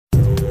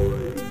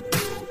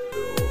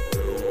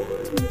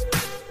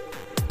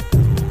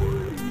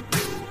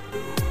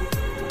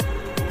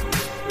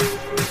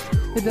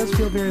it does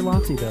feel very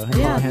lofty, though.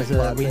 Yeah. It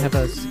has we have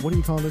a, what do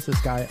you call this? A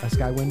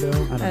sky window?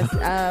 I don't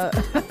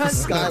know.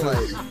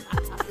 Skylight.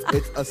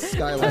 It's a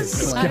skylight.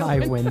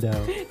 Sky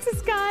window. It's a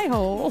sky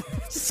hole.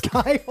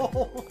 Sky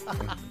hole.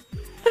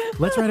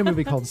 Let's write a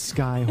movie called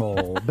Sky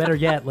Hole. Better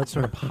yet, let's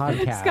start a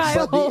podcast Sky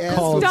But the hole. S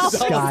called was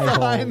Sky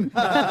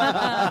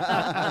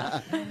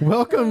Hole.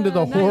 Welcome to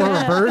the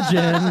Horror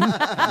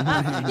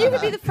Virgin. You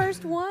could be the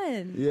first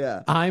one.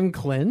 Yeah. I'm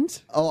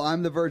Clint, Oh,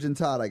 I'm the Virgin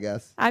Todd, I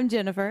guess. I'm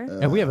Jennifer.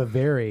 and we have a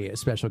very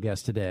special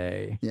guest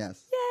today.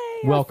 Yes. Yay!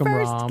 Welcome, our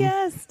first Rom.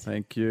 guest.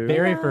 Thank you.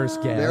 Very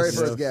first guest. Very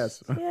first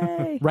guest.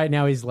 Yay! Right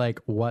now, he's like,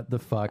 "What the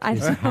fuck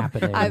is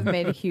happening?" I've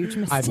made a huge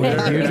mistake. I've made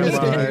a huge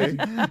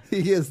mistake.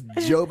 He is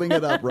jobbing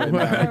it up right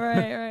now.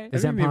 right.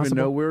 Is I that didn't even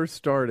know possible? we were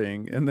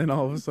starting, and then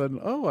all of a sudden,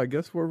 I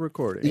guess we're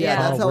recording. Yeah,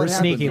 Yeah. that's how We're it happens.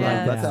 sneaky like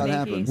Yeah, That's how it sneaky.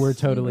 happens. We're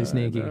totally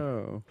sneaky.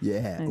 Oh.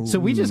 Yeah. So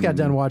we just got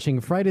done watching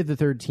Friday the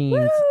 13th, Woo,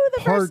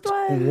 the Part first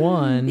one.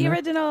 1. The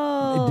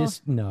original.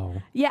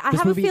 No. Yeah, I This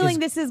have a movie feeling is-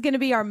 this is going to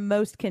be our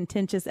most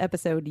contentious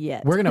episode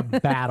yet. We're gonna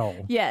battle.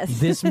 Yes.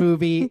 This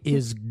movie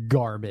is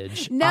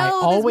garbage. No, I this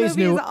always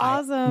movie knew. is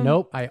awesome.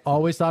 Nope. I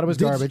always thought it was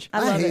garbage. I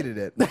I love hated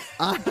it.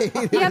 I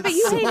hated yeah, it but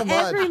you so hate much.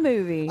 every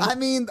movie. I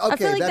mean, okay,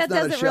 feel like that's that not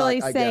a doesn't shot,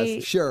 really I say-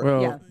 guess. Sure.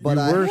 Well, Yeah. But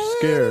you were I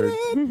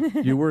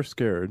scared. You were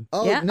scared.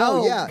 Oh, Yeah.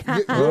 no, Oh, yeah.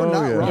 You're Oh,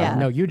 not yeah. wrong. Yeah.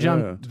 No, you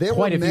jumped There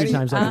quite were a few many-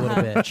 times like a little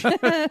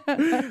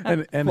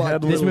bitch. And Fuck.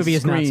 had This little movie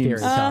is not screams. scary,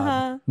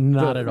 Todd.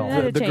 Not at all.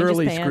 Had to The change his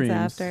girly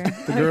pants screams.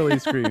 after. The girly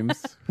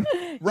screams.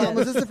 Ron,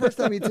 was this the first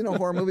time you'd seen a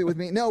horror movie with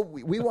me? No,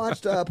 we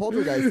watched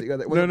Poltergeist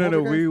together. Was No, it no.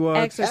 Poltergeist? We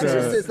watched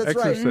Exorcist. That's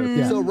Exorcist. right.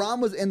 Yeah. So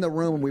Ron was in the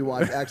room when we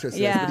watched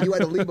Exorcist, Yeah. but you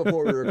had to leave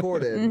before we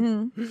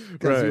recorded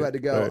because you Right, had to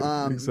go.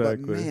 right,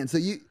 exactly. But man, so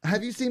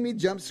have you seen me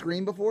jump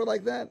screen before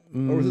like that,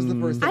 or was this the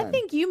first time? I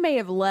think you may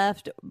have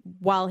left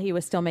while he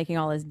was still making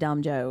all his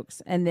dumb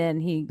jokes, and then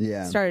he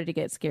Yeah. started to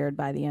get scared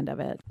by the end of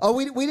it. Oh,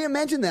 we didn't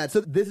mention that.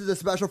 So this is a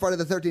special Friday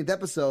the 13th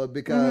episode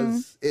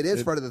because it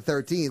is Friday the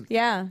 13th,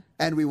 Yeah.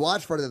 and we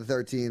watched Friday the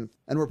 13th,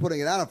 and we're putting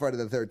it out on Friday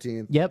the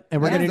 13th. Yep,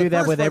 and we're That's going to the do that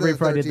first with every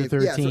Friday the 13th.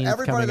 13th Yeah, so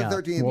every coming Friday the up.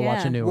 13th, We'll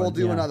watch a new one. We'll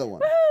do yeah. another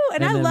one. Woo!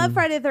 And I then- love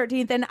Friday the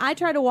 13th, and I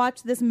try to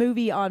watch this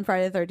movie on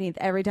Friday the 13th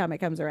every time it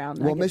comes around.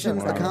 Well, I get so mission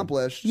excited.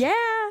 accomplished. Yeah.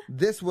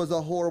 This was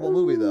a horrible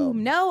movie, though.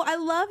 No, I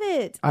love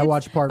it. I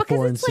watched part because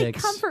 4 and it's like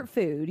 6. comfort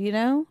food, you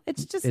know?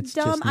 It's just It's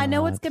dumb. just I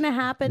know what's not. going to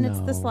happen. It's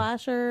the No.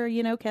 slasher,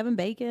 Kevin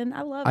Bacon.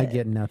 I love I it.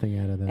 get nothing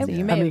out of this. So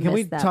you may have can we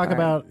missed that talk part.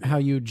 about how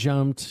you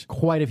jumped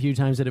quite a few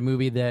times at a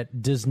movie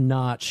that does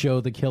not show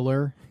the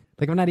killer?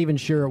 Like, I'm not even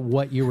sure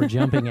what you were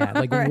jumping at.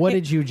 Like, what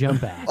did you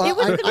jump at? It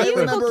was the musical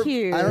remember,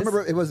 cues. I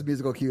remember it was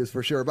musical cues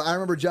for sure, but I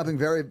remember jumping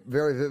very,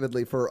 very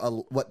vividly for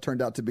what turned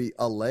out to be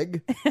a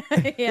leg.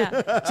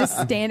 Yeah, just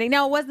standing.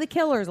 No, it was the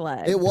killer's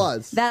leg. It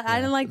was. That I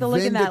didn't like the look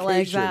in that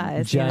leg's Vindication.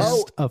 eyes.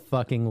 Just a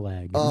fucking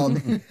leg.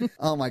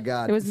 Oh my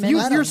God! It was See, meant-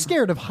 I don't- You're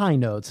scared of high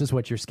notes, is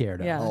what you're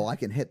scared of. Yeah. Oh, I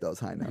can hit those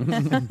high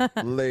notes,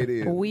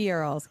 lady. We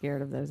are all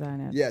scared of those, I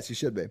know. Yes, you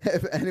should be.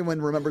 If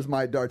anyone remembers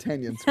my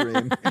D'Artagnan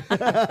scream.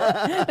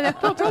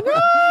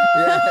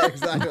 Yeah,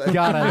 exactly.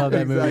 God, I love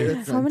that movie.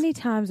 Exactly. How many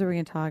times are we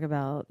going to talk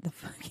about the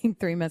fucking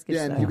Three Yeah,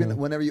 Musketeers? and you can,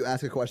 whenever you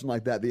ask a question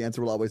like that, the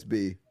answer will always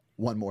be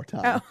one more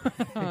time.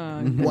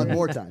 One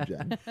more time,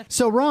 Jen.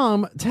 So,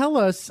 Rom, tell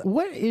us,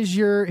 what is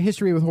your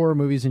history with horror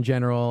movies in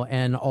general,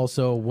 and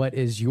also what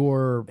is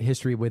your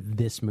history with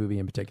this movie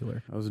in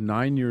particular? I was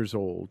 9 years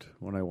old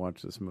when I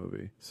watched this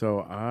movie, so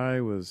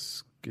I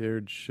was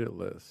scared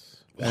shitless.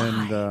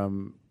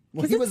 And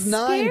Well, he was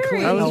 9, scary.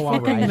 Clint. I was Oh, all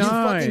fucking right. You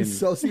 9. fucking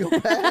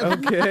sociopath.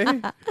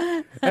 Okay,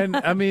 and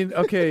I mean,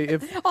 okay,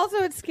 if Also,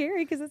 it's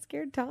scary because it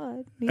scared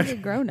Todd. He's a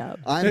grown up.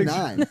 I'm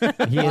 9. He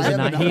is a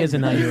 9-year-old. He's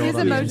on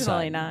the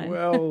emotionally inside. 9.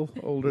 well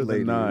older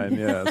Lady. than 9,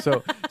 yeah.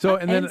 So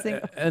and And then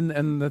single.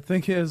 and the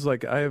thing is,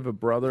 like, I have a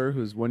brother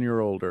who's 1 year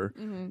older,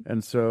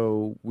 and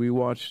so we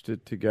watched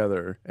it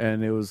together,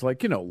 and it was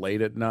like,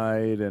 late at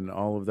night and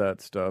all of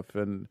that stuff,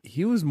 and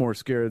he was more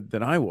scared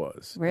than I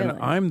was. Really? And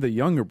I'm the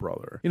younger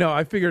brother.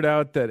 I figured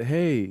out that,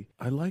 hey,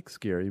 I like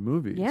scary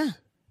movies. Yeah.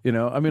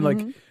 I mean,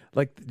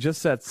 like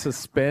just that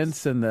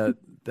suspense and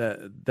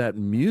that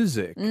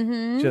music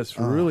just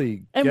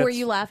really And were gets-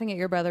 you laughing at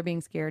your brother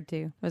being scared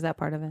too? Was that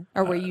part of it?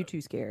 Or were you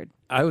too scared?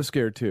 I was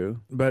scared too,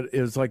 but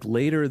it was like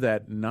later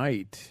that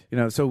night,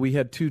 so we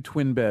had 2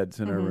 twin beds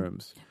in our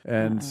rooms.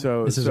 And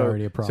so This is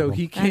already a problem. So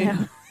he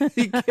came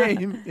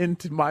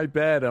into my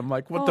bed. I'm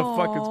like, what the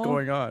fuck is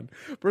going on?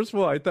 First of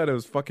all, I thought it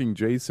was fucking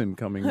Jason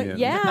coming in.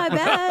 Yeah, I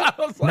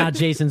bet. Not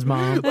Jason's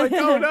mom. Like,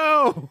 oh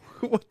no,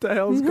 what the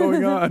hell's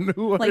going on?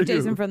 Who are Like you?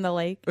 Jason from the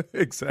lake.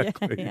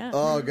 Exactly. Yeah.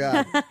 Oh,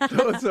 God.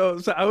 So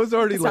I was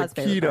already That's like Todd's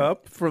favorite keyed part.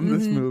 up from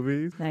this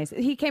movie. Nice.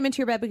 He came into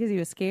your bed because he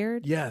was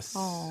scared? Yes,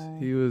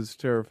 he was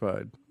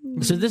terrified.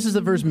 So this is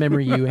the first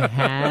memory you Does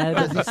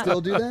had. he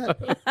still do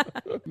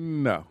that?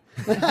 No.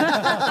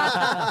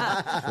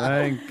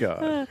 Thank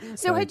God.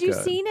 So had Thank you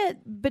God. seen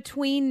it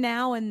between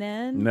now and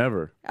then?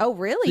 Never. Oh,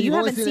 really? So you you've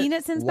only haven't seen seen it-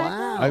 it since back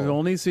Wow. then? I've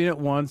only seen it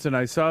once, and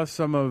I saw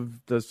some of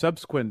the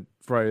subsequent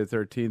Friday the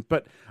 13th.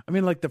 But I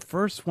mean, like, the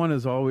first one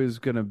is always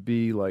going to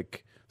be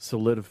like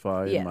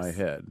solidify in Yes. my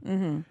head.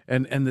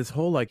 And this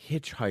whole like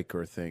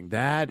hitchhiker thing,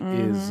 that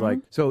is like,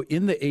 so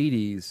in the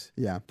 80s,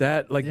 Yeah.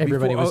 that like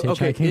Everybody was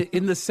okay, hitchhiking.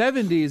 in the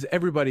 70s,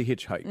 everybody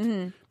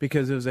hitchhiked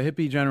because it was a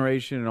hippie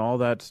generation and all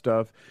that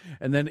stuff.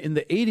 And then in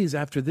the 80s,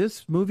 after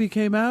this movie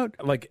came out,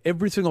 like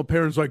every single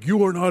parent's like,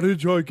 you are not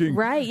hitchhiking.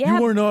 Right, yeah.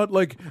 You are not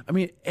like, I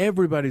mean,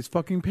 everybody's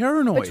fucking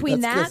paranoid.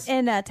 Between That's that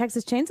and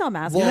Texas Chainsaw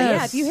Massacre, Well, yeah,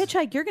 yes. if you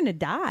hitchhike, you're gonna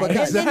die. But And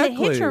guys- then the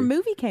Exactly. Hitcher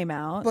movie came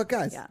out. But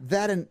guys, Yeah.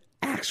 that and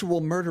actual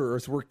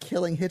murderers were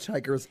killing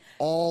hitchhikers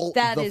all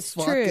That the is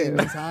fucking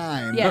true.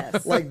 time.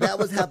 Yes. Like that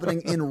was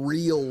happening in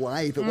real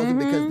life. It wasn't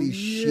because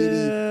these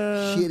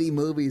shitty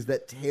movies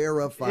that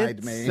terrified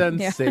it me.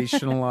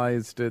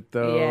 sensationalized it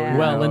though. Yeah. you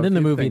Well, know, and then if the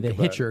you movie think The about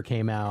it. Hitcher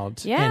came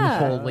out,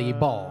 Yeah. and holy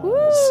balls.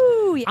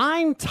 Woo, yeah.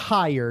 I'm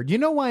tired. You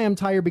know why I'm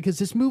tired? Because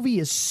this movie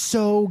is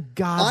so I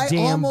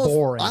goddamn almost,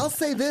 boring. I'll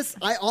say this,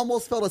 I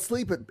almost fell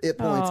asleep at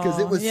points because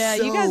it was yeah,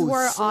 so you guys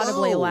were slow.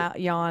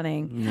 audibly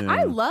yawning.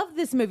 I love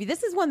this movie.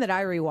 This is one that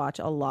I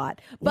rewatch a lot.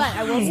 But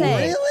I will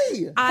say,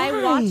 Really? I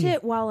Why? watch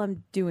it while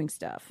I'm doing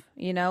stuff.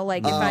 You know,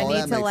 like if I Oh, need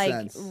that to makes like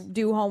sense.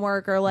 do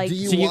homework or like. Do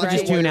you So you watch can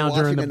just it while tune you're out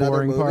during watching the another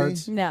boring movie?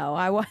 parts? No,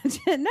 I watch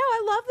it. No,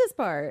 I love this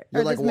part.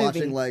 You're or like this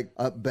watching movie. like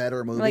a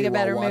better movie Like a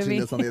better while watching movie.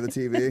 this on the other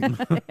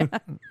TV.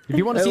 If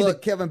you want to Hey, see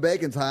look, the Kevin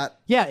Bacon's hot.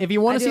 yeah, if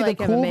you want I to do see like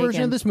the Kevin cool version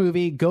Bacon. of this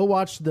movie, go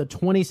watch the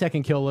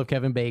 20-second kill of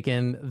Kevin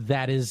Bacon.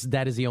 That is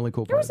the only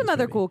cool part. There were of some this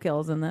other movie. cool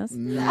kills in this.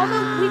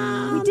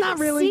 Although we didn't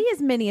really. see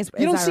as many as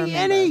You don't as I see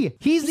remember. any.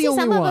 He's You the see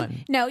only some of one. them.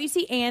 No, you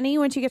see Annie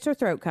when she gets her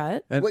throat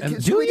cut. And, Wait,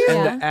 and, should we do just-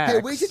 that? the axe. Hey,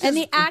 we should And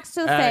just- the axe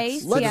to the Axe.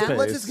 face. Let's, Yeah.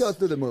 let's just go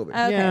through the movie.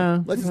 Okay.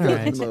 Yeah. Let's just All go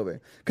right. through the movie.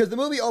 Because the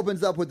movie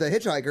opens up with the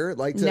hitchhiker,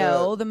 like to,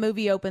 No, the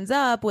movie opens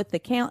up with the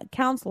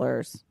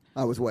counselors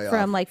I was way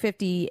from off. like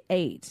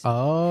 58.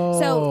 Oh,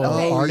 So,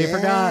 okay. already yeah.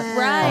 forgot.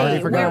 Already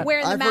Right, forgot.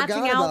 wearing I the forgot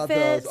matching about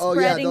outfits, those. Oh, yeah,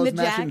 spreading those the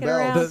matching jacket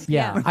belts. around.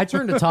 Yeah, I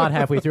turned to Todd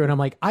halfway through, and I'm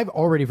like, I've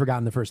already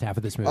forgotten the first half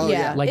of this movie. Oh, yeah.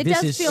 yeah. Like It this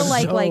does is feel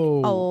like a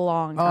so-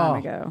 long time Oh,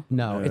 ago.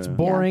 No, it's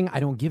boring. I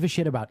don't give a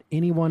shit about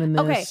anyone in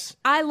this. Okay,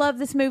 I love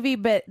this movie,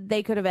 but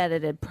they could have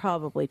edited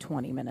probably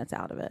 20 minutes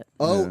out of it.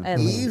 Oh, At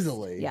least.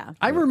 easily. Yeah.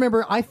 I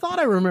thought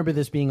I remember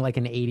this being like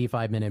an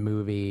 85-minute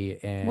movie.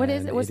 And What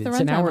is it? What's the it's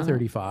an runtime hour on it?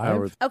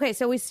 35. Okay,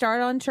 so we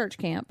start on church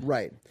camp.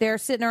 Right. They're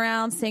sitting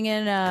around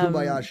singing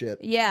Kumbaya shit.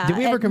 Yeah. Did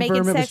we ever and making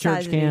confirm it was sex church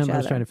eyes at each camp? I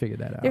was other. trying to figure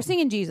that out. They're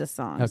singing Jesus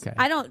songs. Okay.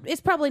 It's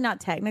probably not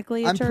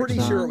technically a I'm church pretty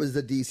song. sure it was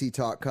the DC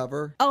Talk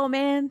cover. Oh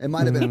man. It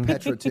might have Mm-hmm. been a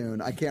Petra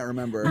tune. I can't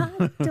remember.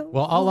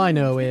 Well, all I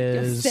know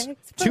is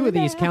sex two of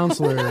these for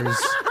counselors.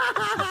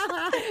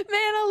 Man,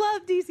 I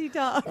love DC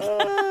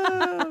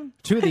Talk.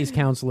 Two of these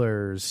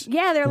counselors,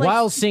 Yeah, they're like-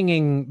 while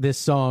singing this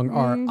song,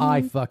 are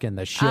eye fucking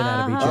the shit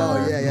out of each Uh-huh. other.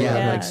 Oh,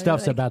 yeah. like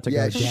stuff's about to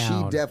Yeah, go she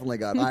down. definitely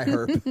got eye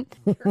herp.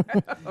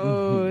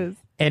 Oh,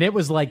 And it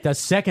was like the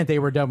second they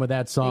were done with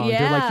that song,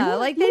 they're like, Yeah, you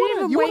like, they didn't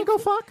even want to wait- go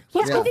fuck?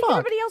 Let's yeah, go I think fuck.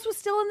 everybody else was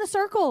still in the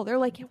circle. They're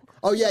like,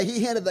 Oh, yeah,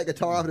 he handed that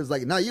guitar off and was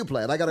like, no, you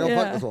play it. I got to go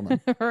fuck this woman.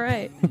 all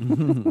right,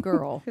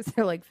 girl, because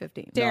they're like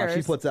 15. No, she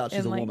Stairs puts out she's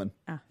and, a like- woman.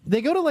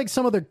 They go to like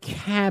some other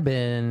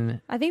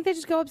cabin. I think they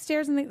just go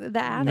upstairs in the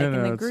attic. No, and the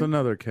no, it's group.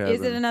 another cabin.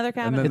 Is it another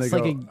cabin? And then It's they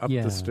like go a- up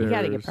yeah. the stairs. You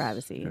gotta get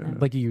privacy. You know?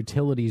 Like a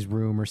utilities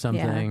room or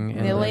something. Yeah,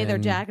 And they lay their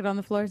then- jacket on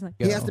the floor. It's like,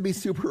 He has to be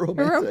super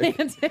romantic.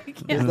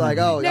 romantic. Yeah. He's like,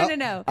 oh, No,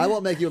 no. I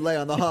won't make you lay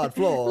on the hard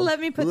floor. Let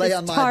me put lay this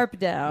on my, tarp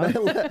down.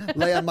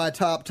 lay on my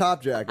top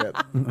jacket.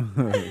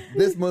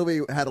 This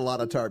movie had a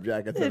lot of tarp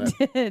jackets in it.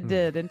 It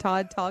did, and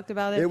Todd talked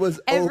about it. It was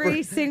every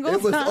over, single.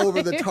 It was time.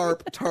 over the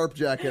tarp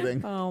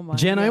jacketing. Oh my!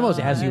 Jen, I almost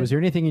God. asked you, was there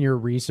anything in your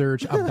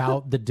research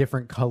about the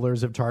different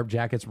colors of tarp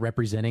jackets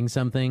representing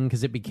something?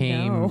 Because it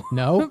became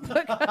no.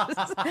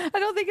 I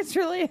don't think it's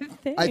really a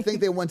thing. I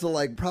think they went to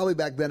like probably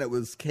back then it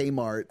was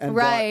Kmart and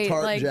Right, bought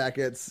tarp like-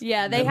 jackets.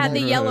 Yeah, they And had the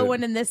then- yellow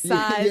one in this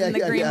side Yeah, and the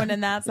yeah, green yeah. one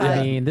in that I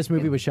side. mean, this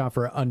movie was shot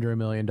for under $1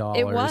 million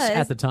It was.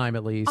 at the time,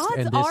 at least. Odds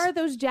and this, are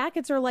those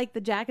jackets are like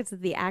the jackets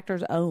that the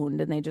actors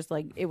owned, and they just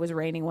like it was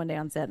raining one day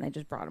on set, and they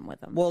just brought them with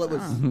them. Well, it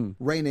was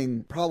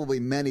raining probably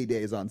many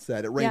days on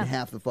set. It rained Yeah.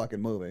 half the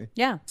fucking movie.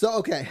 Yeah. So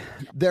okay,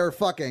 they're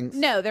fucking.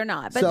 No, they're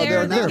not. But so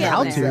they're not getting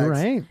about having to, there.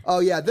 sex. right? Oh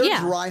yeah, they're Yeah.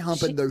 dry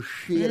humping the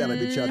shit out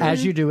of each other.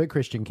 as you do at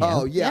Christian camp.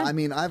 Oh yeah, Yeah. I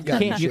mean I've you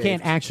got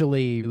can't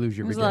actually lose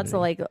your There's virginity. lots of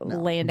like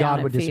laying God down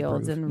in would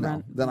fields disapprove. and No,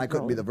 run. then I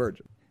couldn't be the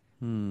virgin.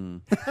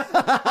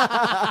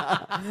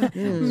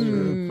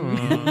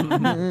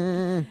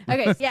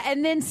 Okay, yeah,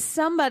 and then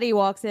somebody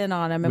walks in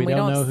on him, and We we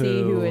don't don't know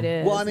see who. who it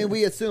is. Well, I mean,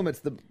 we assume it's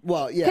the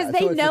yeah because so they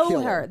it's the know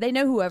killer. her. They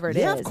know whoever it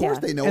is. Yeah, of course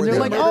they know and her. they're They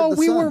like, murdered "Oh, the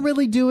we son. weren't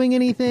really doing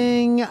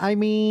anything. I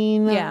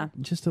mean, Yeah.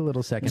 just a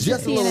little second.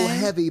 Just a there." little know?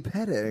 heavy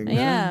petting.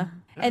 Yeah.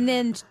 And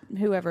then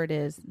whoever it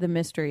is, the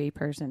mystery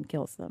person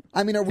kills them.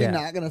 I mean, are we Yeah.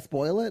 not going to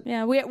spoil it?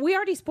 Yeah, we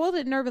already spoiled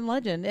it in Urban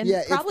Legend, and Yeah,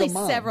 it's the probably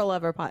mom. several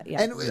other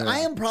yeah. And I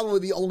am probably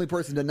the only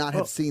person to not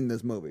have seen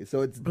this movie.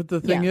 So it's But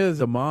the thing Yeah. is,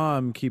 the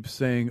mom keeps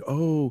saying,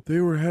 "Oh, they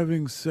were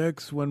having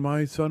sex when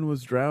my son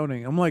was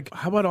drowning." I'm like,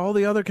 how about all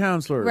the other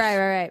counselors?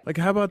 Right. Like,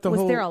 how about the Was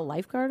whole? there a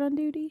lifeguard on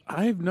duty?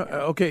 I have no.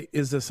 Okay,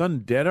 is the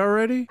son dead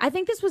already? I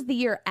think this was the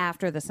year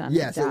after the son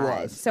Yes, it had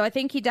died. was. So I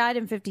think he died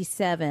in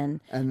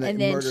 57, And and the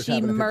then murders she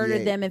happened in murdered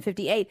 58. them in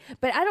 58.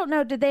 But I don't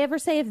know. Did they ever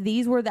say if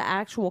these were the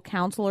actual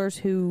counselors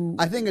who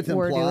I think it's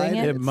were implied. doing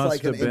it? It It's must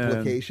like have an been.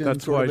 implication.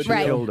 That's sort why of a she deal.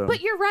 Right. killed him.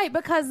 But you're right,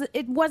 because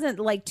it wasn't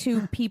like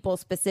two people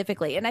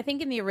specifically. And I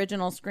think in the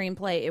original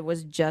screenplay, it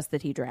was just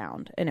that he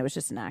drowned and it was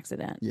just an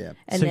accident. Yeah.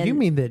 And So then, you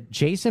mean that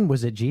Jason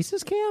was at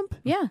Jesus camp?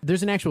 Yeah.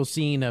 There's an actual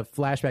scene, a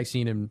flashback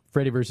scene in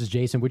Freddy vs.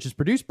 Jason, which is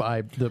produced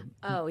by the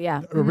Oh,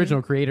 yeah.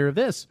 original creator of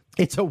this.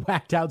 It's a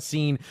whacked out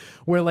scene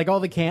where like all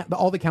the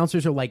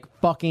counselors are like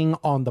fucking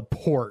on the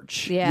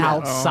porch Yeah.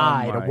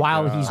 outside Oh my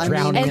while God. he's I mean,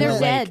 drowning. And in they're the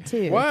lake. dead,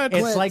 too. What?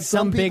 It's Clint, like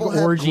some big people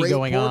have orgy great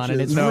going on, and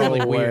it's porches. really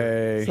No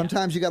weird. way.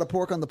 Sometimes you got to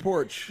pork on the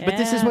porch. But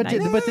this is what Yeah,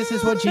 nice. this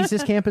is what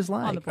Jesus camp is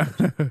like.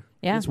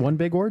 Yeah. It's one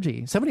big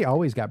orgy. Somebody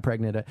always got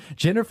pregnant.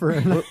 Jennifer.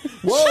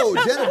 Whoa,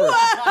 Jennifer!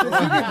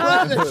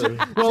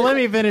 Well, let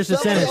me finish the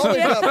Somebody sentence.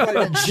 always got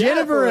pregnant.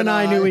 Jennifer and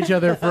I knew each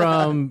other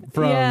from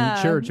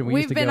Yeah. church, and we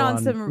We've used to been go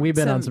on some- We've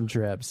been on some- some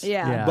trips.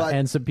 Yeah. But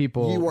and some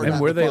people. You were And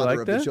not were the they father like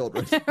of that? the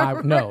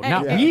children. No,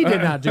 Yeah. he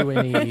did not do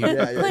any.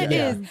 Clint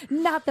Yeah. is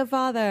not the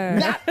father.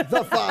 Not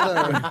the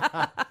father.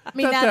 I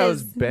mean, I thought that that is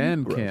was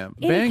band camp.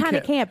 any Band kind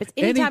of camp. It's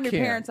Any anytime your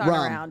camp. parents aren't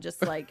Ron. around,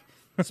 just like,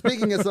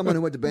 Speaking of someone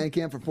who went to band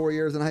camp for 4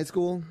 years in high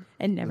school,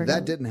 and never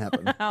that know. didn't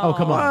happen. Oh,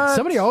 come on!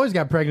 Somebody always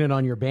got pregnant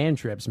on your band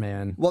trips,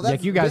 man. Well, that's,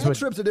 like you guys band would.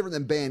 trips are different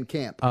than band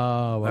camp.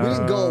 Oh, We well.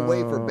 didn't go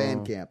away for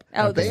band camp.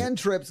 Oh, this- Band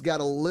trips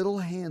got a little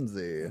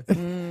handsy.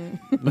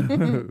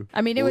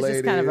 I mean, it was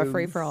just kind of a Ladies.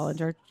 free for all in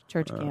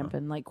church camp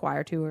and like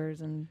choir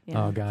tours and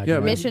yeah. Oh God! Yeah, yeah.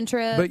 but- mission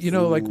trips. But you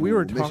know, like we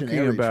were Ooh, talking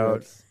missionary about,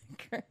 trips.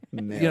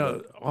 Nailed you know,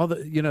 it. all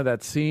the, you know,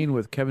 that scene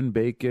with Kevin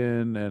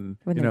Bacon and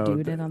when you they're know,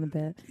 doing it on the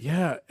bed.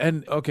 yeah,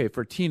 and okay,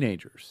 for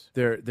teenagers,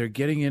 they're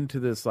getting into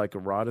this like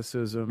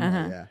eroticism,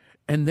 Yeah.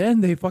 and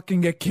then they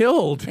fucking get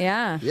killed.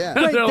 Yeah. Yeah.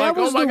 Right, They're that like,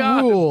 was "Oh my the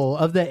God." rule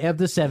of the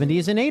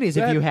 70s and 80s. If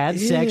That you had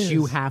sex,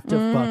 you is. have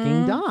to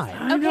fucking die.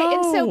 Okay,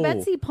 and so know.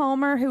 Betsy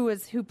Palmer, who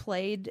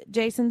played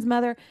Jason's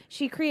mother,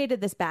 she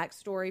created this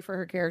backstory for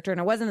her character, and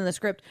it wasn't in the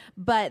script.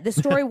 But the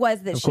story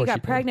was that she course got she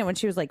did. pregnant when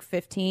she was like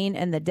 15,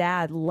 and the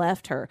dad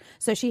left her.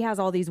 So she has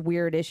all these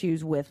weird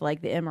issues with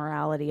like the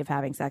immorality of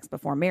having sex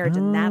before marriage,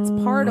 and that's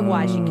part of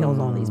why she kills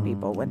all these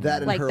people. When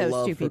That and like her those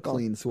love two for people.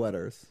 clean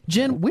sweaters.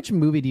 Jen, which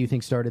movie do you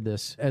think started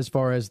this as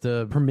far as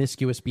the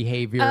promiscuous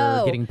behavior,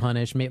 Oh. getting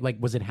punished? Like,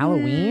 was it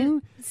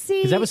Halloween? See,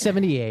 Because that was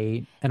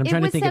 78, and I'm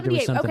trying to think if there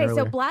was something okay,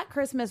 earlier. so Black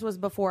Christmas was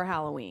before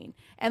Halloween,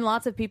 and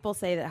lots of people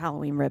say that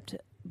Halloween ripped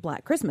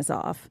Black Christmas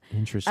off.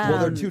 Interesting. Well,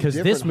 they're two Because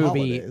this different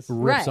movie holidays. rips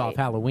Right. off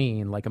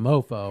Halloween like a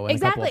mofo in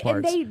Exactly, a couple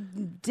and of parts.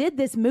 they did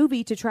this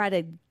movie to try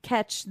to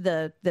catch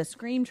the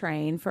scream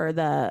train for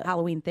the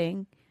Halloween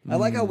thing. I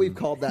like how we've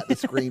called that the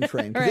scream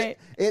train. 'cause Right.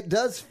 it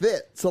does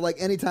fit. So,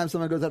 like, anytime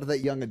someone goes after that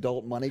young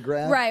adult money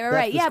grab. Right.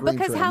 that's the Yeah, scream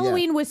because train,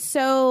 Halloween was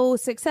so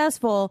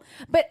successful,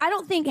 but I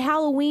don't think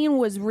Halloween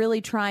was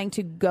really trying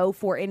to go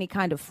for any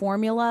kind of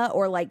formula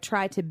or like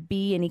try to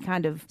be any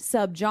kind of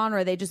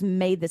subgenre. They just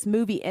made this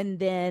movie, and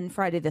then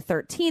Friday the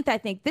 13th. I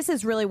think this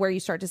is really where you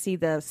start to see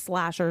the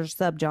slasher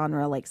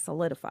subgenre like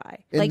solidify.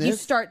 In like you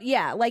this? start, you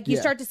Yeah.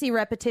 start to see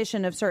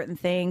repetition of certain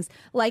things,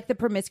 like the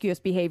promiscuous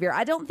behavior.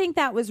 I don't think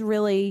that was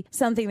really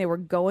something they were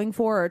going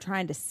for or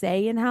trying to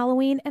say in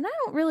Halloween, and I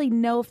don't really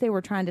know if they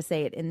were trying to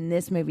say it in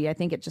this movie. I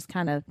think it just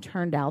kind of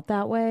turned out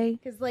that way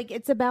because like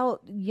it's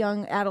about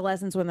young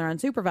adolescents when they're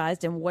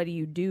unsupervised, and what do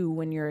you do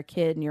when you're a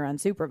kid and you're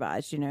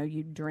unsupervised? You know,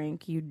 you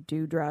drink, you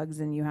do drugs,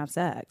 and you have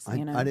sex.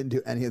 You know, I didn't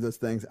do any of those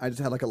things. I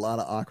just had like a lot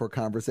of awkward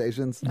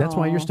conversations. That's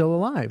why you're still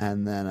alive.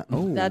 And then,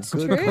 oh, that's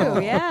good true.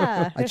 call.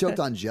 Yeah. I choked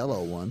on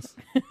Jello once.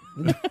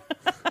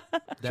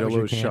 That was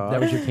your Jell-O camp, shot.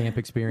 that was your camp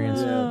experience.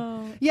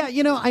 Yeah,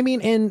 you know, I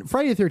mean, and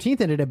Friday the 13th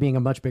ended up being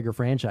a much bigger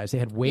franchise. They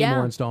had way Yeah.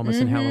 more installments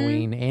than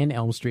Halloween and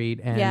Elm Street,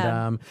 and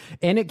Yeah.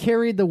 and it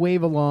carried the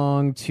wave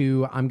along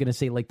to, I'm going to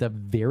say, like the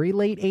very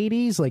late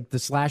 80s. Like the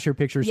slasher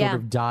picture sort Yeah.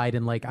 of died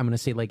in like, I'm going to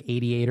say like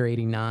 88 or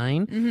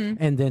 89,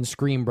 and then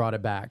Scream brought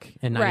it back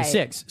in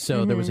 96.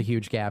 So there was a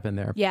huge gap in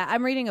there. Yeah,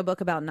 I'm reading a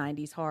book about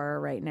 90s horror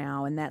right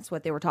now, and that's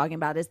what they were talking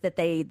about, is that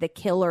the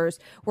killers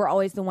were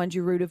always the ones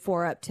you rooted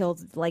for up till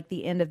like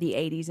the end of the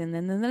 80s, and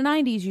then in the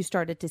 90s you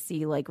started to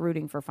see like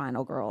rooting for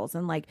final girls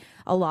and like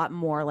a lot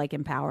more like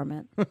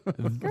empowerment.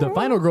 The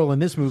final girl in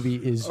this movie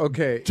is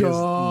Okay,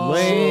 dumb.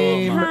 is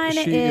lame. Kinda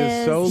She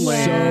is so is,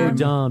 lame. yeah. so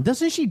dumb.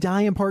 Doesn't she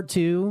die in part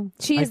 2?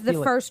 She I is the feel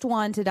like- first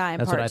one to die in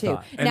That's what I part 2.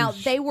 thought. And Now,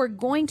 sh- they were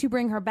going to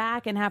bring her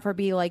back and have her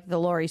be like the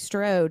Laurie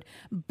Strode,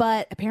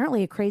 but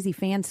apparently a crazy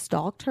fan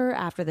stalked her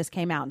after this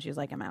came out, and she was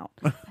like, I'm out.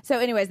 So,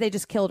 anyways, they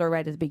just killed her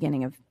right at the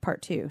beginning of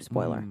part 2.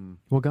 Spoiler.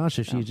 Well, gosh,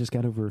 if she just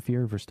got over her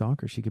fear of her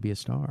stalker, she could be a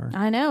star.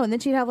 I know. And then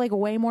she'd have like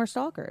way more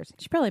stalkers.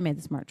 She probably made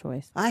the smart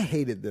choice. I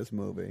hated this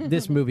movie.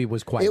 This movie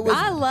was quite It was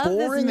I love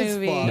this boring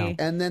movie. as fuck, No.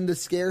 and then the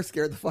scare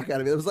scared the fuck out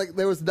of me. It was like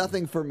there was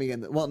nothing for me.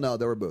 Well, no,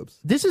 there were boobs.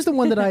 This is the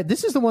one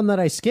that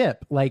I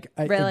skip. Like,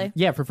 Really?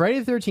 Yeah, for Friday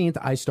the 13th,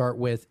 I start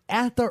with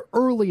at the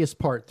earliest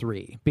part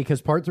 3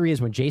 because part 3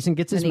 is when Jason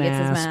gets his When he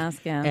mask. gets his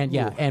mask,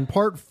 yeah. And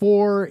part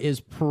 4 is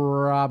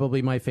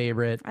probably my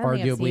favorite, I don't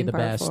think I've arguably seen the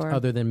part best, 4.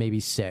 other than maybe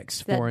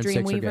 6. That 4 and 6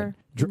 are Dreamweaver?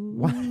 good.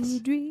 What?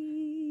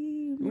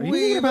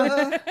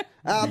 Weaver,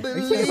 I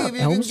believe you can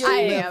Elm get Street? I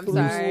me am through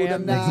sorry. the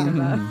I'm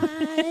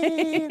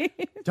night.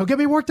 Don't get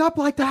me worked up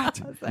like that.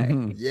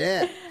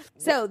 Yeah.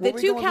 So the Were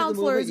we two going through the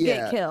counselors movie? get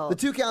Yeah. killed. The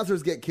 2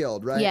 counselors get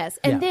killed, right? Yes.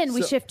 And Yeah. then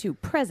we So- shift to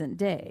present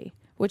day,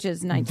 which is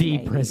The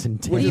 1980.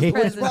 present Which day. is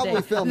present probably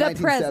day. filmed The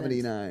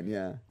 1979.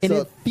 Yeah. And So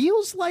it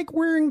feels like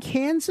we're in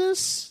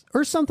Kansas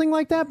or something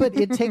like that, but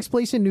it takes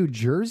place in New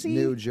Jersey.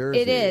 New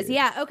Jersey. It is.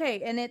 Yeah.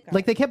 Okay. And it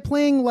Like they kept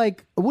playing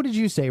like, what did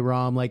you say,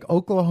 Rom? Like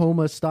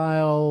Oklahoma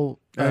style.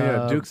 Oh,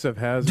 yeah, Dukes of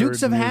Hazzard.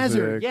 Dukes of music.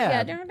 Hazzard.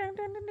 Yeah.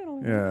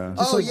 Yeah.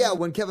 Oh yeah,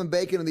 when Kevin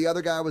Bacon and the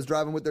other guy was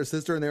driving with their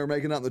sister and they were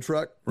making out in the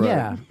truck.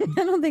 Yeah. I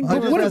don't think I they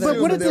just were what if-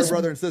 assumed what that if they were this-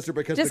 brother and sister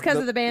because Just 'cause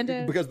of the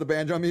banjo? Because the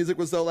banjo music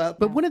was so loud.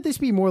 But wouldn't this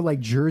be more like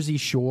Jersey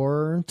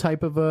Shore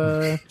type of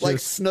a Like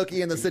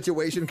Snooki and the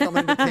Situation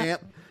coming to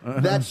camp.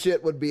 That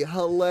shit would be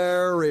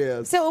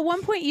hilarious. So at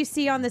one point you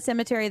see on the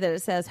cemetery that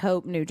it says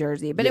Hope, New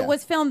Jersey, but Yeah. it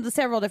was filmed at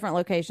several different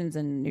locations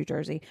in New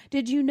Jersey.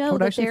 Did you know Oh, it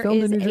that actually there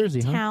filmed is in New a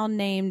Jersey, huh? town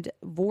named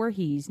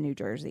Voorhees, New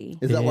Jersey?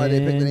 Is that why they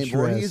picked the name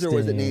Voorhees, or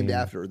was it Interesting. named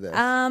after this?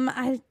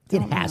 I It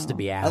don't has to know.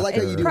 be I after. like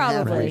how you do half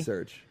Probably.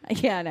 research.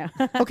 Yeah, I know.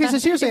 Okay, so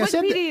seriously, I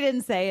said Wikipedia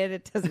didn't say it.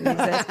 It doesn't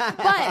exist.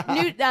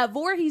 But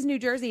Voorhees, New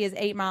Jersey is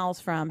 8 miles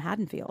from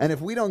Haddonfield. And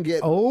if we don't get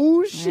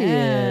oh shit.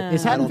 Yeah.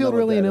 Is I don't know Haddonfield what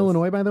really that in is.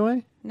 Illinois, by the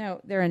way?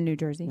 no, they're in New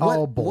Jersey. what,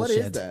 Oh, what is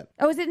bullshit. that?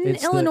 Oh, is it in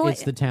It's the- Illinois?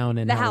 it's the town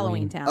in the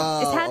Halloween. town.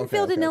 Oh, is okay,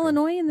 Haddonfield in okay.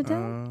 Illinois in the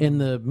town? In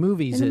the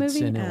movies, In the it's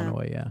movie? in Ah.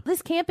 Illinois, yeah.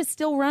 This camp is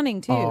still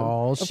running too.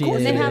 Oh, Of shit.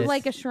 course, they have is.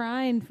 like a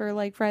shrine for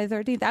like Friday the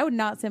 13th. I would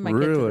not send my kid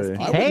to Really? this I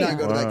camp. would Hey, not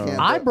go to that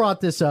camp. I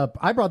brought this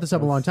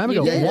up a long time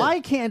ago. You did? Why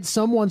can't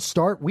someone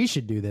start? We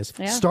should do this.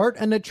 Yeah. Start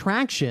an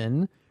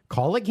attraction.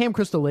 Call it Camp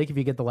Crystal Lake if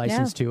you get the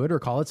license Yeah. to it, or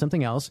call it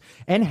something else,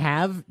 and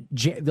have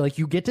like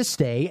you get to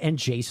stay, and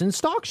Jason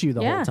stalks you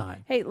the Yeah. whole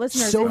time. Hey,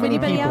 listeners, So if many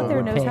anybody people out there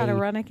would knows how to pay-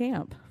 run a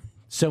camp,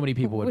 So many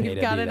people would pay we've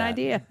to got do an that.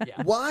 idea.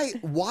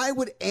 Why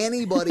would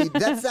anybody?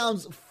 That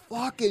sounds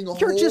fucking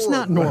You're just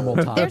not horrible.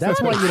 normal, Todd. There's That's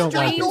some why you don't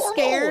like extreme it. Normal.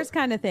 scares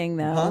kind of thing,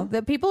 though.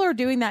 That people are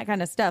doing that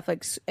kind of stuff,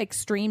 like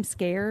extreme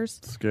scares.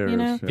 Scares, You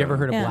know, yeah. You ever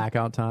heard of Yeah.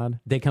 Blackout, Todd?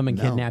 They come and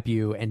kidnap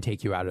you and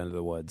take you out into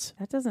the woods.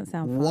 that doesn't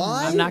sound fun.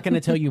 Why? I'm not going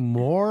to tell you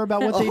more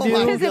about what they Oh do my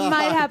Because it God.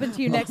 might happen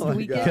to you next my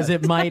weekend. because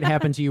it might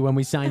happen to you when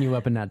we sign you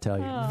up and not tell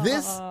you.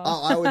 This,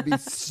 I would be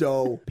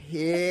so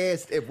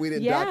pissed if we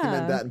didn't Yeah.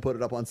 document that and put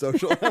it up on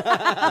social.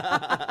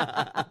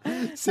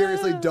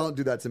 Seriously, don't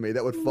do that to me.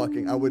 That would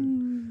fucking. I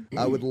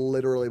would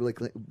literally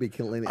be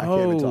killing. I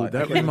can't even Oh, talk.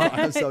 that I can't even talk.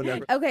 I'm so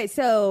nervous. Okay,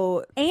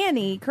 so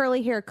Annie,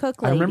 curly hair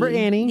cook lady. remember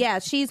Annie. Yeah,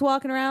 she's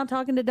walking around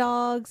talking to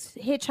dogs,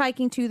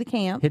 hitchhiking to the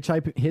camp.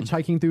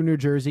 Hitchhiking through New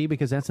Jersey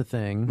because that's a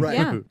thing. Right.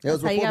 Yeah. It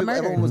was That's how you before got people,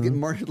 everyone murdered. was getting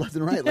murdered left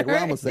and right, like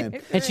Ron was saying.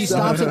 And she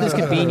stops at this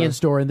convenience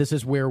store, and this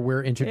is where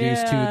we're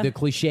introduced Yeah. to the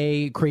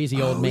cliche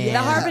crazy old man yeah. The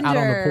out on the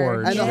Harbinger.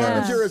 porch. And the Yeah.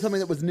 Harbinger is something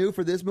that was new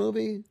for this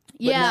movie.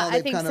 But Yeah, now I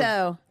they've think kind of-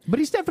 so. But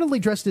he's definitely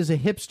dressed as a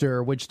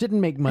hipster, which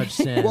didn't make much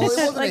sense. Well, he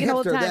wasn't Like a an hipster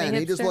old-timey then.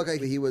 He just hipster. looked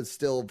like he was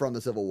still from the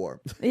Civil War.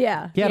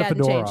 Yeah, He had a hadn't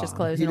fedora changed his on.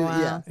 clothes He in a did-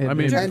 while. yeah. I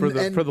mean,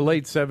 And- for the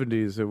late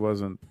 70s, it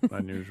wasn't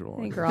unusual.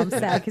 I think Rom's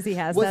sad because he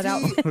has Was that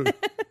out.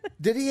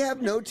 Did he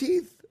have no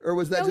teeth, or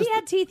was that No, just? he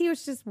had teeth. He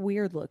was just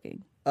weird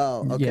looking.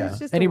 Oh, okay. Yeah,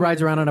 just and a he rides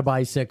weird- around on a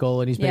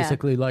bicycle, and he's Yeah.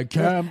 basically like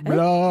Camp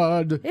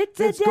Blood. It's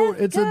a death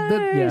it's a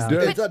curse. yeah.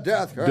 It's a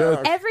death curse.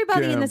 Death.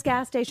 Everybody in Camp. this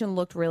gas station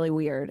looked really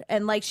weird,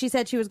 and like she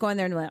said, she was going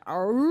there and went,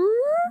 "Arr."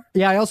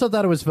 Yeah, I also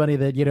thought it was funny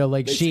that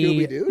like They she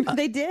Scooby-Dooed?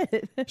 They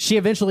did. she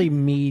eventually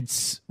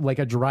meets like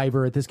a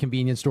driver at this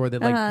convenience store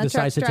that like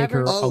decides to truck take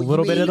her driver. a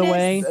little bit of the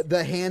way.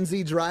 The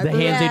handsy driver. The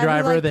handsy Yeah, who,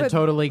 driver like, that put-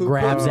 totally who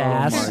grabs put-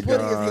 ass. He's my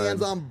putting his God.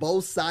 hands on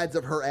both sides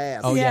of her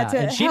ass. Oh yeah, to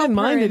and she help didn't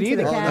her mind it into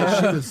either. the Oh, no, cab.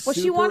 she was Well,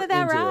 she super wanted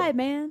that into it. ride,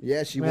 man.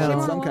 Yeah, she Well-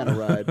 wanted some kind of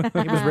ride.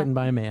 It was written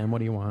by a man. What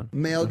do you want?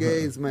 Male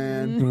gaze,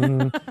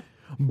 man.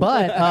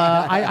 But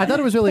I thought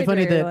it was really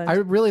funny Played that very I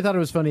really thought it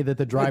was funny that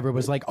the driver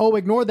was like, "Oh,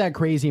 ignore that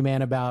crazy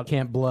man about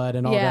Camp Blood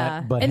and all Yeah.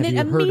 that." But And have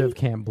then, you heard of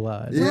Camp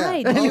Blood? Yeah.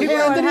 Right. Oh, Did you yeah. hear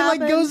what And then he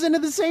like happened? goes into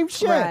the same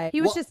shit. Right.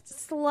 He was Well-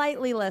 just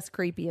slightly less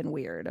creepy and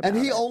weird about And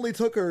he it. only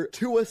took her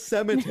to a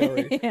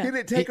cemetery. He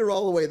didn't take her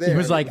all the way there. He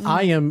was like,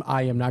 I am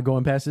not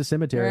going past this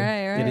cemetery.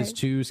 Right, It is right.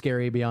 too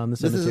scary beyond the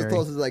 "This cemetery." is as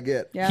close as I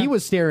get." Yeah. He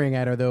was staring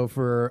at her though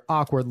for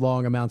awkward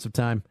long amounts of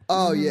time.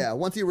 Oh yeah.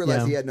 Once he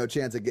realized Yeah. he had no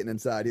chance of getting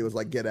inside, he was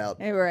like, "Get out!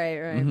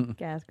 Right.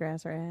 Gas,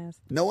 grass, or ass.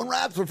 No one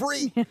raps for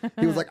free."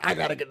 He was like, "I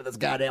gotta get to this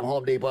goddamn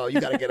Home Depot.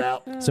 You gotta get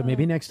out." So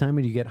maybe next time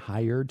when you get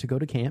hired to go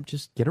to camp,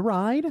 just get a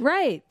ride.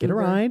 Right. Get a Uber,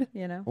 ride.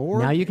 You know.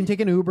 Or Now you can take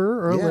an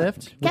Uber or a Yeah. Lyft.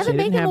 which they Kevin didn't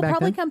Bacon have will back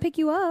probably then. come pick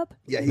you up.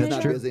 yeah, he's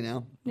not busy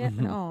now. Yeah.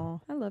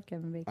 Oh, I love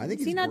Kevin Bacon. I think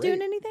Is he he's not great.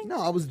 doing anything? No,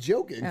 I was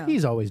joking. Oh.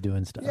 He's always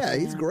doing stuff. Yeah,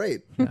 he's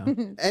great.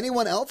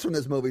 Anyone else from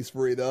this movie's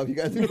free though? If you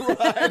guys do a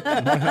ride.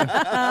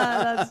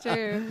 That's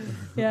true.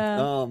 Yeah.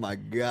 Oh my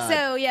god.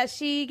 So yeah,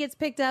 she gets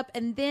picked up,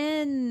 and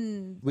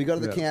then We go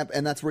to the camp,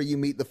 and that's where you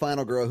meet the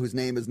final girl whose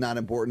name is not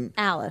important.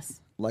 Alice.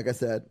 Like I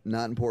said,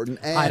 not important.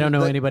 And I don't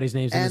know anybody's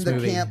names in and this the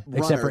movie, camp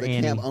except runner, for the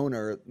Annie. camp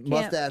owner,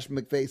 mustache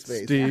McFace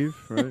face. Steve,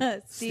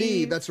 right?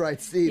 Steve, that's right,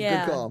 Steve.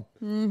 Yeah. Good call.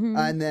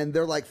 And then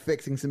they're like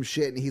fixing some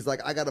shit, and he's like,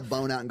 "I got to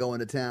bone out and go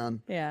into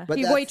town." Yeah. but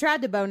He that's-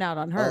 tried to bone out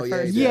on her Oh, yeah,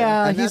 first. he did.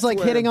 Yeah, And he's that's like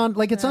where- hitting on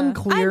like it's I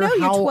unclear know you're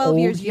how 12 old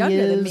years he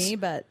younger than is. me,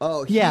 but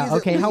Oh, he's Yeah, at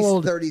okay, how least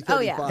old- 30, Oh,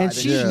 yeah. 35. And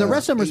she, Yeah. the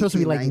rest of them are supposed to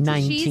be like 18,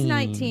 19. She's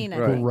 19, I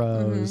Right. think.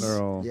 Gross.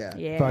 They're all- Yeah.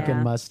 Yeah.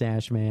 Fucking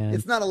mustache man.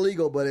 It's not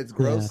illegal, but it's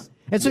gross. Yeah.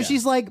 And so Yeah.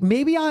 she's like,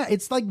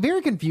 it's like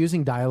very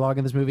confusing dialogue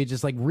in this movie,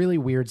 just like really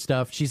weird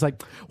stuff. She's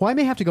like, well, I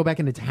may have to go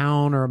back into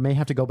town or I may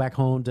have to go back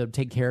home to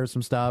take care of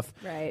some stuff.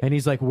 Right. And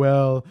he's like,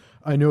 well,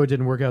 I know it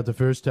didn't work out the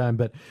first time,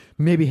 but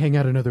maybe hang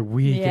out another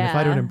week. And if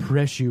I don't Yeah.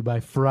 impress you by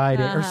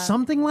Friday or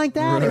something like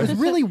that, it was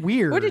really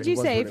weird. What did you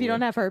was say? pretty If you don't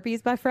weird. have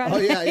herpes by Friday?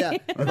 Oh yeah.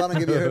 If I don't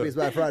give you herpes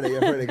by Friday,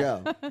 you're free to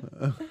go.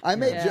 I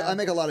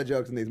make a lot of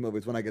jokes in these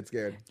movies when I get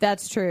scared.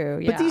 That's true.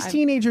 Yeah. But these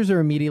teenagers are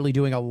immediately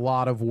doing a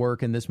lot of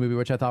work in this movie,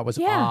 which I thought was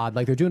Yeah. odd.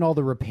 Like they're doing all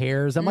the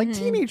repairs. I'm like,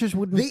 teenagers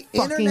wouldn't The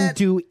fucking internet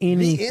do the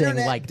anything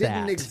internet like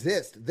didn't that.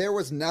 exist. There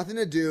was nothing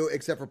to do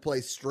except for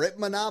play strip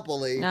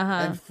Monopoly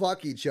and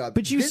fuck each other.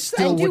 But you This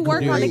still sounds do work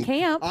great. on a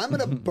camp. I'm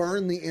gonna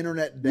burn the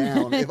internet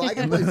down if I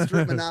can play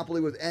strip Monopoly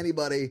with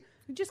anybody.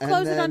 Just and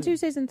close it on then-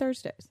 Tuesdays and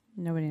Thursdays.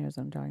 Nobody knows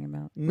what I'm talking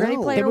about. No. Ready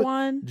Player Yeah, but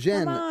One?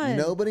 Jen, Come on.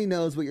 nobody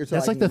knows what you're talking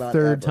That's like the about.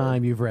 third ever.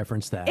 time you've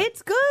referenced that.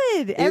 It's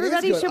good. It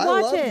Everybody is good. should I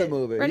watch love it. the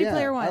movie. Ready Yeah,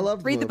 Player One. I love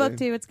the Read the book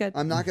movie. too. It's good.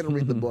 I'm not going to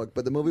read the book,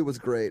 but the movie was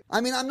great.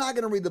 I mean, I'm not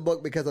going to read the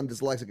book because I'm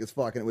dyslexic as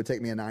fuck, and it would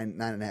take me nine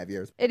and a half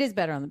years. It is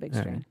better on the big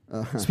screen.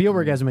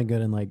 Spielberg hasn't been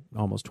good in like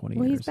almost 20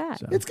 Well, years. he's back.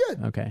 so- It's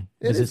good. Okay.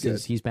 It is this good.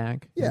 he's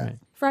back? Yeah. All right.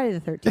 Friday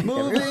the 13th.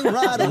 Moving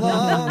right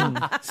along.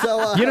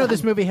 So, You know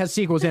this movie has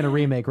sequels and a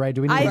remake, right?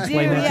 Do we need to I do.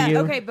 explain that Yeah. to you?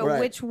 Okay, but Right.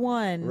 which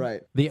one?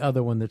 right. The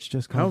other one that's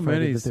just How called Friday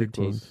many the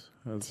 13th. sequels?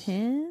 That's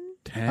 10?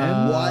 10?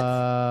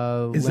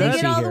 Let They me get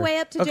see all here. the way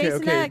up to okay,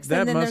 Jason okay. X,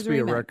 That and then must there's be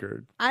a remake.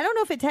 record. I don't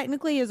know if it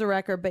technically is a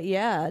record, but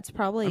yeah, it's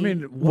probably. I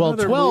mean, what Well,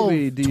 other 12,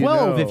 movie do you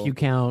 12 know? if you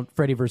count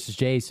Freddy versus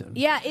Jason.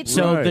 yeah, it's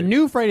So Right. the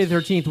new Friday the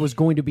 13th was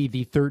going to be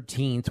the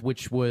 13th,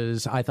 which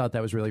was, I thought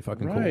that was really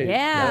fucking cool. Right.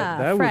 yeah,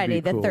 That would Friday be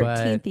the cool.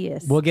 13th. But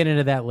Yes, we'll get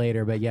into that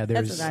later, but yeah,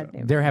 That's what I'd do.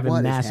 they're having What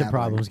is massive happening?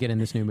 problems getting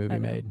this new movie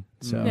made.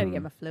 So gotta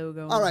get my flow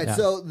going. All right, Yeah.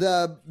 so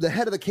the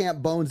head of the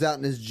camp bones out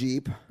in his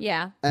Jeep,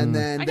 Yeah. and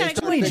then I they gotta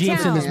start go to many cleaning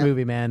Jeeps up in the this camp.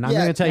 movie, man. I'm Yeah.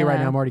 going to tell you right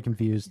Yeah. now, I'm already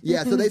confused.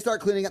 Yeah, so they start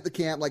cleaning up the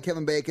camp, like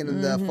Kevin Bacon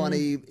and the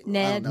funny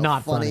Ned. I don't know,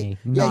 Not funny.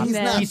 funny. Yeah, Not- he's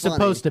not he's funny.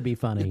 supposed to be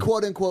funny.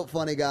 quote unquote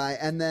funny guy,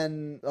 and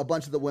then a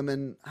bunch of the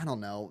women. I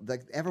don't know,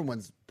 like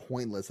everyone's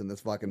pointless in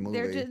this fucking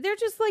movie. They're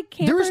just like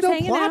campers There is no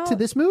hanging plot out. to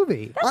this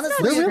movie.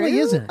 Honestly, there really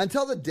isn't.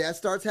 Until the death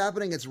starts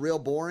happening, it's real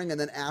boring, and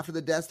then after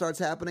the death starts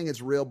happening,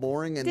 it's real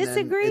boring, and then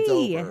Disagree. it's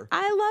over.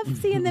 I love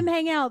seeing them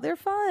hang out. They're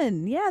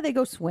fun. Yeah, they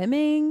go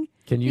swimming.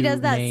 Can you he does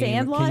that name,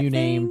 Sandlot Can you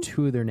name thing.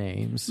 two of their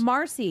names?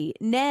 Marcy,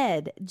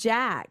 Ned,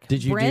 Jack,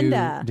 Did you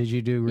Brenda. do? Did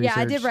you do research?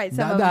 Yeah, I did write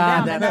some Nah, of them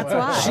down, nah, and that's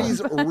why.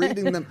 She's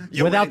reading them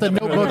Without the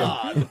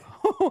notebook.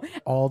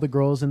 All the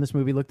girls in this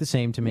movie look the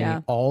same to me.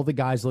 Yeah. All the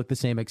guys look the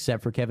same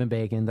except for Kevin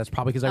Bacon. That's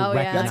probably because I Oh, yeah.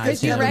 recognize That's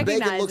because you him. Kevin Bacon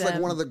recognize looks like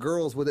him. one of the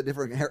girls with a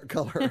different hair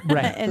color.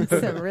 Right. and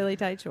some really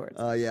tight shorts.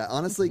 Yeah,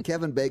 honestly,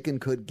 Kevin Bacon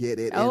could get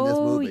it in this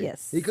Oh, movie.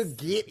 yes. He could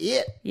get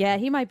it. Yeah,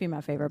 he might be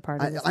my favorite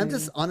part of this I'm movie.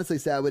 just honestly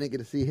sad we didn't get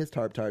to see his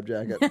tarp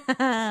jacket.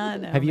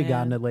 Have you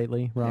gotten it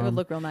lately, Rom? It would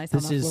look real nice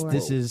This on my is floor.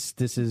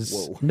 this is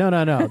Whoa.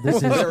 no. This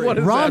is What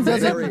is Rom that?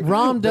 doesn't Very-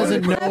 Rom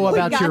doesn't know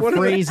about your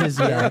phrases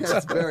yet.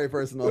 That's very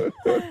personal.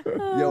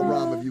 Yo,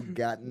 Rom, have you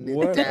gotten it?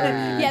 What?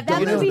 Yeah, that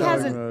Don't movie know.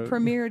 hasn't Right.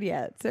 premiered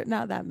yet. So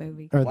not that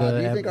movie. Or Wow,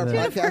 do you think our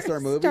podcasts are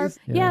movies?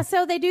 Yeah,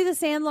 so they do the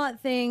Sandlot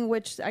thing,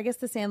 which I guess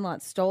the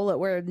Sandlot stole it,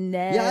 where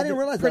Ned Yeah, I didn't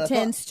realize that.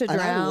 pretends to and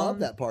drown. I love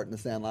that part in the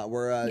Sandlot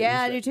where.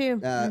 Yeah, I do too.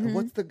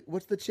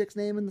 What's the chick's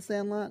name in the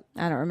Sandlot?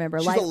 I don't remember.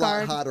 She's a lot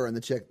Lifeguard. hotter in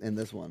the chick in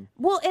this one.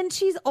 Well, and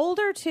she's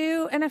older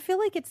too, and I feel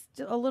like it's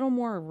a little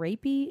more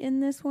rapey in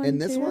this one. In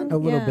this too. one? A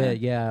little Yeah. bit,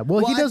 yeah.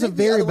 Well, he I does a think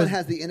the very other one but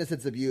has the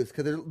innocence of youth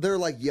because they're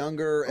like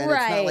younger, and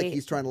it's not like Right.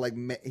 he's trying to like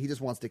he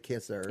just wants to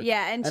kiss her.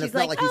 Yeah, and she's it's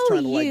not like, he's "Oh,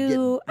 trying to like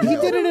you." get. He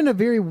did it in a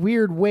very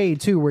weird way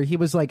too, where he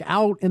was like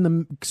out in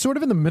the sort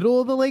of in the middle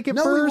of the lake at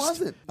No, he first.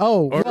 wasn't.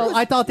 Oh, well,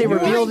 I thought they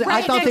revealed.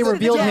 right I thought next they to the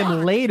revealed him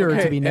dock. later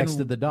to be and next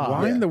to the dock.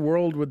 Why Yeah. in the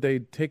world would they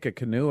take a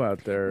canoe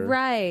out there?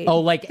 Right. Oh,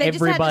 like They just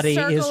had to everybody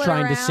circle is it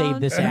trying to save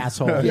around. this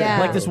asshole. Yeah.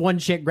 Like this one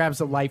chick grabs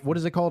a life. What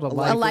is it called? A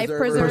A life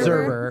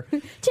preserver.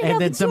 Check And out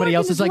then the somebody dog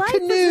else in is his like, life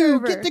canoe,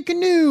 preserver. get the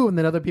canoe. And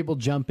then other people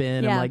jump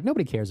in. Yeah. I'm like,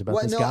 nobody cares about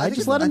Well, this no, guy. I think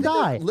Just it's- let him I think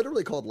they're die.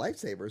 literally called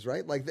lifesavers,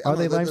 right? Like Are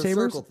they the lifesavers?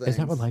 circle Is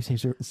that what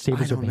things.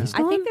 lifesavers are based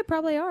I on? think they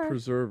probably are.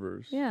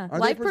 Preservers. Yeah. Are they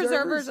Life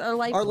preservers are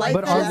like Are life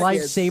But are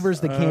jackets?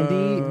 lifesavers the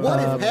candy? What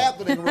is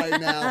happening right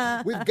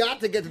now? We've got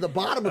to get to the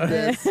bottom of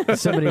this.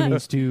 Somebody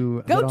needs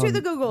to Go get to on-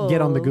 the Googles.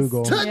 Get on the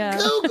Google. To Yeah.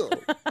 Google.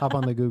 Hop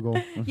on the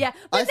Google. Yeah.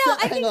 But no, I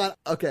hang think on.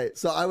 Okay,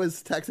 so I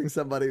was texting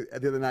somebody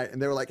the other night,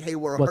 and they were like, "Hey,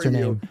 where What's are her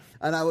you?" name?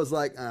 And I was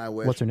like, "I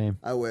wish." What's her name?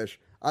 I wish.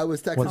 I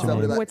was texting What's her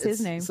somebody. name? That What's his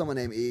it's name? Someone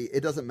named E.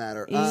 It doesn't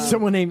matter.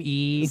 Someone named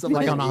E,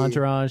 someone like on named E.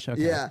 Entourage.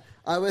 Okay. Yeah,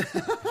 I was.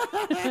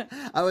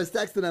 I was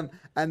texting them,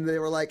 and they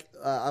were like,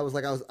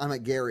 I'm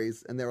at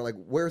Gary's, and they were like,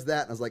 "Where's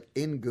that?" And I was like,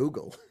 "In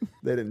Google."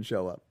 They didn't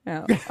show up.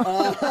 Oh.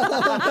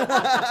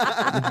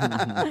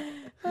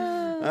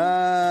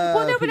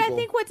 Well, no, but I people.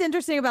 think what's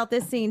interesting about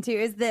this scene too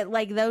is that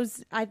like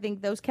I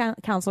think those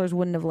counselors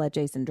wouldn't have let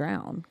Jason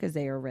drown because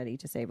they are ready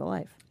to save a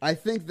life. I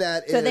think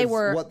that So is they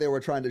were- what they were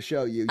trying to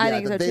show you. I Yeah,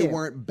 think that so, they too.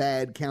 weren't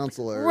bad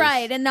counselors,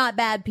 Right, and not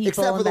bad people.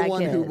 Except for and the bad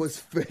one who kids. was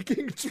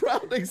faking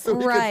drowning, so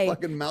he right. could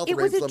fucking mouth it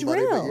rape was a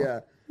somebody. drill. But yeah.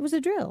 It was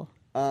a drill,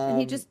 and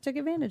he just took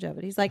advantage of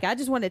it. He's like, I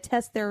just want to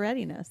test their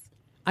readiness.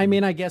 I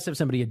mean, I guess if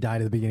somebody had died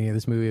at the beginning of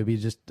this movie, it'd be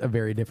just a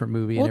very different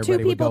movie, Well, and two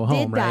everybody would people go did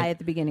home, die right? at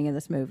the beginning of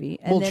this movie,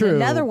 and Well, then true,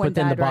 another one but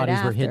then died the bodies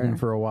right were after. hidden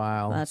for a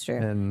while. That's true.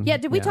 And, yeah,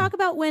 did we talk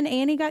about when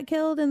Annie got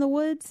killed in the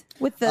woods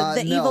with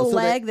the No, evil so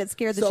leg that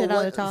scared the shit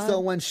out of Todd?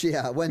 So when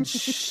when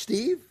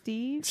Steve,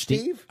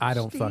 Steve? I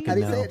don't fucking how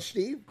do you know. say it,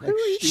 Steve? Like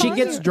Who She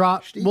gets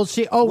dropped. Steve?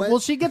 Well,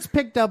 she gets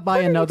picked up by What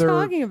are you another.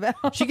 talking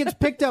about? She gets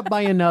picked up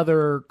by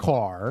another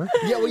car,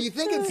 Yeah, well, you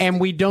think it's and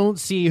we don't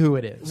see who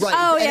it is. right.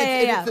 Oh, and yeah,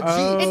 it's, yeah, and it's yeah. the Jeep,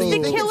 so It's you the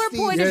think killer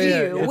Steve's point of Yeah, yeah,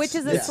 view, it's- which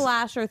is a yeah.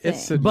 slasher thing.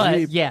 It's a But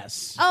Jeep.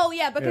 yes, Oh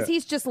yeah, because Yeah.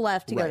 he's just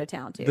left to go Right. to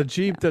town too. The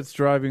Jeep that's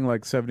driving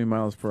like 70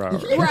 miles per hour.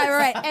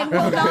 Right, and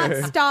will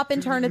not stop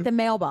and turn at the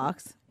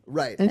mailbox.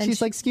 right. and she's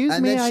like, "Excuse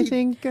and me, then I she-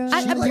 think I'm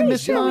like, you pretty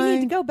missed sure we my."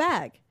 need to go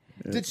back.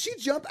 Did she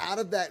jump out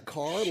of that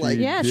car? Like,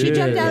 Yeah, she did.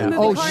 jumped out of the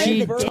Oh, moving car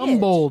she into the ditch.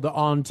 tumbled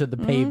onto the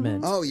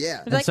pavement. oh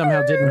yeah. and like,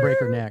 somehow didn't break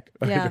her neck.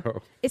 Yeah,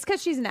 it's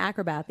because she's an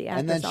acrobat. The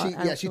And actress.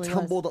 then she actually was.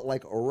 tumbled at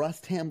like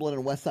Russ Tamblyn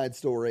and West Side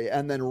Story,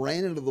 and then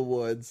ran into the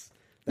woods.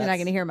 You're not That's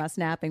going to hear my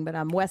snapping, but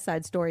I'm West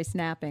Side Story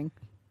snapping.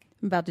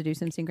 I'm about to do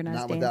some synchronized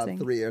not dancing.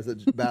 without 3 years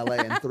of ballet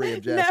and 3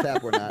 of jazz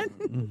tap. We're not.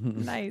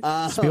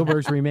 Nice.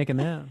 Spielberg's remaking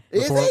that.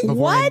 Is he?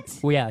 What?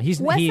 Well, yeah, he's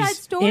West Side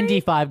Story? Indy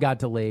 5 got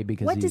delayed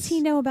because What he's, does he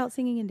know about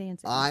singing and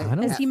dancing? I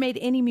don't Has he made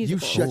any You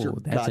musical? shut your Oh,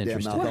 that's goddamn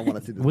interesting. mouth. I want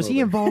to see this Was he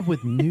movie. involved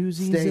with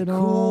Newsies Stay at cool,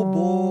 all?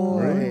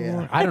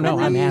 boy. I don't know.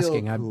 I'm Real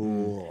asking.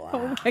 Cool.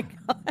 Oh my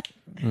god.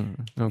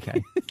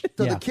 Okay.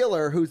 So Yeah. the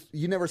killer, who's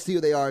you never see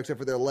who they are except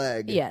for their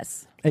leg.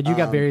 Yes. And you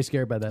got very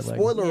scared by that leg.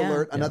 Spoiler Yeah.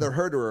 alert: another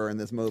herderer in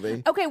this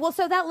movie. Okay, well,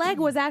 so that leg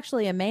was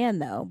actually a man,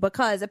 though,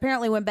 because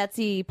apparently when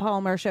Betsy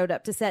Palmer showed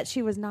up to set,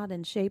 she was not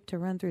in shape to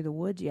run through the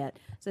woods yet.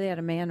 So they had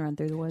a man run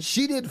through the woods.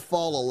 She did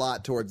fall a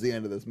lot towards the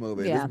end of this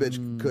movie. Yeah. This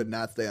bitch could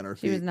not stay on her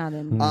feet. She was not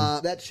in.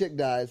 That chick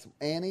dies.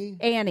 Annie.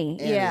 Annie,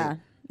 yeah.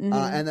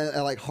 And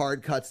then like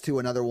hard cuts to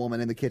another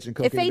woman in the kitchen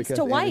cooking. fades because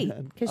to Annie white,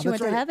 had- 'cause she that's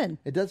went to heaven.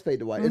 It does fade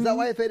to white. Is that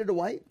why it faded to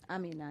white? I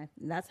mean,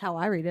 that's how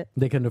I read it.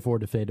 They couldn't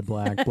afford to fade to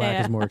black. Black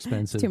Yeah. is more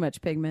expensive. Too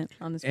much pigment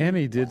on the screen.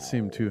 Annie did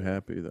seem too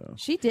happy though.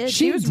 She did.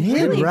 She She was did,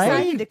 really right?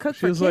 excited to cook She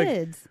for was like,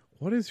 kids.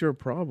 "What is your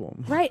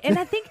problem?" Right. And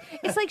I think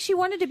it's like she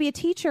wanted to be a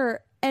teacher.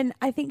 And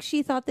I think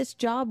she thought this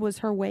job was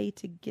her way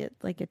to get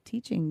like a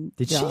teaching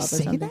Did she job or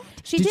say something. that?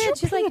 She Did did. you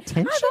She's pay like,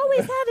 attention? I've always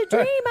had a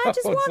dream. I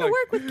just I was want to like-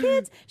 work with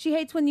kids. She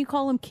hates when you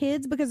call them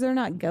kids because they're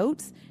not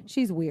goats.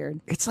 She's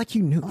weird. It's like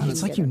you knew.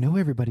 It's like you know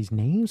everybody's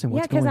names and Yeah,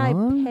 what's because going I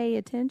on. pay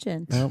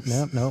attention. Nope.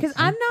 Because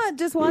I'm not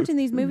just watching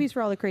these movies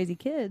for all the crazy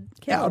kids.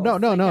 No, kills.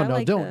 no. Like, I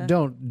like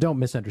Don't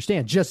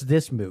misunderstand. Just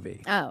this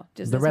movie. Oh,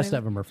 just The this rest movie?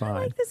 of them are I fine.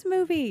 like this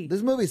movie.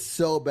 This movie's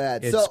so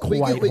bad. It's so we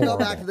quite go horrible.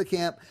 back to the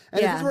camp,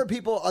 and Yeah. this is where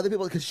other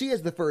people, because she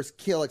is the first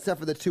kill, except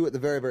for the two at the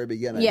very, very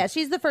beginning. Yeah,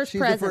 she's the first She's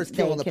present the first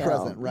kill they in the kill.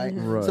 present, right?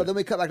 Right. So then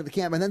we cut back to the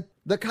camp, and then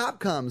the cop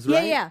comes, Yeah,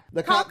 right? yeah.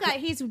 The Cop guy,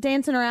 he's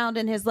dancing around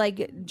in his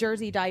like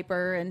jersey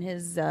diaper and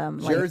his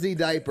like, jersey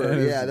diaper.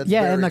 Yeah, that's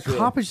Yeah, very and the true.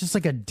 cop is just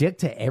like a dick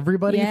to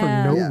everybody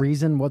Yeah. for no Yeah.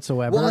 reason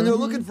whatsoever. Well, and they're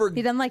looking for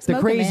He doesn't like the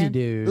smoking, crazy man.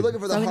 dude. they're looking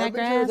for the Smoking that harbinger.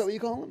 grass. Is that what you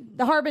call him?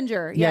 The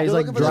harbinger. Yeah, he's They're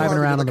like looking for the driving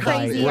around on the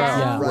harbinger, bike. Crazy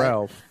Yeah. Al. Right.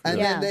 Ralph. And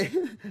Yeah.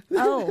 then they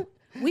Oh.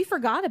 We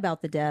forgot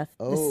about the death.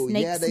 Oh, the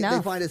snake yeah, they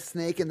snuff. find a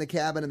snake in the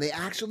cabin, and they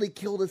actually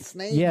killed a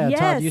snake. Yeah, Yes.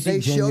 Todd, you They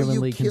seem show you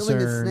genuinely killing a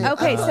concerned. snake.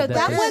 Okay, Oh, so that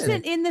that's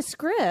wasn't in the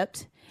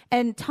script.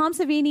 And Tom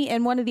Savini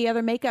and one of the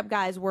other makeup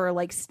guys were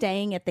like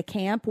staying at the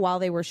camp while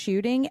they were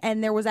shooting,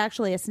 and there was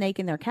actually a snake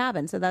in their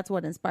cabin. So that's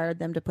what inspired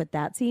them to put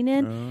that scene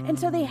in. And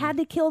so they had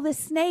to kill this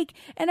snake.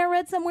 And I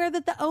read somewhere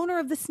that the owner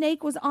of the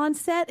snake was on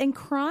set and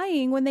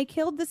crying when they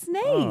killed the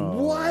snake.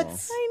 What?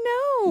 I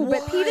know,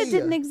 but PETA Why?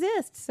 didn't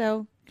exist,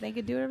 so they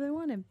could do whatever they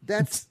wanted.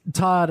 That's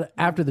Todd,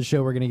 after the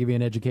show, we're going to give you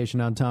an education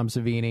on Tom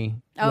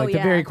Savini. Oh, like the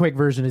yeah. very quick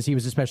version is he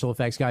was a special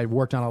effects guy,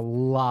 worked on a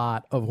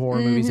lot of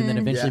horror movies, and then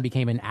eventually Yeah.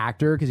 became an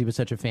actor because he was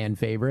such a fan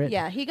favorite.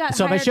 Yeah, he got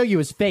So if I hired- show you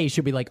his face,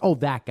 you'll be like, "Oh,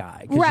 that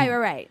guy." 'Cause Right, you-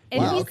 right.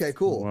 And wow. he's, Okay,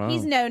 cool.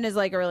 He's known as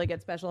like a really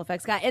good special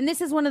effects guy. And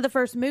this is one of the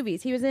first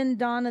movies. He was in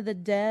Dawn of the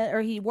Dead,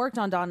 or he worked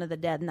on Dawn of the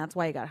Dead, and that's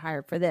why he got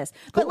hired for this.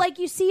 But like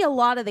you see a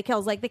lot of the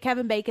kills, like the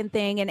Kevin Bacon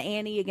thing and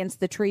Annie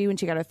against the tree when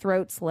she got her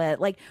throat slit.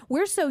 Like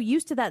we're so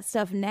used to that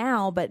stuff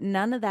now, but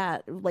none of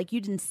that, like you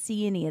didn't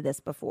see any of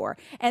this before.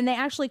 And they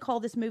actually call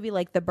this movie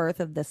like the birth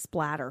of the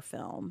splatter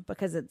film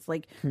because it's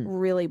like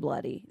really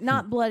bloody.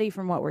 Not bloody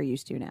from what we're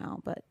used to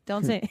now, but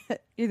don't say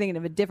you're thinking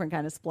of a different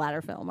kind of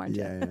splatter film, aren't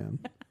you?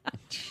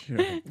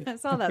 Yeah, I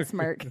saw that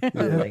smirk. I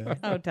was like,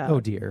 oh, tough. Oh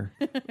dear,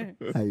 yeah.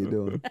 How you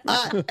doing?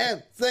 I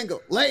am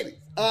single, ladies.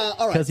 All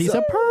right. because he's so,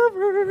 a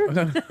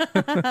pervert.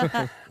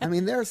 I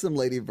mean, there are some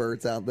lady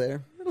birds out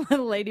there.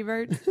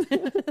 Ladybird.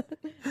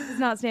 Does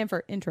not stand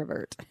for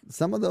introvert.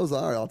 Some of those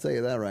are. I'll tell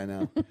you that right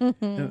now.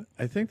 And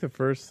I think the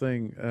first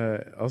thing,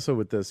 also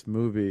with this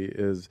movie,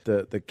 is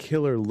the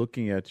killer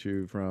looking at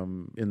you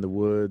from in the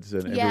woods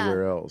and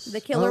everywhere else. The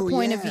killer Oh,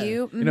 point of yeah.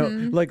 view. You know,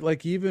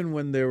 like even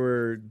when they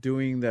were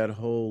doing that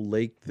whole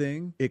lake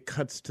thing, it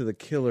cuts to the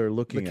killer The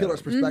looking killer's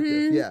at him.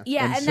 perspective. Yeah.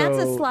 Yeah, and that's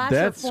a so slasher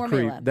that's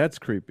formula. That's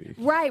creepy.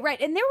 Right,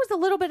 right. And there was a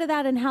little bit of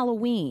that in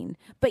Halloween,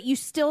 but you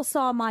still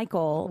saw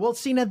Michael. Well,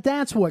 see, now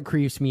that's what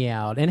creeps me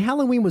out. And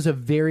Halloween was a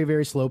very,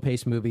 very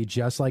slow-paced movie,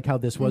 just like how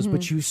this was.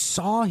 But you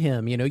saw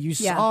him, you know, you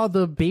Yeah. saw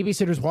the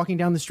babysitters walking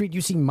down the street. You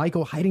see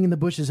Michael hiding in the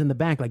bushes in the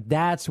back. Like,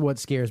 that's what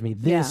scares me.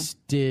 This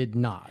did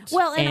not.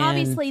 Well, and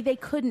obviously they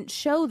couldn't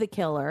show the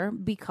killer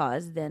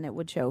because then it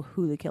would show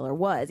who the killer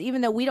was.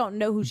 Even though we don't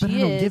know who she But I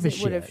don't is, give a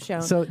it would have shit.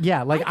 shown. So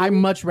yeah, like I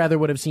much rather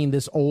would have seen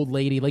this old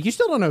lady. Like you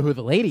still don't know who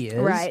the lady is,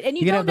 Right, and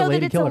you can don't have the know that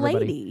lady it's kill a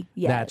everybody. lady.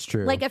 Yet. That's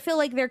true. Like I feel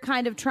like they're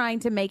kind of trying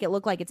to make it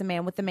look like it's a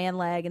man with the man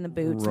leg and the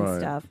boots and Right.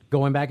 stuff.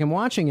 Going back and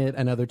watching it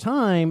another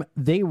time,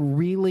 they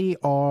really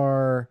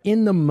are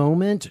in the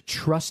moment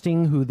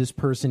trusting who this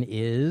person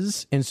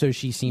is, and so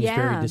she seems Yeah.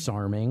 very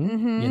disarming.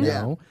 You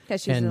know,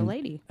 'Cause she's a And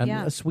lady. a,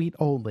 Yeah. a sweet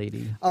old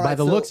lady All by right,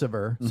 the so- looks of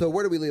her. So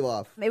where do we leave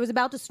off? It was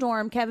about to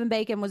storm. Kevin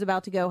Bacon was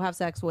about to go have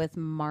sex with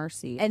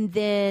Marcy, and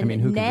then I mean,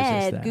 who can resist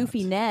Ned, that?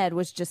 Goofy Ned,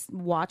 was just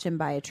watching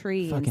by a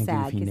tree Fucking and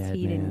sad Goofy because Ned,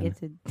 he didn't man.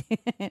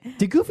 get to.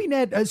 Did Goofy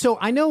Ned? So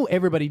I know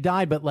everybody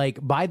died, but like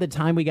by the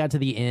time we got to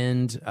the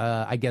end,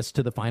 I guess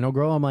to the final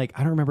girl, I'm like, I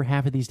don't remember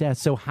half of these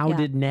deaths. So how Yeah.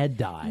 did Ned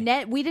die?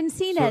 Ned, we didn't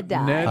see So Ned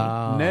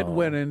die, Ned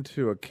went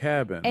into a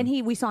cabin, and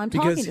we saw him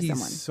talking because to he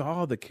someone.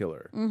 saw the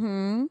killer.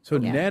 Mm-hmm. So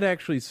Ned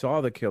actually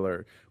saw the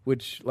killer,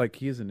 which like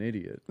he's an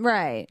idiot.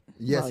 Right.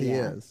 Yes, Well, he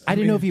yeah. is. I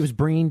didn't know if he was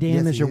brain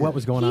damaged he or what is.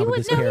 was going He on with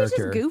was this no, he was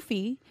character. just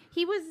goofy.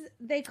 He was.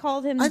 They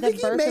called him I the think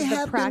he birth may of the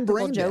have been practical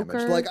brain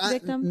joker damaged. Like,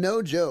 victim.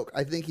 no joke.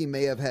 I think he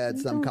may have had I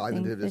some don't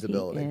cognitive think that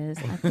disability. He is.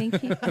 I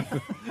think he.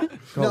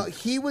 No,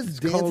 he was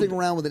dancing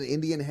around with an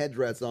Indian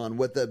headdress on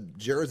with a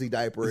jersey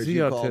diaper, Is as he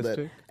you called autistic?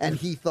 it, and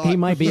he thought He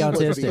might be was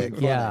being autistic.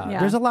 funny. Yeah. Yeah.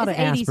 There's a lot of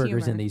It's 80s Asperger's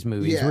humor. in these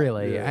movies, Yeah.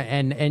 really. Yeah.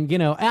 And you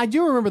know, I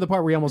do remember the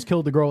part where he almost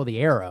killed the girl with the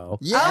arrow.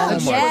 Yeah. Oh,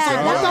 that's yeah, what that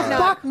I'm was saying. not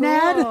fuck,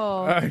 Ned? cool.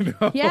 I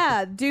know.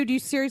 Yeah, dude, you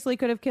seriously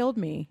could have killed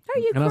me. Are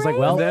you And I was like,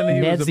 crazy? well, Then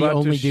he Ned's was the about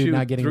only to dude shoot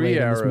not getting 3 laid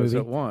in this arrows movie.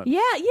 at once.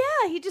 yeah,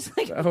 he just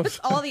like puts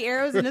all the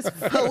arrows in his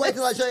face. Oh, wait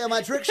till I show you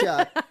my trick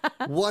shot.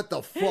 What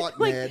the fuck,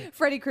 Like Ned?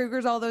 Freddy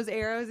Krueger's all those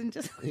arrows and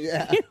just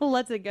Yeah.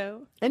 lets it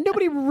go. And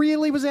nobody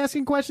really was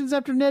asking questions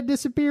after Ned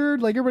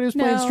disappeared. Like everybody was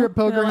playing No, strip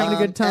poker, no. having a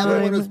good time.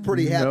 Everyone was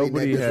pretty happy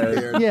Nobody Ned had-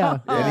 disappeared. yeah.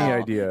 Any Oh,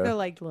 idea? They're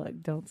like, look,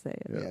 don't say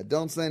it. Yeah,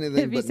 don't say anything.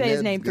 If you but say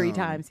his Ned's name 3 gone.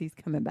 times, he's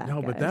coming back.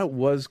 No, but guys. that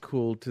was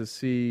cool to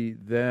see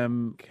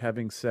them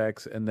having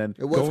sex and then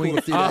It was going cool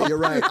to see up that. You're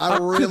right. I up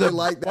to really the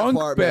like that bunk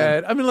part,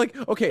 man. bed. I mean, like,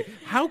 okay,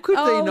 how could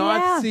Oh, they not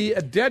yeah. see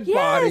a dead Yes.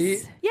 body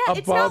Yeah, above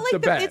it's not like the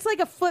bed? it's like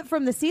a foot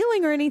from the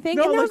ceiling or anything.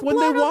 No, and there like was when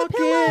they blood on walk the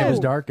pillow. in. It was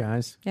dark,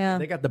 guys. Yeah.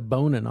 They got the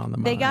boning on the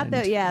mind. They got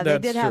the they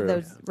That's did have true.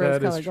 those That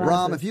is rose-colored true. glasses.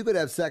 Rom, if you could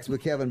have sex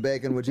with Kevin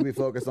Bacon, would you be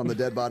focused on the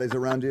dead bodies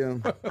around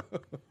you?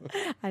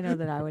 I know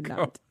that I would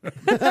not.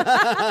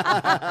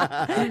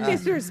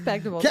 He's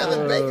respectable.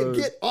 Kevin Bacon,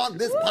 get on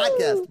this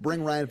podcast.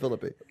 Bring Ryan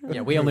Phillippe.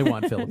 Yeah, we only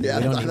want Phillippe. Yeah,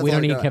 we don't that's need, we all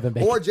don't I need got. Kevin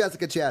Bacon. Or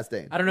Jessica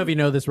Chastain. I don't know if you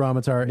know this, Rom.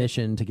 It's our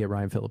mission to get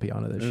Ryan Phillippe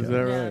onto this Is show. that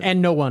right?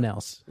 And no one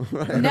else.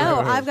 No,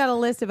 I've got a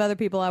list of other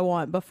people I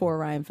want before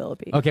Ryan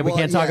Phillippe. Okay, we Well,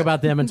 can't talk yeah.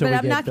 about them until But we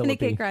I'm get not going to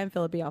Phillippe. kick Ryan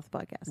Phillippe off the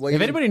podcast. Well, If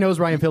you anybody knows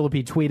Ryan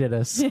Phillippe, tweet at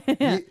us.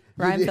 didn't-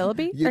 Ryan did-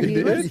 Phillippe? You, Are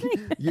you did,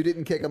 listening? you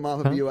didn't kick him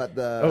off of you at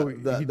the Oh, he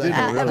did,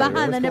 really?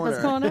 Behind the nipples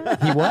corner.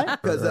 He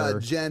what?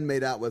 because Jen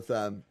made out with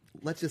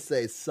let's just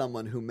say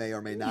someone who may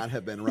or may not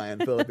have been Ryan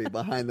Phillippe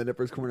behind the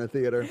Nippers Corner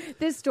Theater.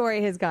 This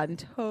story has gotten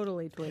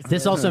totally twisted.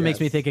 This also makes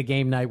me Yes. think of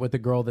Game Night with the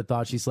girl that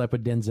thought she slept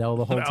with Denzel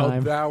the whole Oh,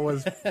 time. that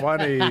was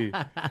funny.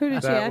 Who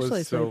did she That actually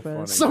was so sleep with?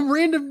 funny. Some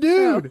random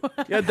dude.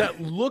 Yeah,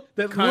 that looked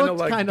That kind of looked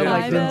like kind of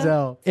like Denzel.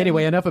 Denzel.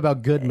 Anyway, enough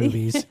about good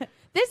movies.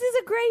 This is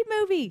a great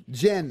movie.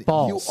 Jen,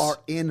 False. you are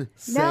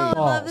insane. No, I love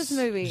False. this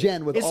movie.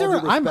 Jen, with Is all there?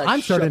 due respect, I'm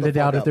shut starting the to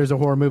doubt fuck if up. there's a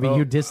horror movie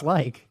you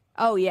dislike.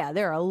 Oh yeah,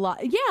 there are a lot.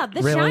 Yeah,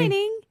 The Really?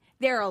 Shining.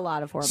 There are a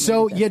lot of horror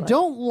So movies. you that's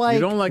don't like,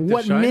 don't like The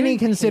what many Shining?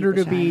 consider I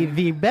hate to The be Shining.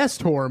 the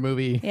best horror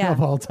movie Yeah.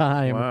 of all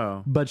time.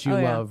 Wow. But you Oh,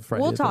 yeah. love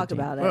Friday We'll the talk 13th.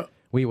 about it.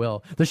 We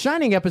will. The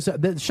Shining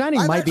episode. The Shining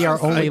I've might be our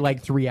actually- only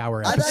like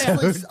 3-hour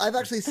episode. I've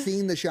actually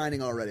seen The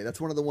Shining already. That's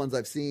one of the ones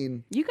I've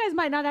seen. You guys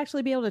might not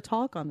actually be able to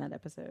talk on that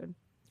episode.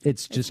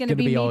 It's It's just going going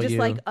to be me all just you.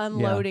 like Yeah.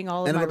 unloading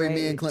all of And my it'll be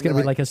me rage. and Clint. gonna be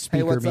like, like a hey,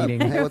 speaker what's up?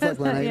 meeting. Hey, what's up,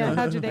 Clint? How you Yeah, doing?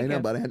 how'd your day How you doing,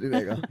 go? buddy? How'd your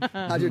day go?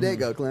 How'd your day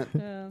go,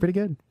 Clint? Pretty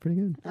good. Pretty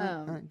good.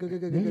 All right,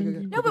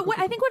 good. No, but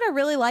I think what I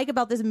really like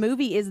about this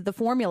movie is the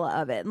formula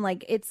of it, and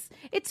like it's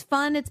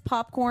fun, it's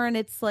popcorn,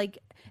 it's like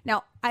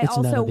now I It's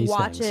none also of these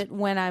watch things. it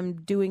when I'm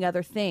doing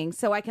other things,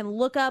 so I can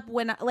look up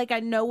when I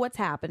know what's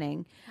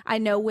happening, I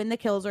know when the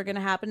kills are going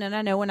to happen, and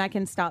I know when I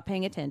can stop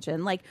paying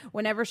attention. Like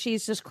whenever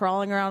she's just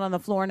crawling around on the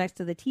floor next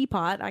to the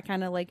teapot, I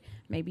kind of like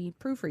maybe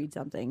proofread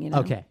something, you know?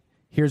 Okay.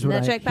 Here's what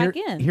Then I check back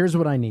in. Here's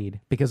what I need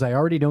because I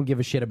already don't give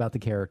a shit about the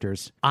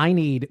characters. I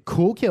need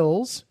cool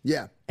kills.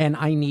 Yeah. And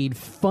I need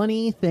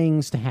funny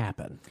things to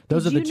happen.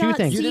 Those Did are the you two not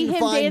things. You see didn't him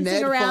find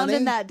dancing Ned around funny?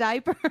 in that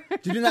diaper?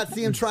 Did you not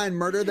see him try and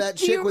murder that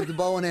Do chick you- with the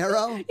bow and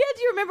arrow? Yeah,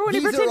 do you remember when he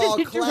These are pretended all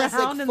to classic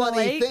drown in the funny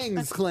lake?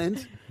 things,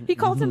 Clint. He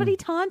called somebody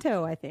Mm-hmm.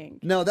 Tonto, I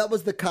think. No, that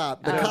was the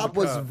cop. The cop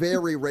was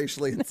very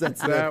racially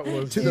insensitive That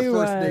was- to the He First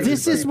was. Nations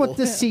This is what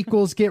people. the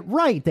sequels get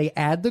right. They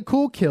add the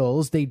cool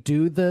kills. They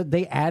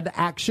add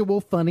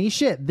actual funny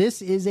shit.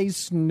 This is a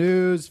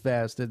snooze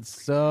fest.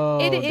 It's so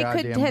It could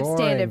goddamn have boring.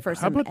 standed for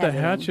some How about the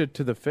editing. hatchet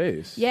to the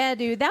face? Yeah,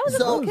 dude, that was a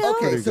So cool kill.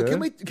 okay, so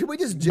Pretty can we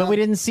just But jump? we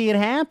didn't see it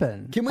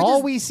happen. Can we All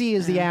just- we see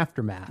is the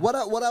aftermath. What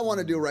I want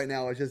to do right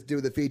now is just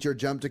do the feature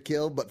jump to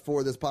kill, but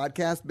for this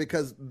podcast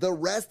because the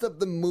rest of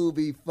the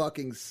movie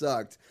fucking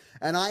sucked,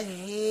 and I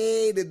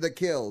hated the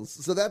kills.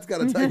 So that's got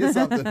to tell you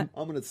something.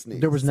 I'm gonna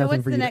sneeze. There was So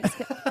nothing what's for the you.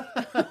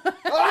 next?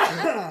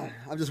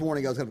 I'm just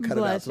warning you, I was gonna cut it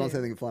out, Bless so don't you. say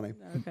anything funny.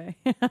 Okay.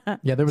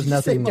 Yeah, there was Did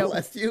you say nothing.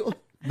 molest you?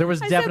 There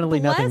was I said definitely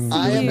bless nothing.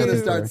 I am you. gonna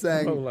start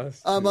saying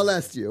Molest I you.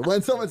 molest you.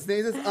 When someone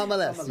sneezes, I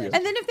molest you.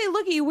 And then if they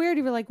look at you weird,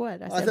 you're like,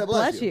 "What?" I said,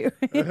 bless "Bless you."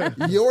 you."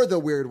 You're the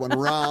weird one,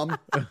 Rom.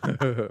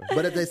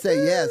 But if they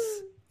say yes,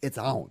 it's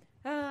on.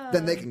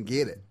 Then they can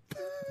get it.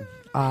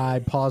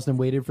 I paused and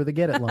waited for the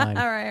get it line.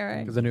 all right.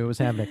 Because I knew it was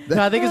happening. No,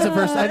 I think it's the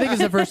first. I think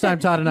it's the first time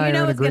Todd and I You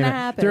know are in it's gonna agreement.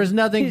 happen. There was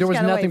nothing. You There just was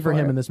gotta nothing wait for for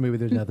him it. in this movie.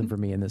 There's nothing for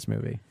me in this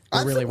movie.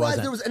 There I'm really surprised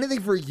wasn't. there was anything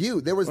for you.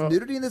 There was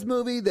nudity in this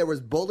movie. There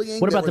was bullying.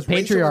 What there about the was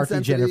racial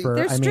patriarchy, insensitivity. Jennifer?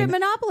 There's I strip mean-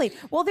 monopoly.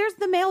 Well, there's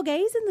the male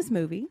gaze in this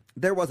movie.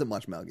 There wasn't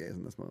much male gaze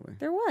in this movie.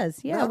 There was,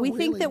 yeah. Not We think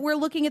really. that we're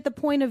looking at the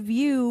point of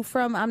view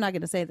from. I'm not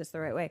going to say this the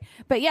right way,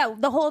 but yeah,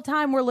 the whole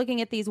time we're looking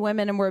at these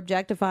women and we're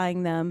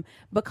objectifying them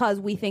because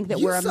we think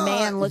that we're a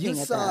man looking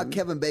you at saw them.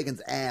 Kevin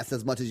Bacon's ass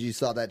as much as you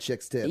saw that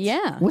chick's tits.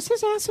 Yeah. Was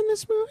his ass in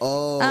this movie?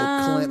 Oh,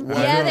 Clint.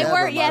 Yeah, they whatever,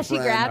 were. my Yeah, she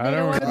friend. grabbed I it.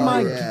 don't or Could Oh,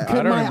 whatever. my yeah. could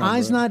I don't my remember.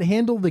 eyes not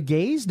handle the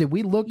gaze? Did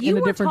we look You in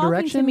a were different talking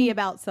direction? to me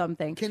about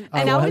something, and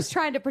I I was? was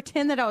trying to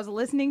pretend that I was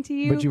listening to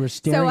you. But you were so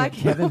staring I at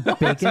could Kevin watch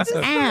Bacon's this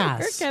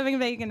ass. Kevin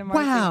Bacon and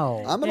Marcy.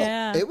 Wow. I'm gonna.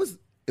 Yeah.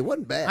 It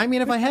wasn't bad. I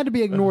mean, if I had to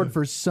be ignored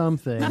for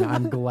something,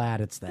 I'm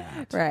glad it's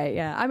that. Right?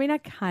 Yeah. I mean, I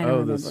kind of Oh,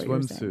 remember the what you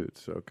were saying.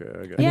 swimsuits. Okay, I got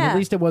I mean, it. Yeah. at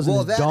least it wasn't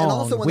Well, his that- and dong.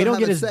 also when We they're don't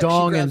get having his sex, she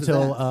dong grabs his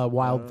until ass.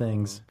 Wild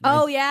Things.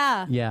 Oh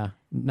yeah. Yeah,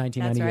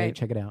 1998. right.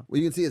 Check it out. well,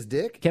 you can see his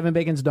dick. Kevin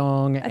Bacon's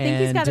dong I think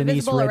and he's got a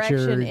Denise visible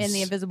Richards. erection in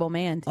the Invisible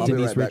Man too. I'll be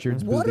Denise right back.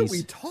 Richards' What boobies. are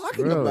we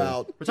talking Really?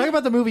 about? We're talking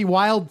about the movie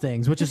Wild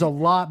Things, which is a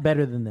lot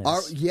better than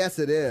this. Yes,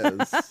 it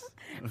is.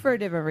 For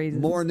different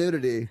reasons. More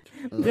nudity.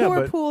 Yeah,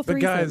 Poor but, pool but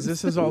guys, threesomes.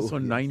 this is also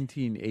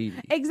 1980.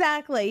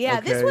 Exactly. Yeah.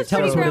 This Okay, was Tell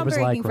pretty us what it was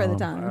groundbreaking like, for the Ron.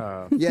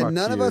 time. Yeah, Fuck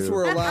none of us you.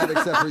 were alive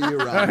except for you,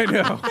 I Ron.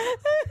 know.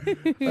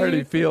 I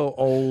already feel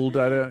old.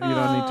 I don't. You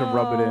don't need to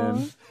rub it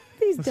in.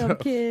 These dumb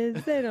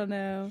kids, they don't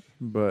know.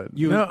 But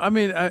no, I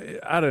mean,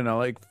 I don't know.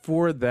 Like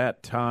for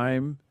that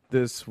time,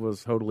 this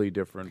was totally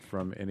different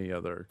from any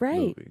other Right.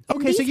 movie. And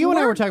Okay, so these you and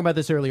I were weren't- talking about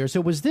this earlier. So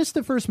was this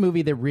the first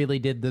movie that really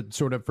did the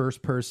sort of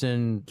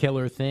first-person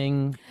killer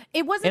thing?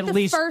 It wasn't At the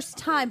least- first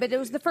time, but it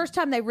was the first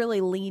time they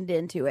really leaned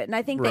into it. And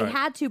I think they Right.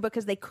 had to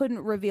because they couldn't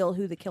reveal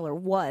who the killer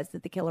was,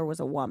 that the killer was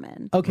a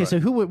woman. Okay, so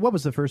what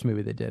was the first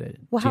movie that did it?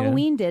 Well, Gina?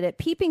 Halloween did it.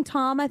 Peeping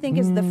Tom, I think,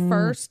 is the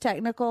first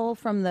technical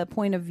from the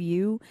point of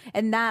view.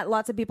 And that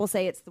lots of people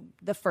say it's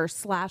the first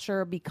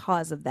slasher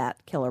because of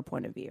that killer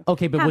point of view.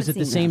 Okay, but was it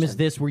Haven't the seen same that. as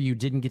this, where you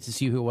didn't get get to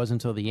see who it was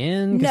until the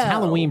end? Because No.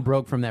 Halloween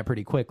broke from that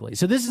pretty quickly.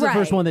 So this is the Right.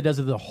 first one that does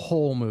it the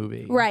whole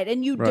movie. Right,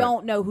 and you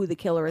don't know who the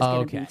killer is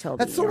going to Okay. be till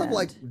That's the sort of end.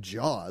 like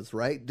Jaws,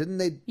 right? Didn't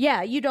they?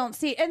 Yeah, you don't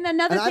see. And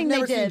another And I've thing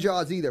never they seen did.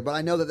 Jaws either, but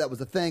I know that that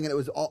was a thing, and it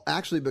was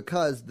actually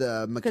because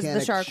the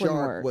mechanic shark wouldn't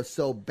work. was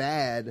so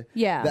bad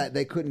Yeah. that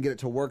they couldn't get it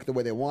to work the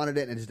way they wanted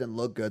it, and it just didn't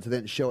look good, so they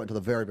didn't show it until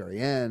the very, very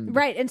end.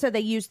 Right, and so they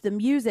used the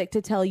music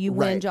to tell you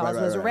when Right, Jaws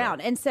right, was right, around.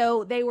 right. And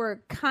so they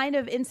were kind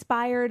of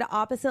inspired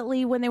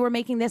oppositely when they were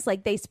making this.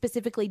 Like, they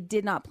specifically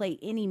did not play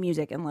any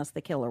music unless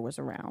the killer was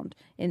around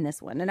in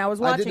this one. And I was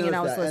I did watching and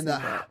I was notice that,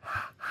 and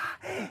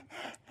listening to it.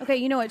 Okay,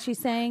 you know what she's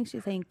saying?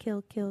 She's saying,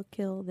 kill, kill,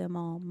 kill them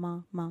all, ma,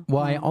 ma.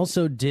 Well, I ma.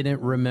 also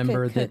didn't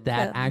remember Could-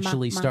 that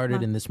actually ma, started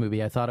ma. in this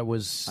movie. I thought it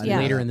was Yeah.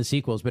 later in the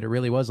sequels, but it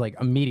really was like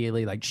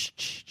immediately like shh,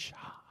 shh, shh.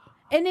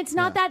 And it's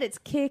not that, it's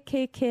ki,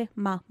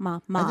 ma, ma,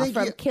 ma, I think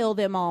from you- kill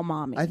them all,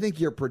 mommy. I think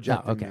you're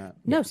projecting Oh, okay. that.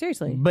 No,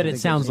 seriously. But it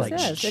think sounds that's like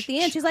She shh, says. At the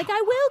shh, end, she's like,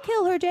 I will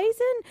kill her,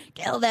 Jason.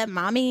 Kill them,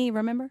 mommy.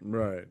 Remember?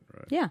 Right.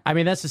 Yeah. I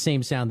mean, that's the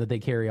same sound that they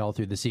carry all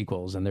through the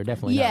sequels, and they're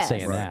definitely Yes. not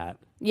saying Right. that.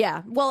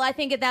 Yeah. Well, I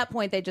think at that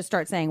point, they just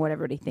start saying what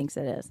everybody thinks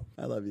it is.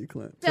 I love you,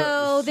 Clint.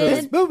 So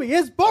then. movie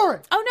is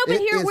boring. Oh, no,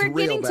 but It here is we're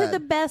real getting to bad. the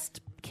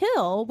best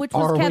kill, which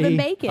was Are Kevin we?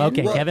 Bacon.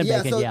 Okay. Well, Kevin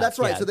Bacon, so yeah, that's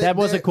right. yeah. So That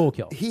was a cool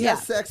kill. He Yeah.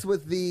 has sex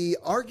with the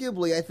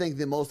arguably, I think,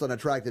 the most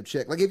unattractive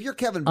chick. Like if you're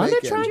Kevin Bacon,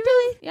 Unattractive?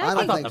 Really? Yeah, I I don't I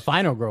think thought think the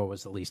final girl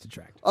was the least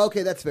attractive.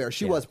 Okay, that's fair.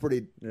 She was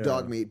pretty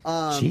dog meat.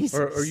 Jesus.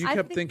 Or you I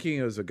kept think- thinking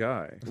it was a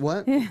guy.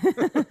 What?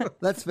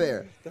 That's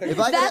fair. If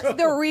I that's could,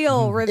 the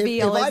real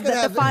reveal if I is could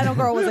that have- the final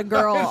girl was a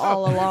girl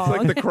all along. It's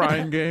like the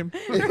crying game.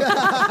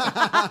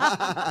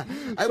 I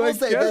will like,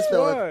 say guess this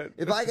though: what?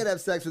 if I could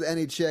have sex with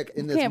any chick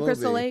in this Camp movie,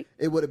 Crystal Lake?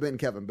 it would have been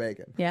Kevin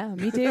Bacon. Yeah,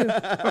 me too.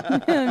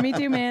 Me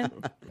too, man.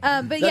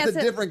 But That's yeah, a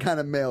so different kind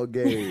of male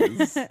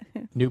gaze.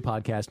 New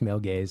podcast, Male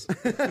Gaze.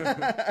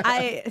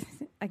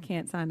 I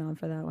can't sign on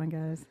for that one,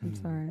 guys. I'm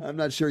sorry. I'm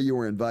not sure you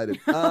were invited.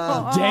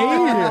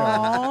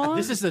 Damn.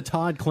 This is the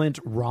Todd Clint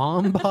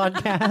Rom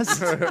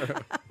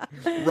podcast.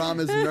 Rom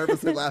is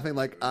nervously laughing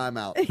like I'm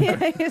out.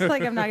 It's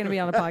like I'm not going to be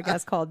on a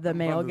podcast called The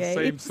Male On the Gaze.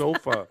 same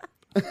sofa.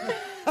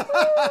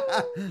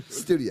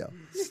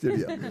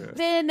 Studio.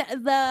 Then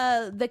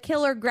the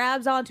killer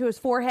grabs onto his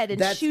forehead and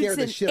That shoots scared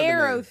the an shit out of me.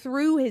 arrow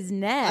through his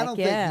neck. I don't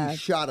yeah. think he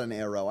shot an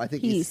arrow. I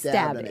think He he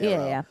stabbed an stabbed it.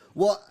 arrow. Yeah, yeah.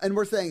 Well, and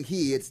we're saying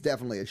he. It's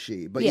definitely a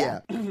she. But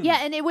yeah. Yeah,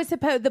 and it was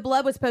supposed the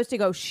blood was supposed to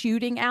go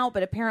shooting out,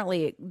 but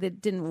apparently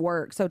it didn't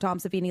work. So Tom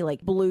Savini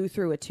like blew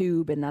through a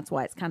tube, and that's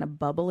why it's kind of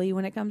bubbly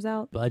when it comes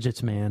out.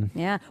 Budgets, man.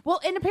 Yeah. Well,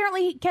 and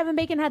apparently Kevin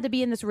Bacon had to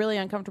be in this really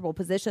uncomfortable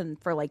position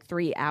for like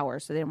 3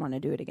 hours, so they didn't want to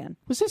do it again.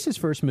 Was this his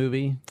first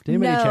movie? Did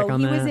anybody no, check on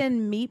he that? was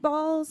in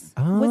Meatballs.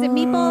 Was it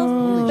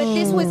Meatballs? But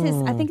this was his.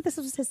 I think this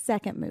was his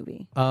second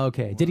movie.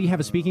 Okay. Did he have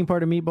a speaking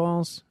part of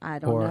Meatballs? I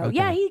don't Or- know. okay.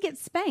 Yeah, he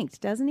gets spanked,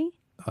 doesn't he?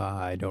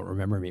 I don't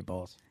remember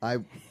Meatballs. I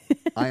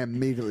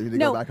immediately need to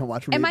No. go back and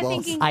watch Am I Meatballs.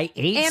 thinking- I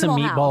ate Animal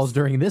some meatballs House.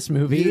 during this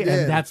movie, You did.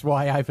 and that's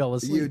why I fell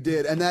asleep. You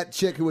did, and that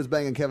chick who was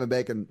banging Kevin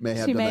Bacon may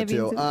have She done may that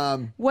have too.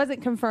 been.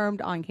 Wasn't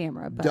confirmed on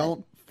camera. But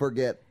Don't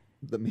forget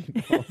the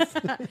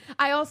meatballs.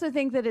 I also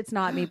think that it's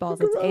not Meatballs.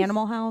 It's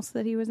Animal House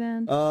that he was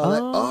in.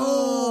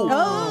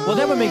 Well,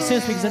 that would make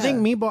sense because I think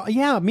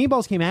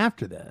Meatballs came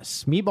after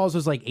this. Meatballs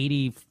was like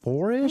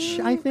 84-ish,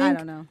 I think. I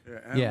don't know.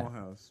 Animal Yeah.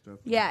 House stuff.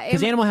 Yeah,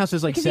 Because Animal House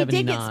is like because he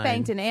 79. did get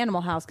spanked in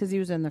Animal House because he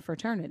was in the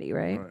fraternity,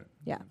 right? Right.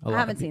 Yeah, lot I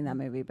haven't of seen that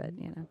movie, but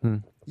you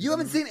know, You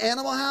haven't seen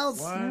Animal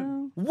House?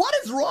 What? What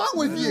is wrong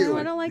with you?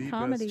 I don't like The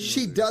comedy. best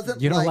She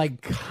doesn't. You don't like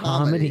like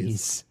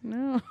comedies.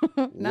 No,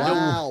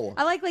 Wow.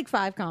 I like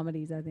 5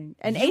 comedies. I think,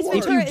 and You Ace are- If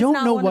Ventura you is don't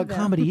not know one what of them.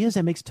 comedy is,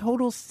 that makes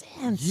total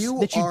sense. You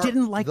that you are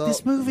didn't like the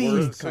this movie.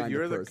 worst So kind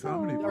you're of the person.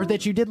 comedy. Or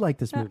that you did like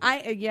this movie.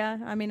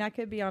 I mean, I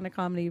could be on a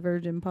comedy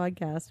virgin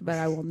podcast, but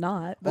I will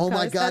not. Oh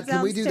my because God! that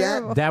Can we sounds do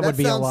terrible. that? That would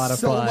be a sounds lot of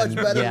so fun. much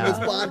better Yeah. than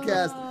this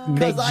podcast Make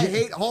because I J-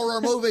 hate horror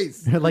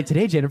movies. Like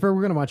today, Jennifer,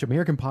 we're going to watch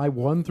American Pie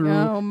 1 through.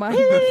 Oh my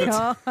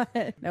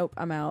god! Nope,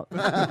 I'm out.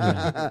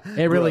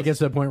 It really gets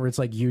to the point where it's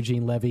like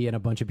Eugene Levy and a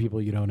bunch of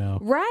people you don't know.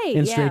 Right,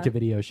 And yeah. straight to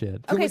video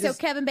shit. Okay, we so just-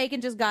 Kevin Bacon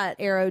just got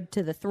arrowed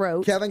to the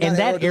throat. Kevin got And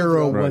that arrowed to the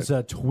arrow throat. was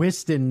a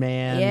twisting,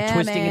 man. Yeah,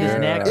 Twisting in his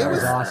man. neck. It That was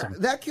was awesome.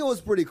 That kill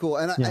was pretty cool,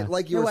 and I, Yeah.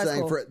 like you It were was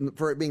saying, cool.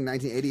 for it being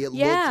 1980, it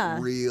Yeah.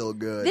 looked real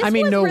good. This I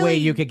mean, was no way really-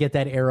 you could get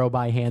that arrow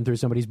by hand through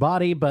somebody's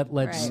body, but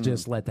let's Right.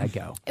 just let that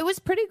go. It was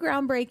pretty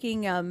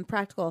groundbreaking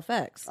practical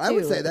effects. I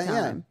would too, say at the that,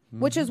 yeah. time,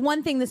 which is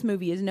one thing this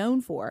movie is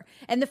known for.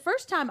 And the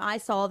first time I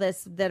saw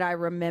this, that I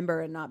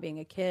remember, and not being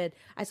a kid,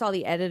 I saw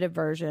the edited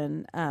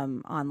version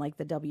on like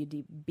the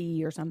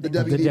WDB or something.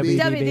 The like WDB.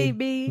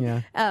 WDB.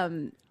 Yeah.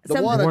 The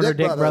some- Warner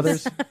Dick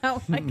Brothers.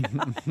 Oh my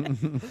god!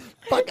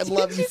 Fucking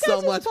love you guys so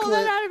just much, pull Clint.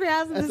 that out of your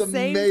ass at That's the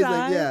same amazing.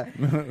 time. Yeah,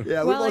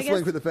 yeah. Well, we I both swing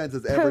guess for the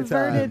fences every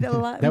Perverted time.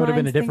 a That would have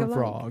been a minds think different alike.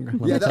 frog. let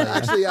me Yeah, tell that you.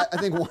 actually, I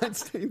think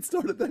Weinstein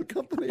started that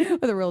company.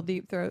 With a real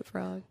deep throat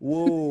frog.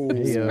 Whoa,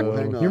 Hey, hang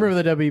on. you remember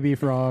the WB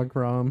frog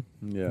from?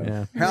 him.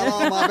 Yeah.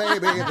 Hello, my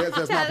baby. This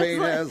is my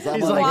penis.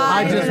 He's like,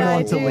 I just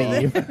want to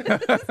leave.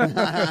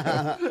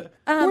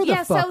 Where the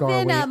yeah, fuck so are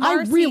then we?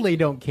 Marcy, I really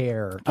don't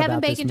care. Kevin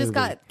about Bacon this just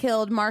movie. got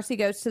killed. Marcy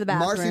goes to the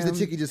bathroom. Marcy's the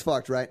chick you just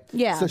fucked, right?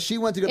 Yeah. So she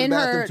went to go to in the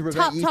bathroom her to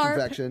prevent top yeast tarp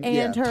infection.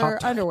 and yeah. her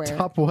underwear.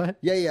 Top what?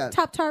 Yeah.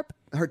 Top tarp.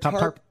 Her Top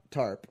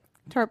tarp.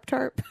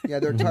 Tarp. Yeah,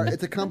 they're tarp.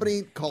 It's a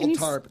company called you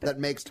Tarp that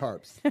makes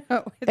tarps.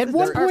 At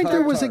one They're point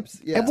there was a.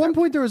 tarps, yeah. At one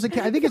point there was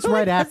a. I think it's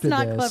right That's after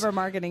not this. clever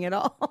marketing at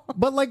all.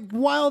 But like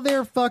while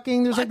they're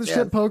fucking, there's like the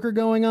strip Yes. poker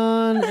going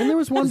on, and there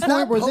was one It's point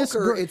not where poker, this.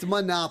 Girl, it's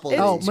Monopoly.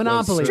 Oh,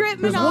 Monopoly. Strip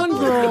There's one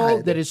Monopoly.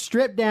 girl that is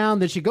stripped down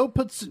that she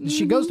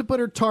goes to put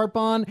her tarp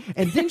on,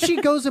 and then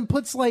she goes and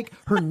puts like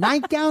her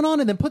nightgown on,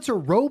 and then puts her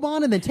robe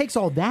on, and then takes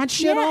all that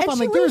shit Yeah, off. and I'm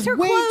she like, there's leaves her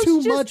way clothes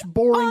too just much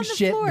boring on the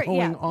shit floor. going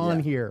Yeah.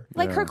 on here.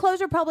 Like her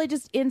clothes are probably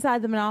just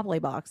inside the Monopoly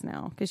box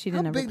now because she How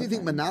didn't. big do you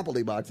think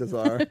Monopoly boxes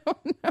are?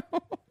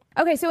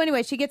 Okay, so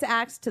anyway, she gets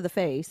axed to the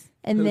face,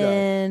 and Who does?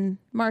 then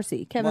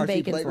Marcy, Kevin Marcy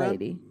Bacon's Playground?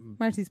 lady,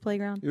 Marcy's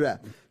playground. Yeah.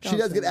 She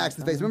does get axed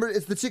in the face. Remember,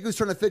 it's the chick who's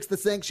trying to fix the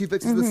sink. She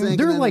fixes the sink. Mm-hmm.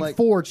 There and are then, like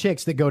 4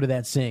 chicks that go to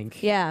that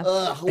sink. Yeah.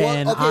 Well,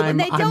 And okay, I'm- and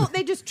they don't.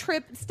 They just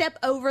step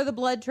over the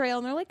blood trail,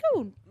 and they're like,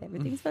 "Oh,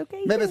 everything's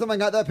okay." maybe here." someone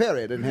got that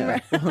period in here.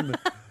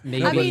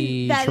 Maybe I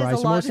mean, that try is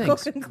a some more logical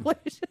sinks.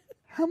 conclusion.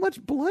 How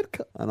much blood?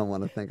 I don't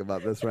want to think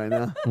about this right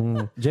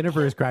now.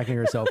 Jennifer is cracking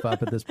herself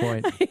up at this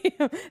point.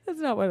 That's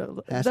not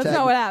what. That's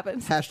not what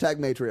happens. Hashtag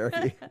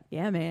matriarchy.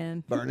 Yeah,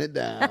 man. Burn it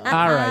down.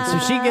 All right, so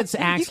she gets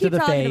axed to keep the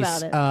talking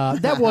face. about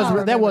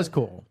it. That was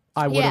cool.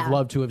 I would have Yeah.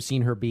 loved to have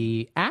seen her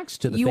be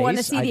axed to the You face.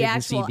 wanna see I the didn't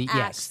actual see the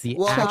axe. the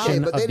Well, okay,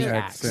 action but of they the didn't.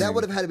 axe. That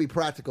would have had to be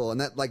practical, and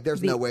that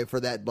there's no way for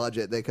that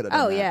budget they could have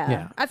done Oh that. yeah.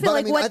 Yeah. I feel But, I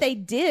like mean, what they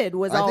did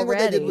was I think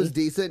already. what they did was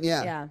decent.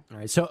 Yeah. Yeah. All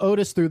right, so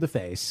Otis through the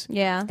face.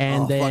 Yeah.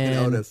 and Oh, then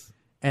fucking Otis.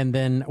 And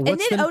then what's And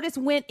then the Otis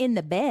went in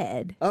the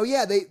bed. Oh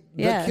yeah, the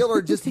Yeah.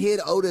 killer just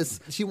hid Otis.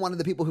 She wanted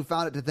the people who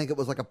found it to think it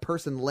was like a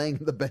person laying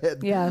in the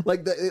bed. Yeah.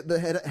 like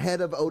the head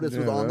of Otis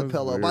was Yeah, on the that was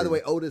pillow. weird. By the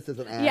way, Otis is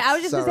an ass. Yeah, I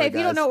was just gonna Sorry, say, if you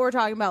don't guys. know what we're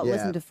talking about, Yeah.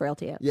 listen to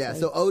Frailty episode. Yeah,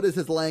 so Otis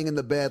is laying in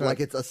the bed like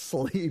it's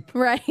asleep.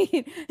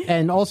 Right.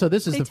 And also,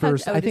 this is They the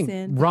first. tucked I Otis think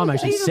in. Rom They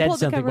actually even said pulled the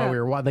something cover while up. we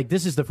were watching. Like,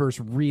 this is the first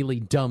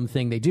really dumb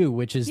thing they do,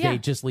 which is Yeah. they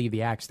just leave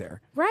the axe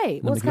there. Right.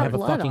 And Well, then it's we got have a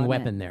blood fucking on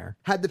weapon it. there.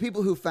 Had the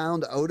people who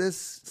found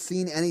Otis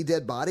seen any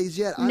dead bodies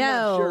yet? I'm No,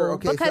 not sure.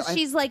 Okay, because so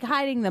she's like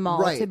hiding them all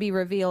Right. to be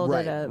revealed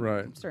Right. at a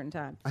Right. certain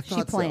time. I She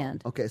thought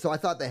planned. So. Okay, so I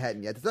thought they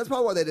hadn't yet. That's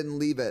probably why they didn't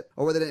leave it,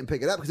 or why they didn't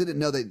pick it up because they didn't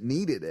know they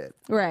needed it.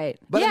 Right.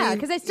 But I yeah, mean,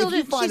 because they still if you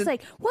didn't. find She's an-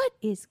 like, what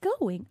is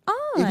going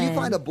on? If you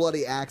find a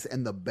bloody axe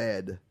in the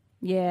bed,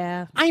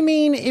 Yeah. I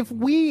mean,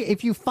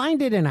 if you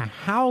find it in a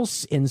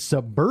house in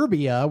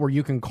suburbia where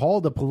you can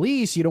call the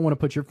police, you don't want to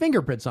put your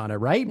fingerprints on it,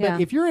 right? Yeah.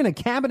 But if you're in a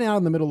cabin out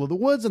in the middle of the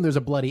woods and there's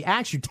a bloody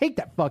axe, you take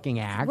that fucking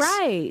axe,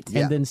 Right. and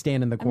Yeah. then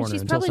stand in the I mean, corner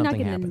she's until probably not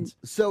something gonna- happens.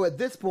 so at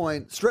this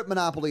point, strip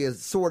monopoly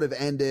has sort of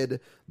ended.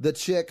 The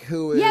chick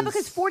who is Yeah,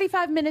 because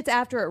 45 minutes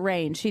after it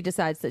rained, she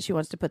decides that she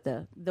wants to put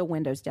the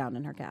windows down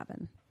in her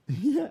cabin.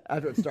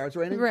 after it starts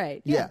raining,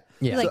 Right. Yeah.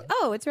 Yeah. She's like,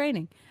 oh, it's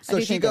raining. I So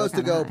do she think they were goes to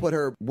kinda go high. put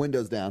her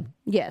windows down.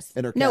 Yes.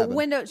 in her No,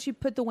 cabin. she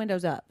put the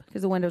windows up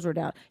because the windows were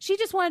down. She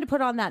just wanted to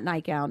put on that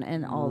nightgown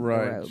and all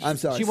Right. the robes. I'm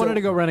sorry. She so- wanted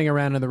to go running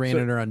around in the rain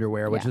in her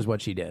underwear, which Yeah. is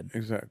what she did.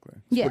 Exactly.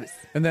 Yes.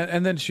 And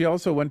then she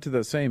also went to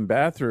the same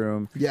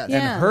bathroom Yes. and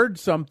Yeah. heard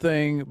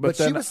something, But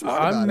she then was smart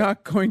about I'm it.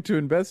 not going to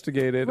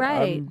investigate it.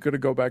 Right. I'm going to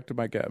go back to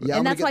my cabin. Yeah, I'm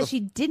And gonna that's get why the- she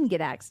didn't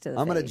get axed to the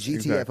I'm gonna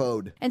face.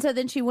 GTFO'd. And so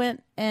then she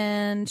went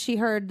and she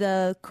heard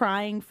the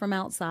crying from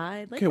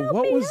outside. Like, Okay, "Help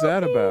what me, was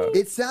help that me." about?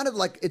 It sounded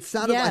like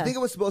I Yeah. think it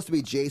was supposed to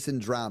be Jason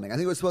drowning. I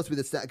think it was supposed to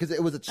be the because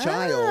it was a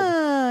child.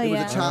 Oh, it was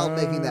yeah. a child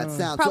making that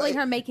sound. Probably So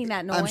her making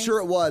that noise. I'm sure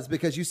it was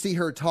because you see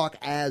her talk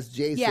as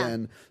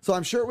Jason. So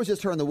I'm sure it was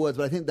just her in the woods,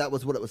 but I think that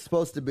was what it was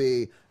supposed to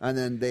be. And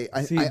then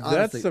See, I that's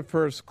honestly, the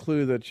first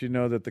clue that you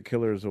know that the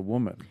killer is a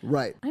woman.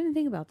 right. I didn't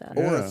think about that.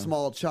 Or Yeah. a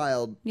small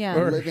child Yeah.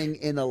 living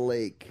in a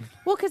lake.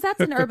 Well, because that's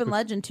an urban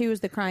legend too. Is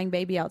the crying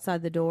baby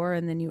outside the door,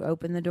 and then you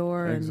open the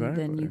door, and Exactly.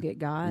 then you get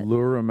got.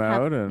 Lure him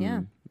out and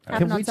yeah. Can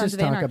Happened on we Sons just of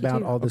talk Anarchy, about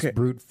too. all this Okay.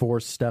 brute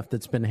force stuff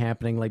that's been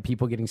happening, like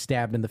people getting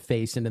stabbed in the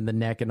face and in the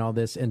neck and all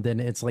this, and then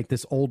it's like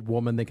this old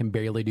woman that can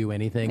barely do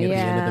anything at the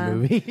end of the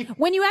movie.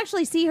 When you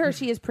actually see her,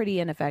 she is pretty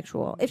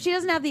ineffectual. If she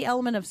doesn't have the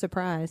element of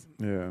surprise,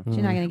 Yeah. she's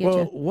not going to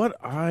get Well,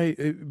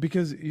 you.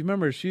 because you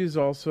remember she's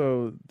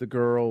also the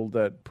girl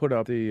that put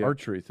up the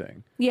archery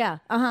thing. Yeah.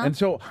 And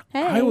so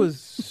Hey. I was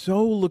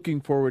so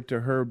looking forward to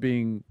her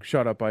being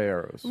shot up by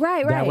arrows.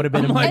 Right. That would have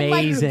been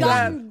amazing. And, like,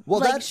 gotten, Well,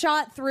 like that-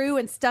 shot through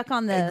and stuck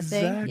on the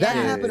thing. Exactly. That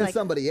Yeah, happened to like,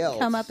 somebody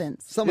else.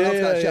 Comeuppance. Someone else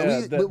Yeah, got shot. yeah,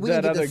 We that- didn't that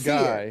get to other see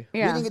guy. it.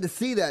 Yeah. We didn't get to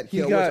see that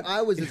kill, got- which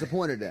I was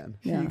disappointed in.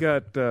 Yeah. He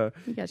got got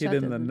hit shot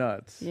in in the the-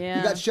 nuts. Yeah.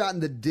 He got shot in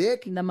the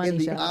dick, The money in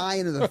the shot. eye,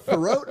 and in the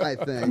throat, I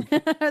think.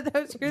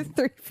 Those are your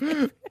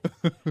three.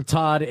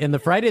 Todd, in the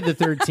Friday the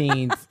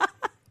 13th,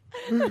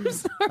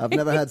 I've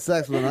never had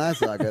sex with an eye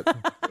socket.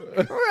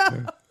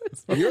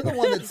 You're the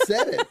one that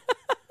said it.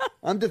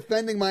 I'm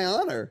defending my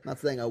honor. Not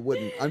saying I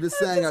wouldn't. I'm just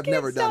saying I've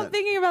never done Stop it.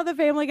 thinking about the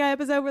Family Guy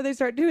episode where they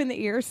start doing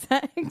the ear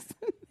sex.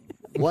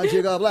 Once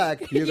you go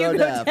black, you go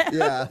deaf.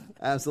 Yeah,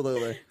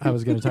 absolutely. I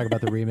was going to talk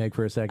about the remake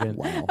for a second.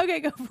 Wow. Okay,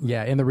 go.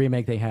 Yeah, in the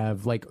remake they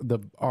have like the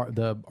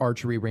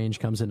archery range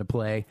comes into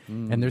play,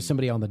 and there's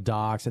somebody on the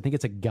docks. I think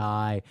it's a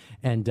guy,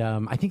 and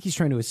I think he's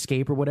trying to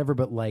escape or whatever.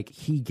 But like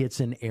he gets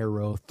an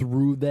arrow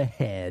through the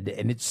head,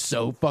 and it's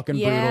so fucking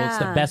brutal. It's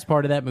the Yeah. best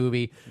part of that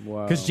movie.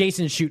 Wow. Because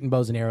Jason's shooting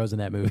bows and arrows in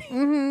that movie.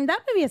 That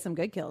movie has some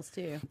good kills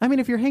too. I mean,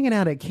 if you're hanging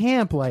out at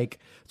camp like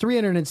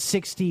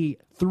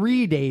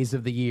 363 days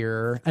of the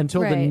year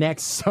until the Right.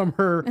 next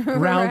summer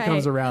round Right.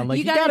 comes around, like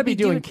You you gotta got to be be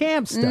doing doing-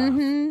 camp stuff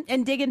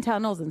And digging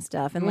tunnels and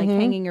stuff, and like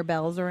hanging your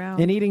bells around.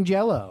 and eating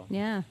Jello.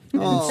 Yeah.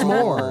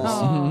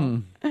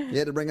 S'mores. You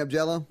had to bring up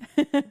Jello?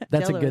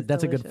 That's Jell-O a good. is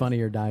That's a good delicious.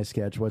 Funny or Die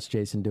sketch. What's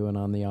Jason doing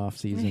on the off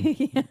season?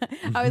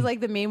 I always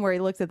like the meme where he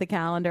looks at the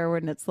calendar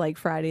when it's like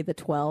Friday the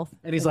 12th.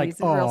 And he's like,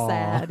 real "Aw."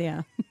 sad.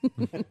 Yeah.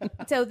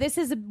 So this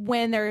is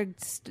when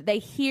they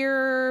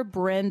hear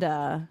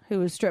Brenda,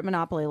 who is strip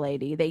monopoly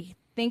lady. They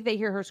think they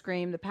hear her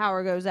scream. The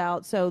power goes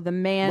out. So the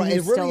man Right, it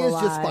who's really still is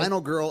alive, just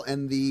Final Girl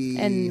and the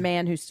and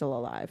man who's still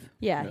alive.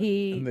 Yeah,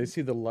 he. And they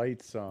see the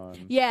lights on.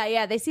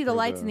 Yeah, they see the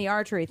lights in the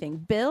archery thing.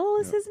 Bill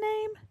is his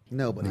name.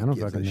 Nobody I don't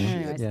gives a fucking know. shit.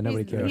 Anyways, Yeah,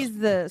 nobody he's, cares. He's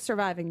the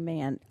surviving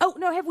man. Oh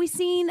no, have we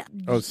seen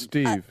Oh,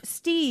 Steve.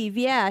 Steve?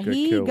 Yeah, Got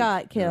he killed.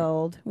 got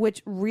killed,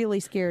 which really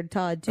scared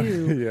Todd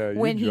too. Yeah, you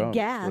when he jumped for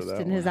gasped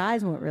that and his one.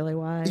 eyes went really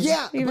wide.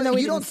 Yeah, even but though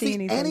we you didn't don't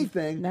see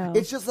anything. No,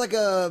 It's just like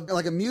a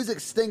music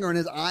stinger, and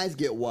his eyes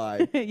get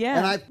wide.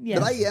 Yeah, And yeah.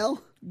 did I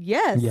yell?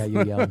 yes. Yeah,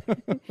 you yelled.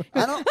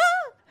 I don't.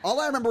 All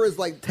I remember is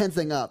like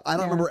tensing up. I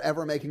don't remember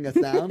ever making a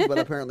sound, but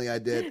apparently I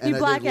did. And You I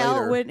black did out,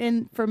 later. went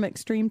in from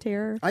extreme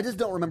terror. I just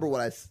don't remember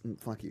what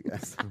fuck you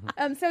guys.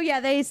 So yeah,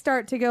 they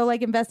start to go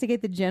like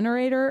investigate the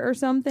generator or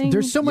something.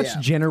 There's so much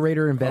Yeah.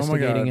 generator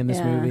investigating God. in this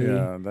Yeah. movie.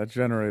 Yeah, that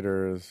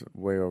generator is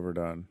way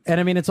overdone. And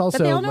I mean, it's also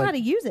but they all know like, how to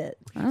use it.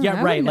 I don't know. I yeah,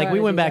 wouldn't right. know Like how we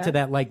to went do back to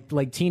that.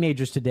 Like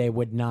teenagers today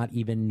would not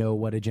even know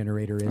what a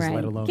generator is, Right.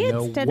 let alone Kids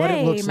know what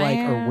today, it looks like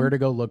or man. where to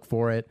go look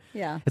for it.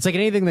 Yeah. It's like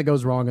anything that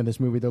goes wrong in this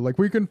movie, they're like,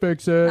 we can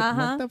fix it.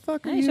 Uh-huh. What the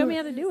fuck are Hey, you? show me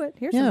how to do it.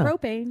 Here's Yeah. some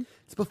propane.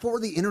 It's before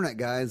the internet,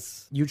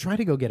 guys. You try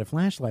to go get a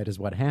flashlight is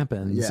what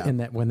happens Yeah. in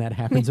that when that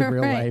happens in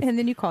real Right. life. And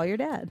then you call your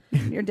dad.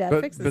 Your dad But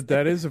fixes but it.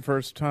 that is the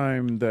first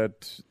time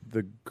that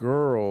the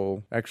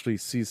girl actually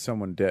sees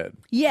someone dead.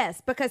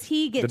 Yes, because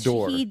he gets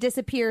door. he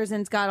disappears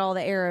and's got all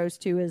the arrows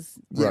to his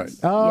Yes.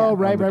 Oh, Yeah.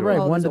 right, On the right, right.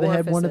 door. One to All the those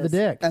head, one to the orifices.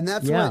 dick. And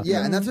that's when,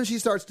 and that's when she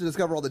starts to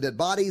discover all the dead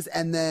bodies,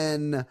 and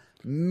then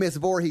Miss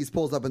Voorhees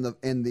pulls up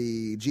in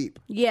the Jeep.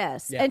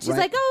 Yes. And she's Right.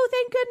 like, "Oh,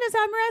 thank goodness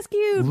I'm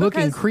rescued."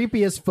 Looking because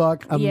creepy as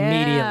fuck Yeah.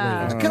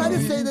 immediately. Can I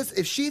just say this?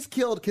 If she's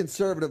killed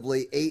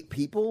conservatively 8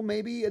 people,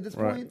 maybe at this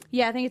Right. point,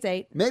 Yeah, I think it's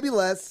 8. maybe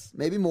less,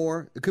 maybe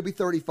more. It could be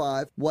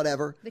 35,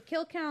 whatever. The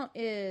kill count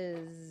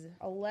is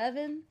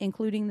 11,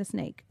 including the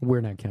snake.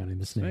 We're not counting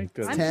the snake. Snake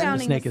doesn't- I'm 10. The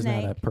counting snake the is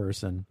snake. not a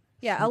person.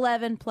 Yeah,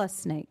 11 plus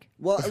snake.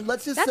 Well,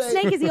 let's just That say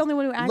snake is the only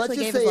one who let's actually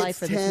just gave say his life it's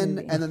for this 10,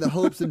 movie. and then the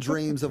hopes and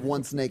dreams of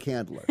one snake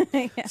handler.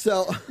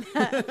 So,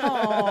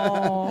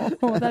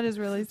 Oh, that is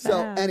really sad.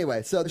 so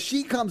anyway, so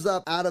she comes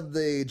up out of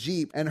the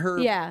Jeep, and her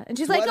Yeah, and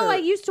she's like, sweater- "Oh, I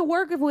used to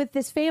work with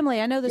this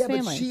family. I know this yeah,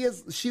 family."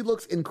 but she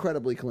looks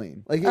incredibly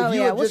clean. Like if oh you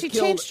yeah, had well just she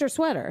killed, changed her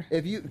sweater.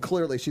 If you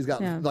clearly she's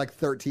got Yeah. like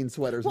 13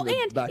 sweaters Well, in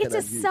the and back it's of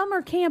a that Jeep.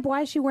 summer camp.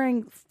 Why is she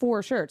wearing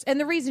 4 shirts? And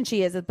the reason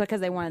she is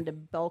because they wanted to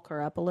bulk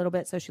her up a little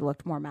bit so she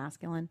looked more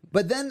masculine.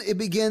 But then it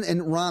began,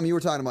 and Ram, you were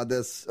talking about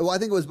this. Well, I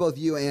think it was both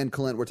you and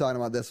Clint were talking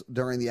about this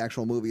during the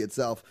actual movie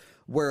itself,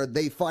 where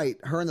they fight.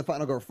 Her and the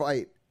final girl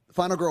fight.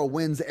 Final girl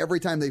wins every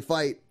time they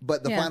fight,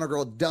 but the Yeah. final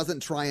girl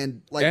doesn't try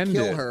and like End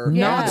kill it. her.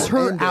 Yeah. Knocks Or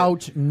her end it.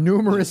 out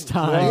numerous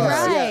times.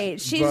 Yeah.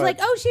 Right. She's but- like,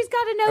 "Oh, she's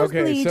got a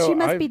nosebleed. so she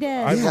must I've, be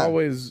dead." I've Yeah.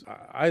 always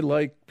I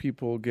like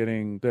people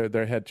getting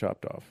their head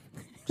chopped off.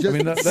 Just I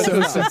mean, that's So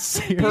a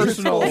sincere.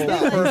 personal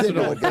Stop.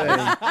 personal thing.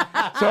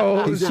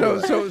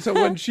 So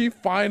when she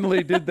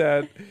finally did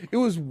that, it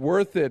was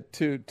worth it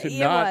to It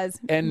not was.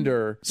 end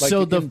her. Like,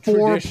 So the in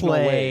traditional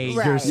foreplay ways.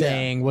 you're Right.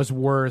 saying was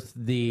worth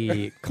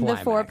the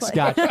climax. foreplay.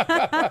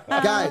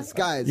 Gotcha.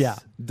 guys. Yeah.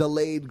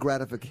 Delayed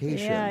gratification.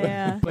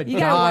 Yeah. But You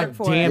gotta god work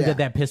for damn it. did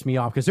that piss me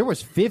off because there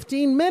was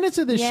 15 minutes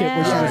of this shit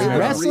where she Yeah. was Yeah, it was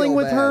wrestling real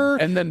with bad. her.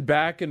 And then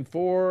back and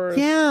forth.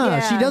 Yeah,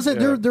 Yeah. she doesn't.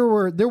 Yeah.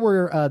 There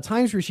were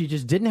times where she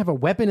just didn't have a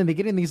weapon, and they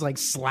get in these like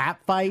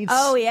slap fights.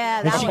 Oh yeah,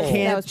 and that she was, that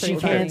can't. was She pretty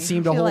can't funny.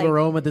 seem to She, hold like, her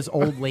own with this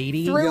old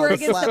lady. Threw Yeah, her the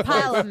against a slap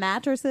pile fight. of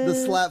mattresses.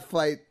 The slap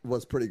fight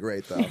was pretty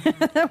great, though.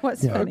 That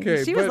was funny.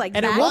 Okay, she was but- like,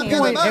 And at one Backhanded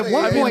point, money. at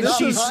one I mean, point, that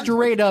she was hot.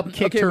 straight up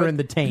kicked her but- in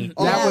the taint.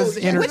 Oh, That was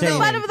yeah. with the entertaining.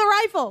 butt of the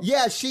rifle.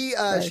 Yeah, she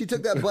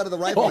took that butt of the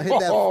rifle and hit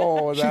that.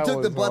 Oh, she that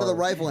took the was butt of the hard.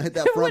 rifle and hit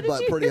that What front did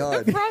butt you pretty do?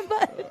 hard. The front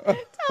butt.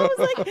 I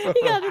was like,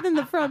 he got it in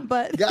the front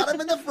butt. Got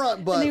him in the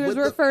front butt. and he was with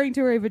the- referring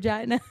to her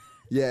vagina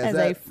Yeah, is as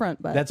that- a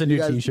front butt. That's a new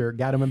You guys- T-shirt.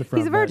 Got him in the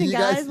front. He's a butt. virgin. You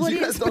Guys, guys, what do you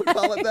you guys don't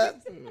call it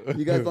that.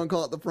 You guys don't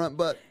call it the front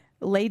butt.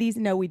 Ladies,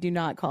 no, we do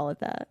not call it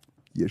that.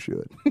 You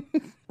should.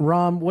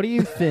 Rom, what do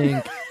you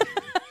think?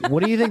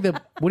 What do you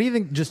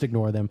think? Just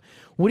ignore them.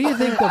 What do you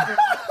think the?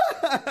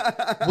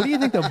 What do you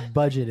think the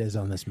budget is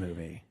on this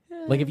movie?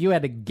 Like, if you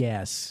had to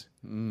guess,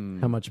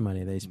 How much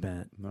money they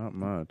spent? Not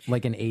much.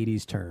 Like in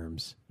 80s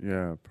terms.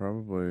 Yeah,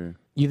 probably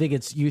You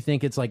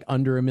think it's like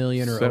under $1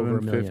 million or over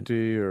 $1 million?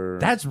 750 or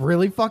That's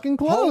really fucking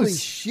close. Holy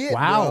shit,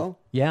 Wow. bro.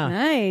 Yeah.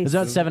 Nice. It's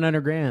about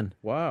 $700,000.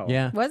 wow.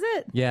 Yeah. Was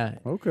it? Yeah.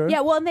 Okay.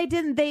 Yeah, well,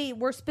 and they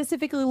were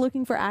specifically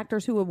looking for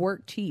actors who would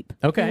work cheap.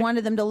 Okay. They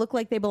wanted them to look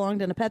like they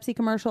belonged in a Pepsi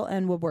commercial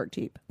and would work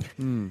cheap.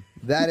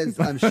 That is,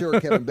 I'm sure,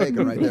 Kevin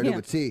Bacon right there to Yeah.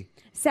 a T.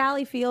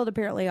 Sally Field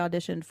apparently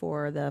auditioned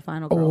for the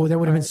final girl. Oh, that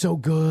would have been part. so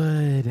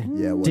good.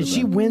 Yeah, what Did is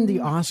she that? win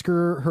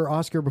her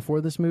Oscar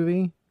before this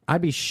movie? I'd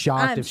be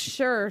shocked I'm if she.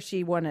 sure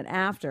she won it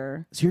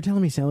after. So you're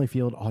telling me Sally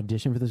Field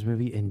auditioned for this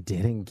movie and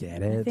didn't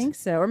get it? I think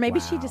so. Or maybe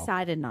she Wow.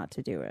 decided not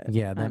to do it.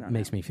 Yeah, I that don't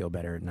makes know. me feel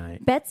better at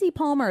night. Betsy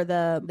Palmer,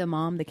 the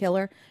mom, the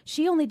killer,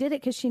 she only did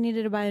it because she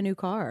needed to buy a new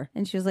car,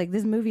 and she was like,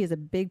 "This movie is a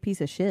big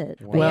piece of shit."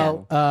 But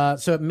Well,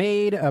 so it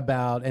made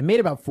about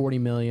 $40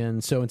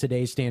 million. So in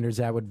today's standards,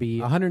 that would be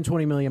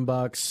 $120 million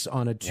bucks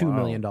on a $2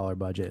 million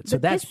budget. So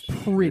But that's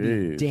this- pretty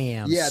Jeez.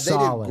 damn Yeah, they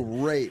solid. did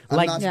great. I'm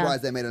Like- not Yeah.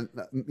 surprised they made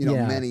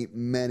Yeah.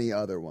 many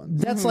other ones.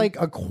 That's like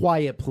A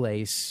Quiet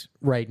Place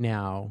right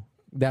now.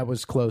 That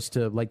was close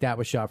to that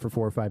was shot for $4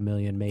 or $5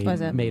 million, Was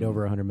it? made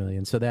over $100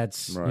 million. So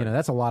that's Right.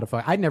 that's a lot of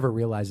fun. I never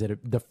realized that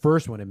the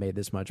first one had made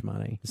this much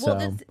money. So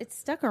well, it's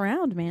stuck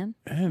around, man.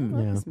 And I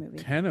love this movie.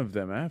 10 of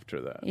them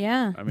after that.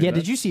 Yeah. I mean, yeah,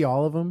 did you see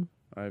all of them?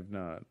 I've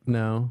not.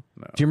 No.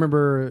 Do you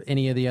remember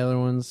any of the other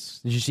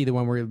ones? Did you see the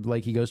one where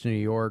he goes to New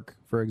York,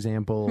 for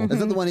example? Is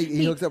that the one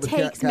he hooks up with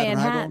takes Katherine Heigl?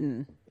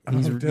 Manhattan.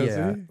 He's, does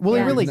yeah. he? Well,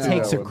 Yeah. he really No.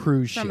 takes a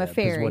cruise From a ship. Is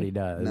ferry. what he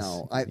does.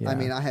 No, I Yeah.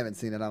 mean I haven't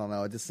seen it. I don't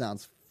know. It just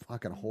sounds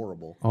fucking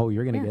horrible. Oh,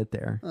 you're gonna get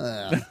there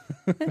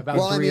about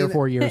Well, I 3 or mean-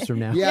 4 years from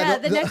now. Yeah,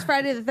 the- the next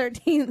Friday the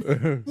 13th.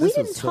 We didn't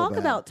was so talk bad.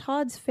 about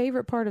Todd's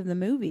favorite part of the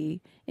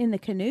movie in the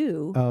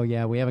canoe. Oh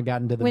yeah, we haven't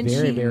gotten to the When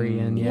very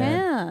end yet.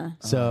 Yeah.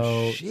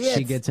 So shit.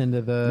 she gets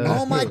into the.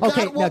 Oh, my God,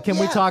 Okay, now well, can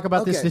we yeah. talk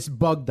about this? Okay. This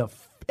bugged the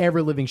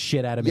ever living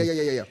shit out of me.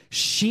 Yeah.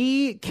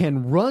 She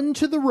can run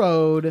to the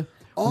road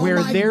Oh, where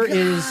my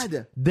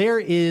God. there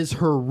is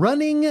her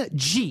running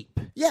Jeep.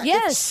 Yeah.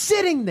 Yes.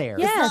 Sitting there.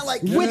 Yes. It's not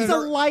like With the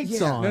her- lights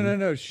yeah. on.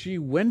 No. She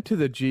went to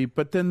the Jeep,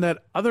 but then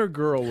that other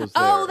girl was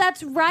there. Oh,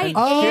 that's right. And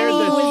scared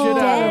Annie the was shit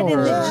out dead of in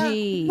the her.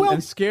 Jeep. Well,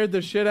 and scared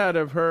the shit out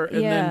of her.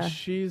 And Yeah. then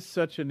she's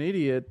such an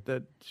idiot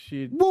that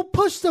she. Well,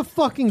 push the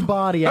fucking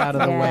body out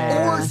of the Yeah.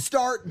 way. Or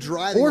start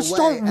driving Or away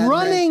start and then-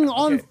 running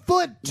on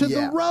foot to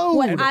Yeah. the road.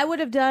 What I would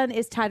have done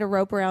is tied a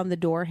rope around the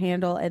door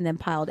handle and then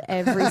piled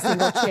every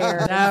single chair.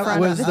 in That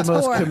front was of the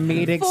most door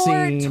comedic for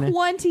scene.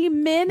 20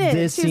 minutes.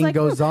 This She was scene like,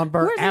 goes on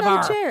Where's another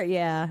forever." chair?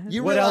 Yeah.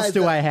 You What realize else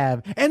do that- I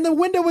have? And the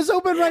window was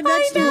open right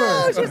next I know. to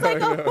her. She's like,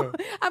 oh,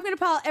 I'm going to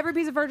pile every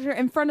piece of furniture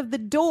in front of the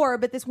door,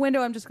 but this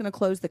window, I'm just going to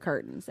close the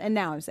curtains. And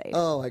now I'm safe.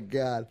 Oh my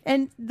God.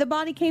 And the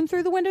body came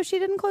through the window. She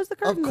didn't close the Of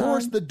curtains.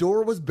 course, on. the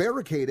door was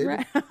barricaded.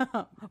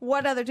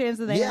 What other chance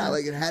do they Yeah, have?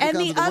 like it had to and come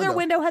the through the other window.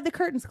 window had the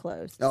curtains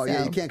closed. Oh yeah,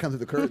 so- you can't come through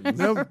the curtains.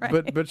 No,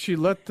 but she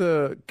let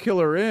the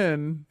killer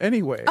in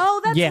anyway.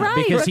 Oh, that's Yeah,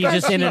 right. because he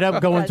just ended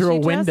up going Yeah, through a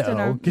she trusted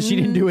window her. because she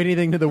didn't do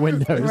anything to the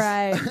windows.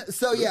 Right.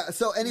 So yeah.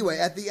 So anyway,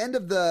 at the end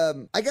of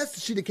I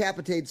guess she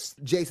decapitates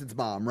Jason's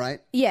mom, right?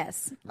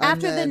 Yes.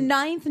 After the then-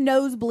 9th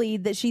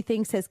nosebleed that she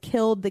thinks has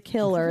killed the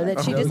killer,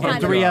 that she just And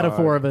kind of. 3 out of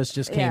 4 of us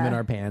just came Yeah. in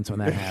our pants when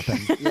that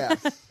happened. Yes.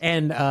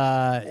 And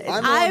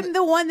I'm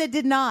the one that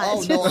did not.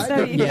 Oh, no, I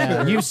So, didn't.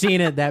 yeah, you've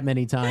seen it that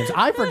many times.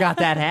 I forgot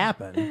that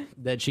happened.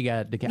 That she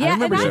got decapitated. I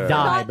remember and she I've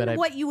died, forgotten but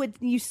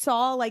what you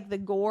saw, like the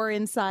gore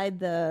inside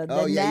the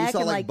Oh, yeah, you neck saw,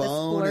 and like, like the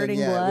bone and, splurting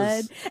yeah, it blood,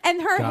 was-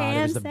 and her God, it was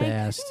hands the saying,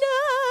 best.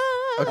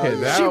 "No." Okay,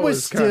 that She was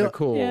was kind still- of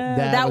cool. Yeah,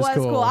 That that was was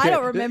cool. cool. I Okay,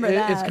 don't remember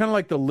that. It's kind of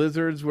like the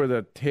lizards where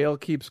the tail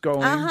keeps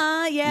going. Uh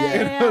huh. Yeah.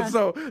 Yeah. Yeah.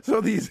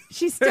 so these.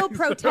 She's still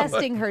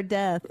protesting her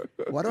death.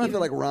 Why do I feel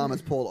like Ram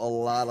has pulled a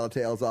lot of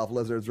tails off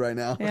lizards right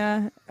now?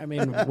 Yeah. I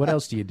mean, what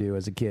else do you do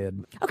as a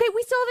kid? Okay,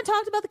 we still haven't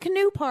talked about the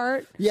canoe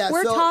part. Yeah,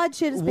 where so Todd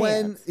shit his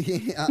when pants.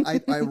 yeah,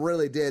 I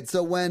really did.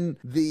 So when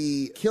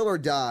the killer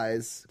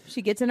dies,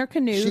 She gets in her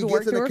canoe she to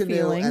work gets in through a her canoe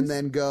feelings. and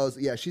then goes.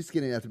 Yeah, she's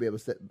skinny enough to be able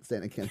to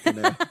stand in Ken's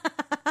canoe.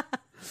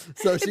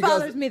 So it she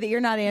bothers goes. me that you're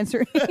not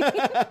answering.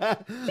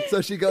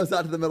 So she goes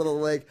out to the middle of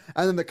the lake,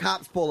 and then the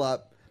cops pull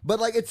up. But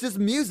like it's just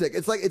music.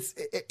 It's like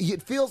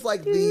it feels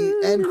like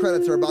the end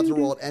credits are about to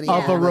roll at any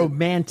Of a moment.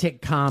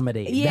 romantic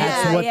comedy. Yeah,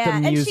 That's what yeah.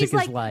 the music and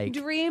she's is like,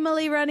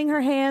 dreamily running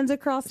her hands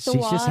across the She's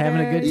water. just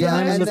having a good Yeah,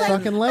 time in and the then-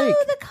 fucking lake.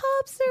 Oh, the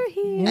cops are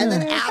here. And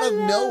then out of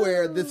Hello.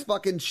 nowhere, this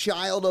fucking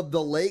child of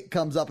the lake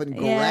comes up and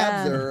grabs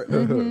Yeah.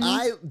 Mm-hmm.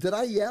 her. Did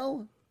I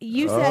yell?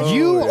 You said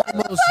You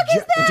almost,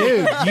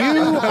 dude,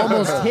 you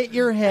almost hit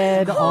your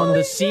head on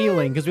the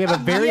ceiling because we have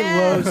a very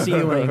Yes. low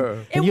ceiling,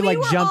 and, And you we like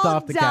were jumped all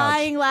off the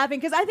dying couch. laughing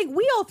because I think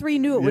we all three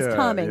knew it was Yeah,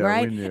 coming, yeah,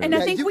 right? we knew. And I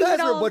Yeah, think you we guys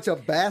had are a all, bunch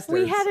of bastards.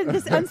 we had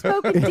this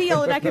unspoken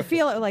deal, and I could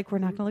feel it. Like we're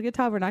not going to look at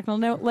Todd. We're not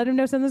going to let him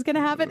know something's going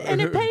to happen, and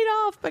it paid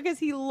off because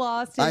he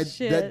lost his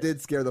shit. That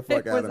did scare the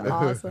fuck it out was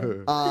of me.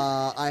 awesome.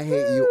 I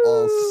hate you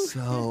all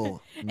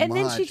so And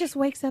then she much. just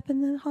wakes up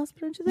in the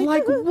hospital and she's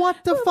like, Like what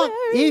the fuck?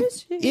 where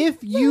is she?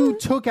 If you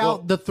took took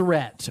out the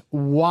threat,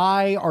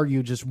 why are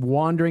you just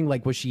wandering?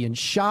 Like, was she in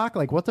shock?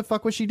 Like, what the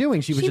fuck was she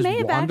doing? She was just may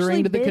have wandering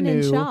actually to the been canoe.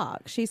 in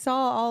shock. She saw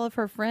all of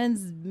her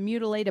friends'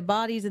 mutilated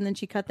bodies, and then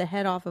she cut the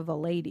head off of a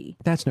lady.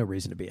 That's no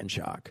reason to be in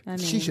shock. I mean,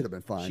 She should have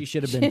been fine. She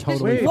should have been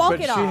totally Wait, Walk but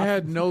it she off.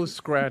 had no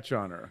scratch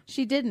on her.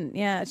 She didn't.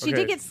 Yeah, she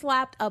Okay. did get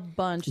slapped a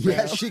bunch.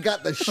 Yeah, though. she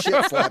got the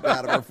shit slapped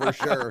out of her for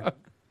sure.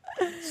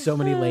 so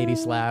many lady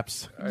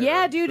slaps.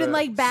 Yeah, dude, and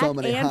like back So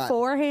many and hot,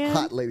 forehand.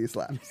 hot lady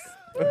slaps.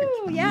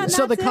 Ooh, yeah, and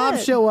So the that's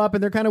cops it. show up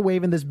and they're kind of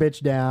waving this bitch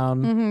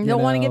down. you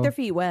Don't want to know. get their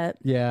feet wet.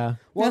 Yeah.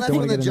 Well, that's Don't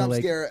when wanna the get in jump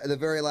lake. scare, the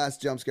very last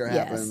jump scare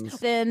happens. Yes.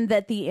 Then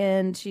at the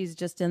end, she's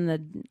just in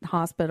the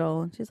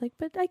hospital. She's like,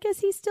 but I guess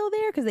he's still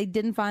there because they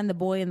didn't find the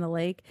boy in the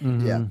lake.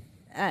 Mm-hmm.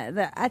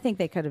 Yeah. I think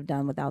they could have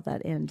done without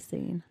that end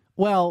scene.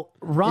 Well,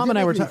 Ram and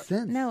I were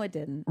talking. No, it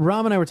didn't.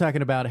 Ram and I were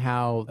talking about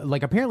how,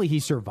 like, apparently he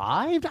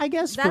survived. I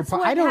guess That's for part,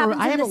 what I don't. happens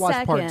I in haven't the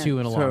watched part second. 2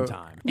 in a long So-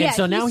 time, Yeah, and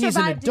so now he he's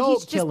an survived, adult he's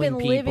just killing been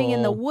people. living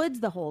in the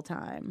woods the whole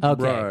time.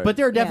 Okay, Right. but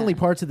there are definitely Yeah.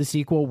 parts of the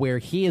sequel where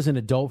he is an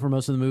adult for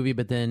most of the movie,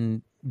 but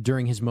then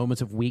during his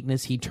moments of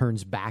weakness, he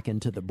turns back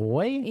into the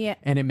boy. Yeah.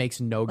 and it makes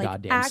no Like,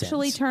 goddamn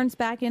actually sense. turns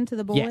back into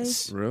the boy.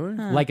 Yes, Really?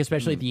 like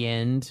especially at the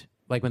end.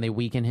 Like when they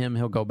weaken him,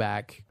 he'll go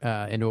back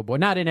into a boy.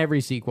 Not in every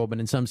sequel, but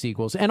in some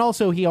sequels. And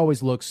also, he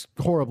always looks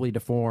horribly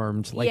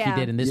deformed, like he Yeah.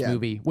 did in this Yeah.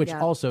 movie, which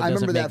Yeah. also I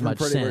doesn't remember make that from much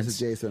Freddy sense. vs.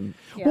 Jason.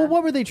 Yeah. Well,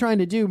 what were they trying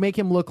to do? Make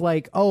him look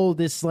like, oh,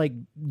 this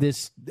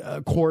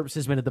corpse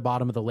has been at the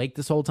bottom of the lake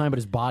this whole time, but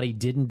his body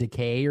didn't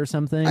decay or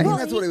something. I think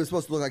that's what he was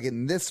supposed to look like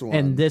in this one.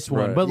 and this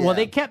one, Right. but well, Yeah.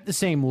 they kept the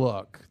same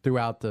look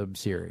throughout the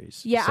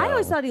series. Yeah, I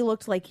always So- thought he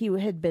looked like he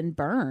had been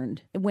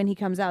burned when he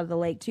comes out of the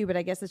lake too, but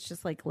I guess it's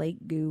just like lake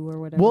goo or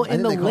whatever. Well, I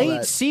in think the they call late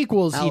that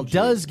sequels, he algae.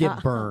 does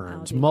get burned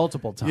algae.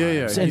 multiple times. Yeah,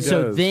 yeah, he and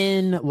so does.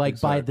 then, like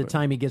by the Exactly.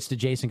 time he gets to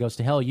Jason Goes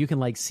to Hell, you can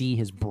like see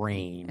his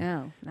brain.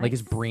 Oh, Like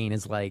his nice. brain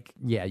is like,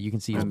 yeah, you can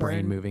see his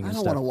brain moving I and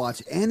don't stuff. want to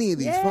watch any of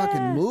these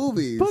fucking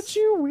movies. But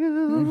you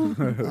will.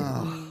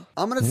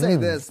 I'm going to say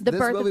this. The This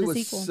birth of movie the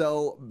was sequel.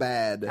 so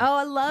bad. Oh,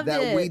 I loved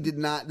that it. we did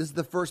not. This is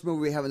the first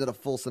movie we haven't done a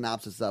full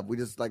synopsis of. We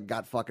just like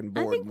got fucking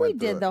bored. I think and we went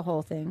through did it. the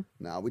whole thing.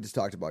 No, we just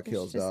talked about There's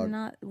kills, just dog.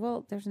 not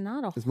there's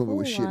not a This movie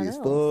was whole shitty lot as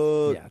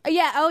else. fuck. Yeah.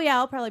 Yeah, oh yeah,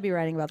 I'll probably be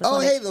writing about this. Oh,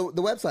 one. hey,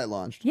 the website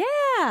launched. Yeah.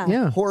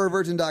 Yeah.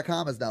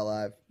 HorrorVirgin.com is now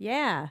live.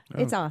 Yeah.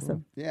 It's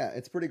awesome. Yeah,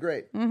 it's pretty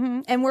great.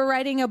 And we're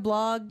writing a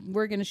blog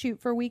we're going to shoot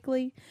for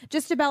weekly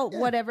just about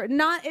whatever.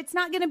 It's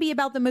not going to be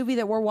about the movie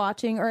that we're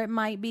watching, or it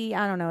might be,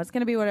 I don't know. It's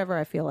going to be whatever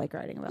I feel like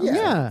writing about. Yeah.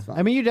 Yeah, that's fine.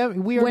 I mean, we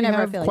already Whenever I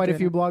have feel like quite a doing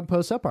few it. blog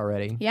posts up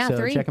already. Yeah, so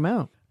 3. check them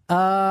out.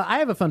 I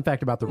have a fun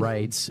fact about the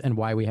rights and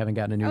why we haven't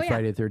gotten a new Oh, yeah.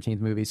 Friday the 13th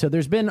movie. So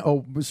there's been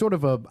a sort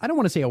of I don't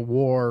want to say a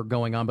war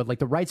going on, but like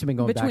the rights have been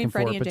going back Between and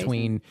Freddie forth and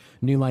between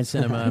New Line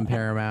Cinema and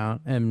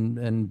Paramount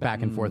and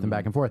back and forth and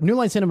back and forth. New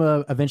Line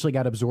Cinema eventually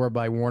got absorbed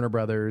by Warner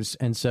Brothers,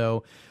 and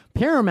so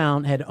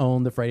Paramount had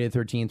owned the Friday the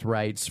 13th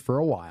rights for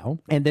a while,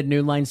 and then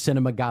New Line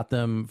Cinema got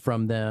them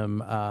from them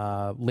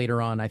later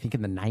on, I think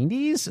in the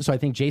 90s. So I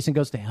think Jason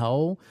Goes to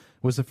Hell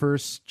was the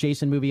first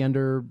Jason movie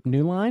under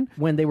New Line.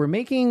 When they were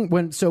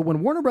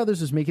when Warner Brothers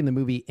was making the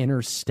movie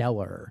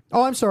Interstellar.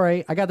 Oh, I'm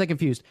sorry, I got that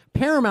confused.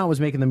 Paramount was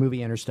making the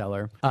movie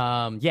Interstellar.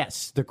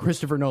 Yes, the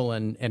Christopher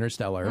Nolan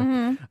Interstellar.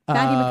 Matthew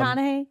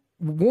McConaughey.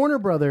 Warner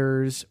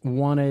Brothers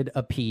wanted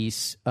a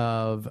piece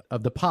of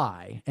the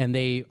pie, and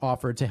they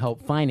offered to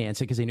help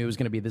finance it because they knew it was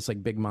going to be this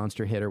like big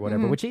monster hit or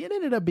whatever. Which it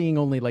ended up being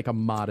only like a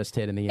modest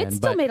hit in the It end.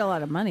 still but made a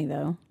lot of money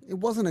though. It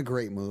wasn't a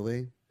great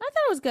movie. I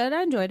thought it was good.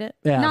 I enjoyed it.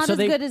 Yeah, Not so as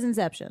they- good as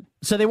Inception.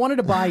 so they wanted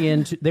to buy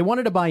into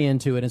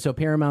it, and so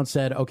Paramount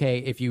said, okay,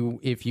 if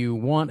you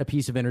want a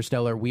piece of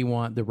Interstellar, we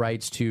want the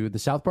rights to the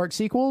South Park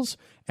sequels,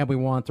 and we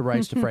want the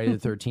rights to Friday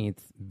the 13th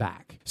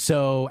back.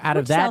 So out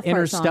of Which that South Park song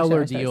Interstellar should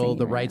I start deal, singing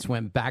the right rights now?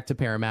 went back to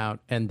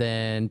Paramount, and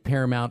then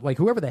Paramount, like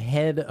whoever the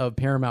head of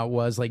Paramount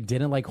was, like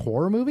didn't like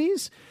horror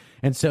movies.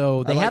 And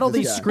so they I like had all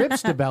this these guy.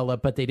 scripts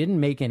developed, but they didn't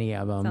make any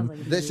of them. Sounds like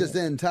a This just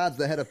in, Todd's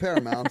the head of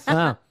Paramount.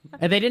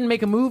 And they didn't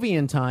make a movie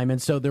in time,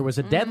 and so there was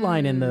a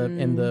deadline in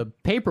the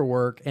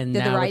paperwork, and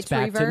Did the now it's rights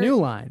back to revert? New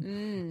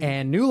Line.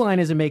 And New Line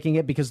isn't making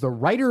it because the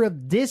writer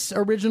of this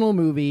original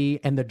movie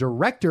and the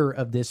director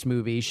of this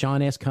movie,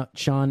 Sean S.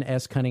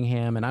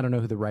 Cunningham, and I don't know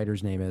who the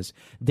writer's name is,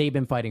 they've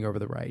been fighting over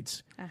the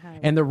rights.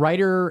 And the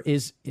writer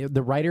is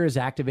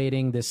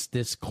activating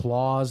this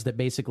clause that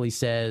basically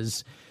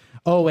says,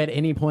 oh, at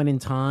any point in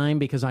time,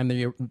 because I'm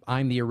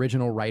the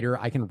original writer,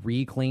 I can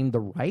reclaim the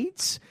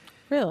rights.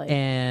 Really?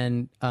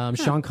 And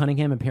Sean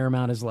Cunningham and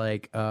Paramount is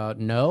like,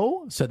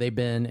 no. So they've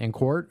been in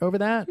court over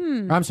that.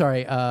 I'm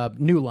sorry,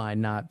 New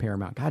Line, not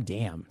Paramount. God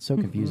damn, so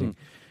confusing.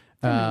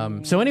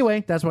 So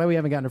anyway, that's why we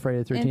haven't gotten to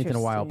Friday the 13th in a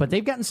while. Interesting. But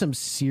they've gotten some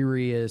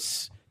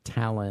serious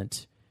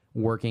talent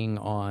working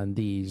on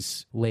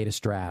these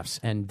latest drafts,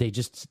 and they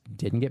just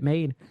didn't get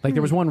made. Like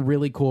there was one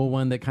really cool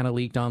one that kind of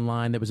leaked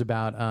online that was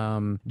about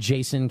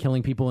Jason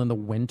killing people in the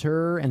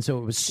winter, and so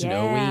it was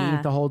snowy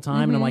Yeah. the whole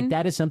time. And I'm like,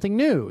 that is something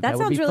new. that would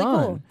sounds be really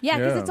fun. cool. Yeah,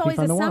 because Yeah. it's always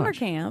fun a to summer watch.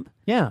 camp.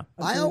 Yeah.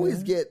 I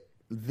always get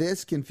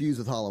this confused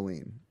with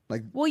Halloween.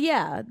 Like, Well,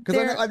 yeah. because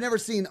they're- I've never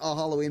seen a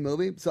Halloween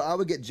movie, so I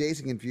would get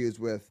Jason confused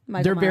with.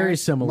 Michael They're very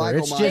Myers. similar. Michael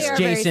It's Myers. just They are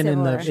very Jason in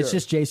similar. the. It's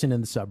just Jason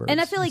in the suburbs.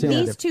 And I feel like It's the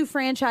only these two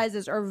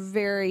franchises are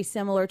very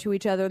similar to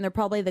each other, and they're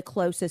probably the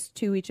closest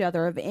to each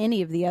other of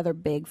any of the other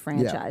big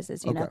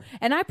franchises, you know. Okay.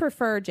 And I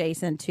prefer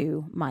Jason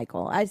to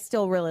Michael. I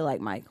still really like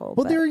Michael.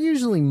 Well, but- there are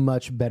usually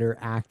much better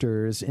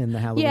actors in the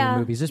Halloween Yeah.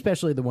 movies,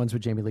 especially the ones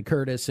with Jamie Lee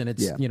Curtis, and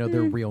it's Yeah.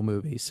 they're real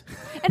movies.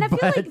 And I feel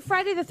like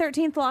Friday the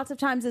 13th lots of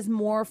times is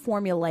more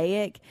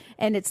formulaic,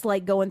 and it's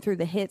like going through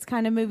the hits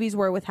kind of movies,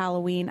 where with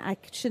Halloween, I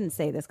shouldn't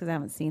say this because I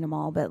haven't seen them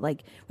all, but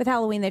like with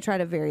Halloween, they try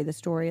to vary the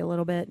story a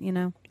little bit, you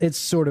know. It's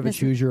sort of a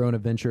choose your own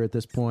adventure at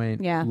this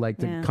point. Yeah, like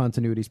the yeah.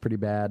 continuity's pretty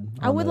bad.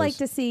 I on would like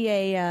those. to see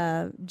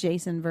a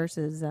Jason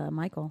versus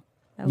Michael.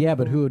 That would Yeah, be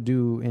but cool. who would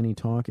do any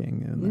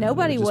talking? And then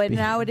Nobody it would. would, just and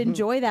be- I would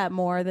enjoy that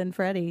more than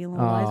Freddy, a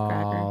little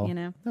wisecracker, Oh, you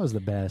know. that was the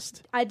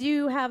best. I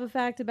do have a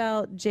fact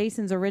about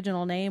Jason's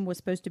original name was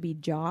supposed to be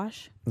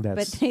Josh,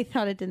 That's- but they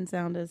thought it didn't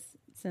sound as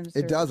sinister.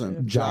 It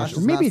doesn't. Josh,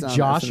 does or maybe not sound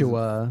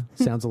Joshua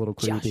sounds a little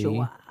creepy.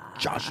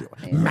 Joshua.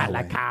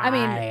 Malachi. I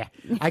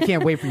mean- I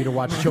can't wait for you to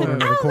watch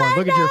Children of the Corn.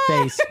 Look at your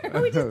face.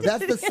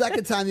 That's the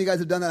second time you guys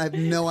have done that. I have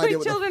no idea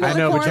what the Children fuck. of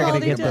the I know, but Corn you're gonna all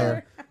get each other.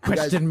 there.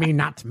 Question me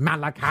not,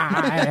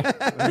 Malachi.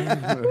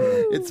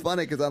 It's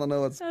funny because I don't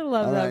know what's. I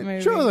love All that right.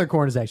 movie. Children of the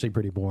Corn is actually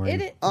pretty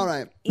boring. All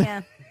right.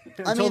 Yeah.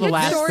 I Until mean, the it's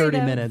last story 30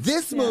 though. minutes.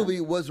 this movie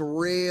was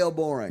real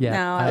boring. Yeah,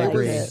 No, I I It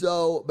agree. was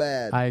so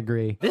bad. I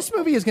agree. This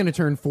movie is going to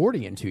turn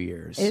 40 in 2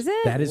 years. Is it?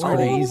 That is Oh,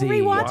 crazy. We'll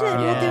rewatch it.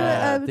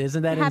 Yeah. We'll do a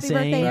Isn't that happy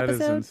insane? birthday That is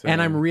episode. insane.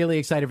 And I'm really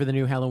excited for the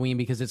new Halloween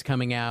because it's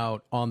coming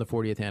out on the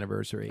 40th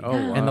anniversary. Oh,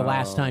 And the wow.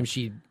 last time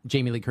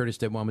Jamie Lee Curtis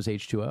did one was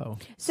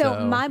H2O. So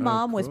my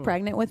mom was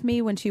pregnant with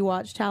me when she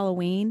watched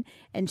Halloween,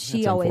 and she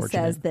That's always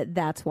unfortunate. says that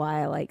that's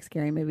why I like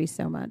scary movies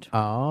so much.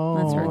 Oh.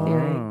 That's her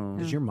theory.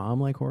 Does your mom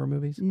like horror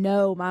movies?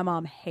 No, my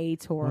mom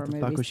hates horror What the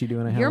movies. fuck was she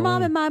doing at Your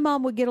mom Halloween? and my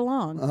mom would get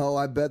along. Oh,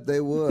 I bet they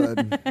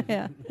would.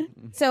 Yeah.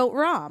 So,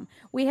 Rom,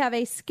 we have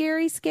a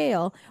scary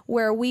scale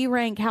where we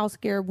rank how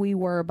scared we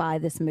were by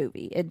this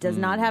movie. It does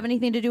not have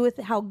anything to do with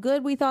how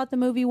good we thought the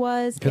movie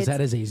was. Because It's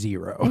that is a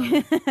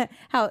 0.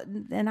 how,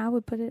 and I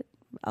would put it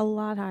a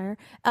lot higher.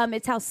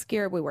 It's how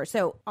scared we were.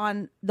 So,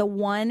 on the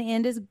one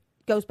end is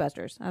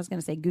Ghostbusters. I was going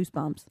to say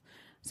Goosebumps.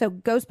 So,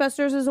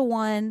 Ghostbusters is a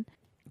 1.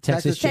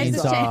 Texas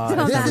Texas Chainsaw.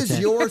 Chainsaw. This is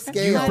your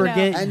scale. You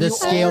forget And the you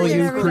scale always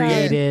you forget.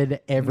 created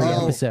every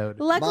Oh. episode.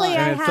 Luckily, Mine.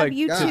 I And it's have like,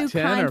 you 10 two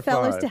kind or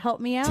fellas 5? to help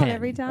me out 10.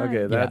 every time.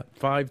 Okay, that Yeah.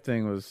 5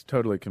 thing was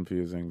totally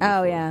confusing.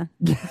 Oh, before. yeah.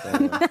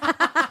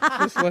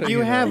 Just letting You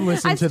know. have I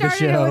listened to the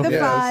started it show. with a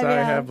Yes, 5. I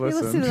Yeah. have We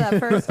listened to listened. that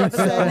first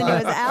episode when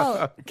it was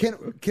out.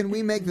 Can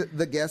we make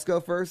the guest go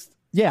first?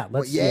 Yeah,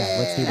 let's do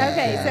that.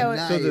 Okay, so-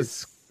 nice. So the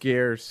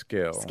scare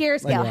scale. Scare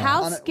scale. yeah.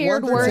 How On a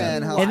scared 1 to were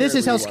 10, you? how And this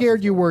is how were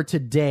scared you were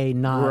today,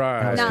 not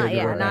Right. how Not- scared you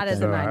yeah, were not back as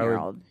a then. So I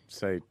 9-year-old. would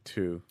say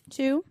 2.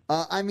 2?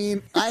 I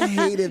mean, I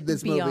hated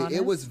this Be movie. honest.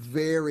 It was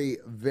very,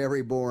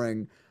 very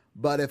boring.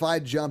 But if I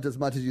jumped as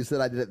much as you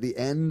said I did at the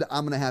end,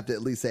 I'm going to have to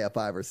at least say a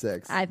 5 or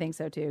 6. I think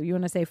so too. You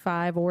want to say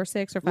 5 or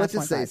 6 or 5.5? Let's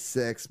just say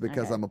 6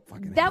 because Okay. I'm a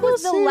fucking. That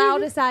was the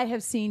loudest I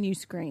have seen you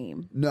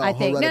scream. No, I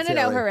think. Hereditary.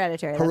 No,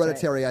 Hereditary. that's right.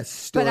 Hereditary. I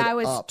stood But I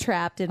was up.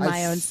 trapped in I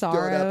my own stood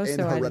sorrow. up in so I didn't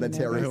know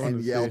Hereditary that. I wanna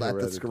and see yelled at the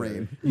Hereditary.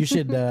 screen. You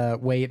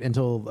should wait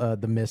until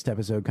the Mist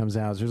episode comes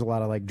out. There's a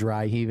lot of like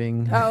dry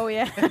heaving. Oh,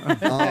 yeah. Oh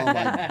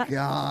my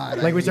god!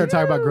 Like we start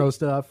talking about gross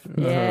stuff.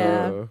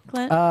 yeah.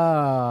 Clint?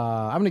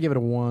 I'm gonna give it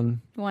a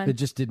 1. 1. It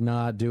just did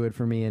not do it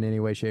for me in any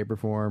way, shape, or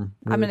form.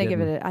 I'm Really going to give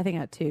didn't. it I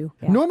think a 2.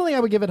 Yeah. Normally, I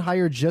would give it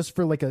higher just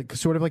for like a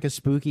sort of like a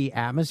spooky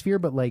atmosphere,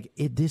 but like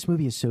this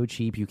movie is so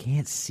cheap, you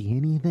can't see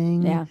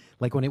anything. Yeah.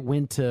 Like when it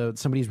went to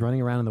somebody's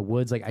running around in the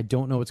woods, like I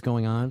don't know what's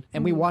going on.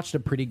 And we watched a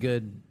pretty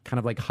good kind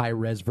of like high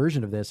res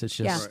version of this. It's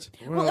Yeah. just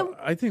Well,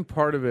 I think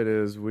part of it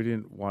is we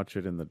didn't watch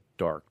it in the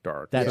dark.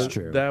 That's So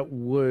true. That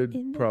would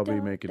In the probably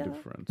dark, make a dark.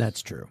 difference.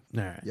 that's true.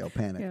 All right. Yo,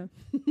 panic!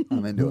 Yeah.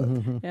 I'm into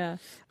it. Yeah.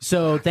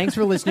 So thanks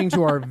for listening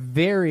to our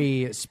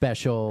very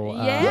special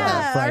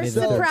Yeah. Friday Our the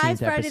 13th surprise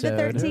Friday the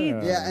episode.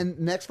 13th. Yeah, and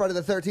next Friday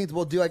the 13th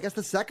we'll do, I guess,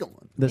 the second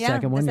one. The Yeah,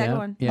 second the one, second yeah.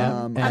 one.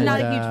 Yeah. I'm I'm not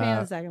a And, huge fan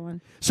of the second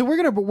one. So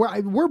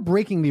we're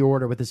breaking the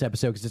order with this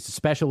episode because it's a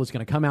special. It's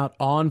going to come out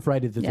on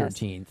Friday the Yes.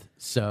 13th.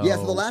 So Yeah,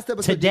 so the last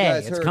episode you today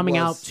guys it's heard coming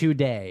was- out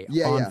today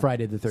on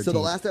Friday the 13th. So the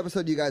last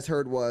episode you guys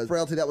heard was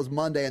Frailty. That was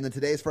Monday, and then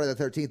today's Friday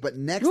the 13th. But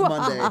next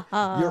Monday,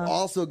 you're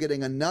also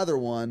getting another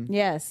one.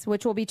 Yes,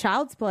 which will be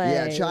Child's Play.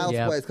 Yeah, Child's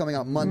Yep. Play is coming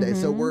out Monday.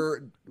 So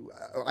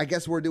I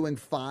guess we're doing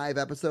 5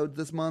 episodes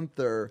this month,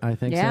 or I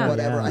think Yeah. so.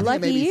 whatever. Yeah. I think Lucky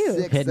maybe you.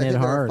 6. Hitting I think it there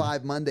hard. are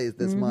 5 Mondays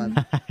this month.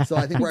 So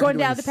I think we're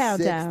Going actually down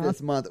to doing Pound 6 Town.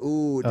 this month.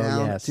 Ooh,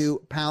 down yes.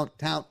 to Pound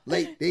Town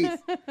ladies.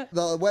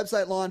 The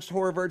website launched,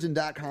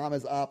 horrorvirgin.com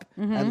is up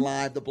and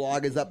live. The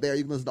blog is up there.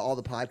 You can listen to all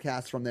the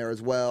podcasts from there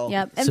as well.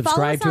 Yep. And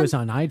Subscribe to follow us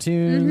on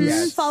iTunes.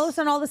 Yes. Follow us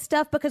on all the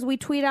stuff because we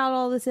tweet out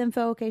all this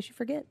info in case you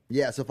forget.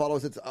 Yeah, so follow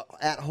us. It's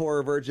at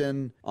Horror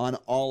Virgin on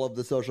all of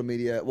the social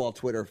media. Well,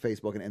 Twitter,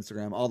 Facebook, and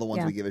Instagram. All the ones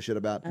Yeah. we give a shit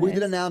about. We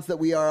did announce that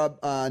we are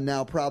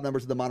now proud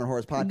members of the Modern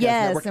Horrors Podcast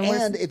Yes, Network. and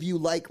And if you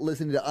like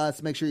listening to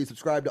us, make sure you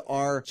subscribe to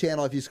our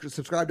channel. If you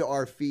subscribe to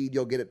our feed,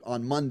 you'll get it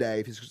on Monday.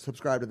 If you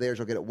subscribe to theirs,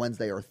 you'll get it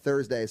Wednesday or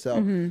Thursday.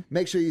 So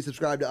make sure you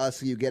subscribe to us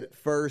so you get it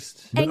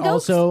first. But And go-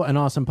 also an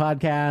awesome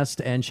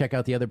podcast, and check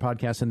out the other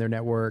podcasts in their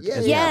network. Yeah,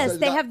 as yeah. well. Yes,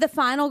 they have The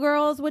Final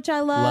Girls, which I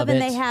love, Love and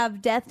it. they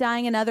have Death,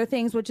 Dying, and Other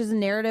Things, which is a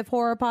narrative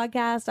horror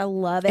podcast. I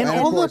love it. And of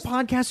all the course-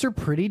 podcasts are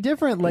pretty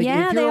different. Like,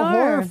 Yeah, if you're they a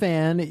horror are.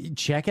 fan,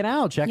 check it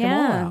out. Check them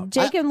all out.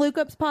 Jake and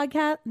Lukup's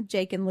podcast.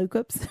 Jake and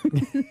Lukup's.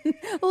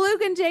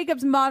 Luke and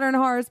Jacob's Modern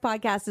Horrors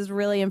podcast is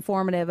really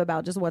informative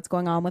about just what's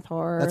going on with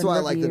horror. That's and why I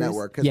like the reviews.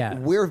 network, because Yeah.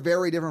 we're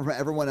very different from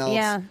everyone else.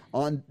 Yeah.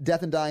 On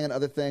Death and Dying and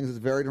Other Things is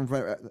very different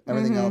from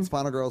everything else.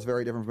 Final Girl is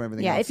very different from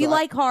everything Yeah, else. if you So I-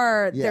 like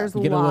horror, Yeah. there's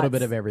You get a little lots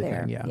bit of everything,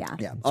 there. yeah. Yeah.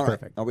 Yeah. All right.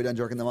 perfect. Are we done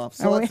jerking them off?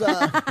 So Are let's.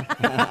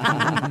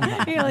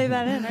 You're gonna leave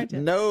that in, aren't you?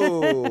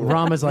 No.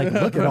 Rama's like,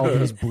 look at all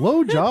these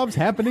blowjobs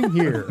happening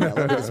here. Yeah,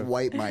 let me just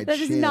wipe my That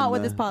chin. is not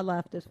what this pod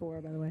left is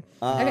for, by the way.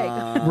 Okay.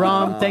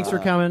 Rom, thanks for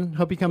coming.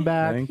 Hope you come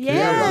back. Thank you.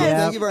 Yes. Rob, Yeah.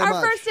 thank you very Our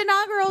much. first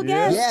inaugural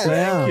Yes. guest. Yes.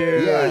 Yeah. Thank you. Yeah,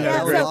 I had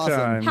that a was great awesome.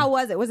 time. How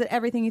was it? Was it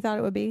everything you thought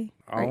it would be?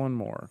 All and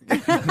more.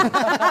 He's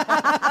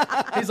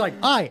like,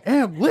 I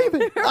am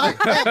leaving. I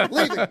am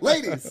leaving,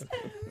 ladies.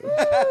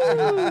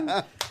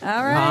 All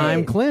right.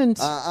 I'm Clint.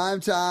 I'm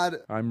Todd.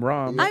 I'm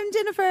Rom. I'm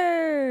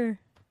Jennifer.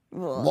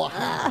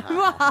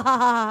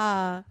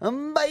 Bye.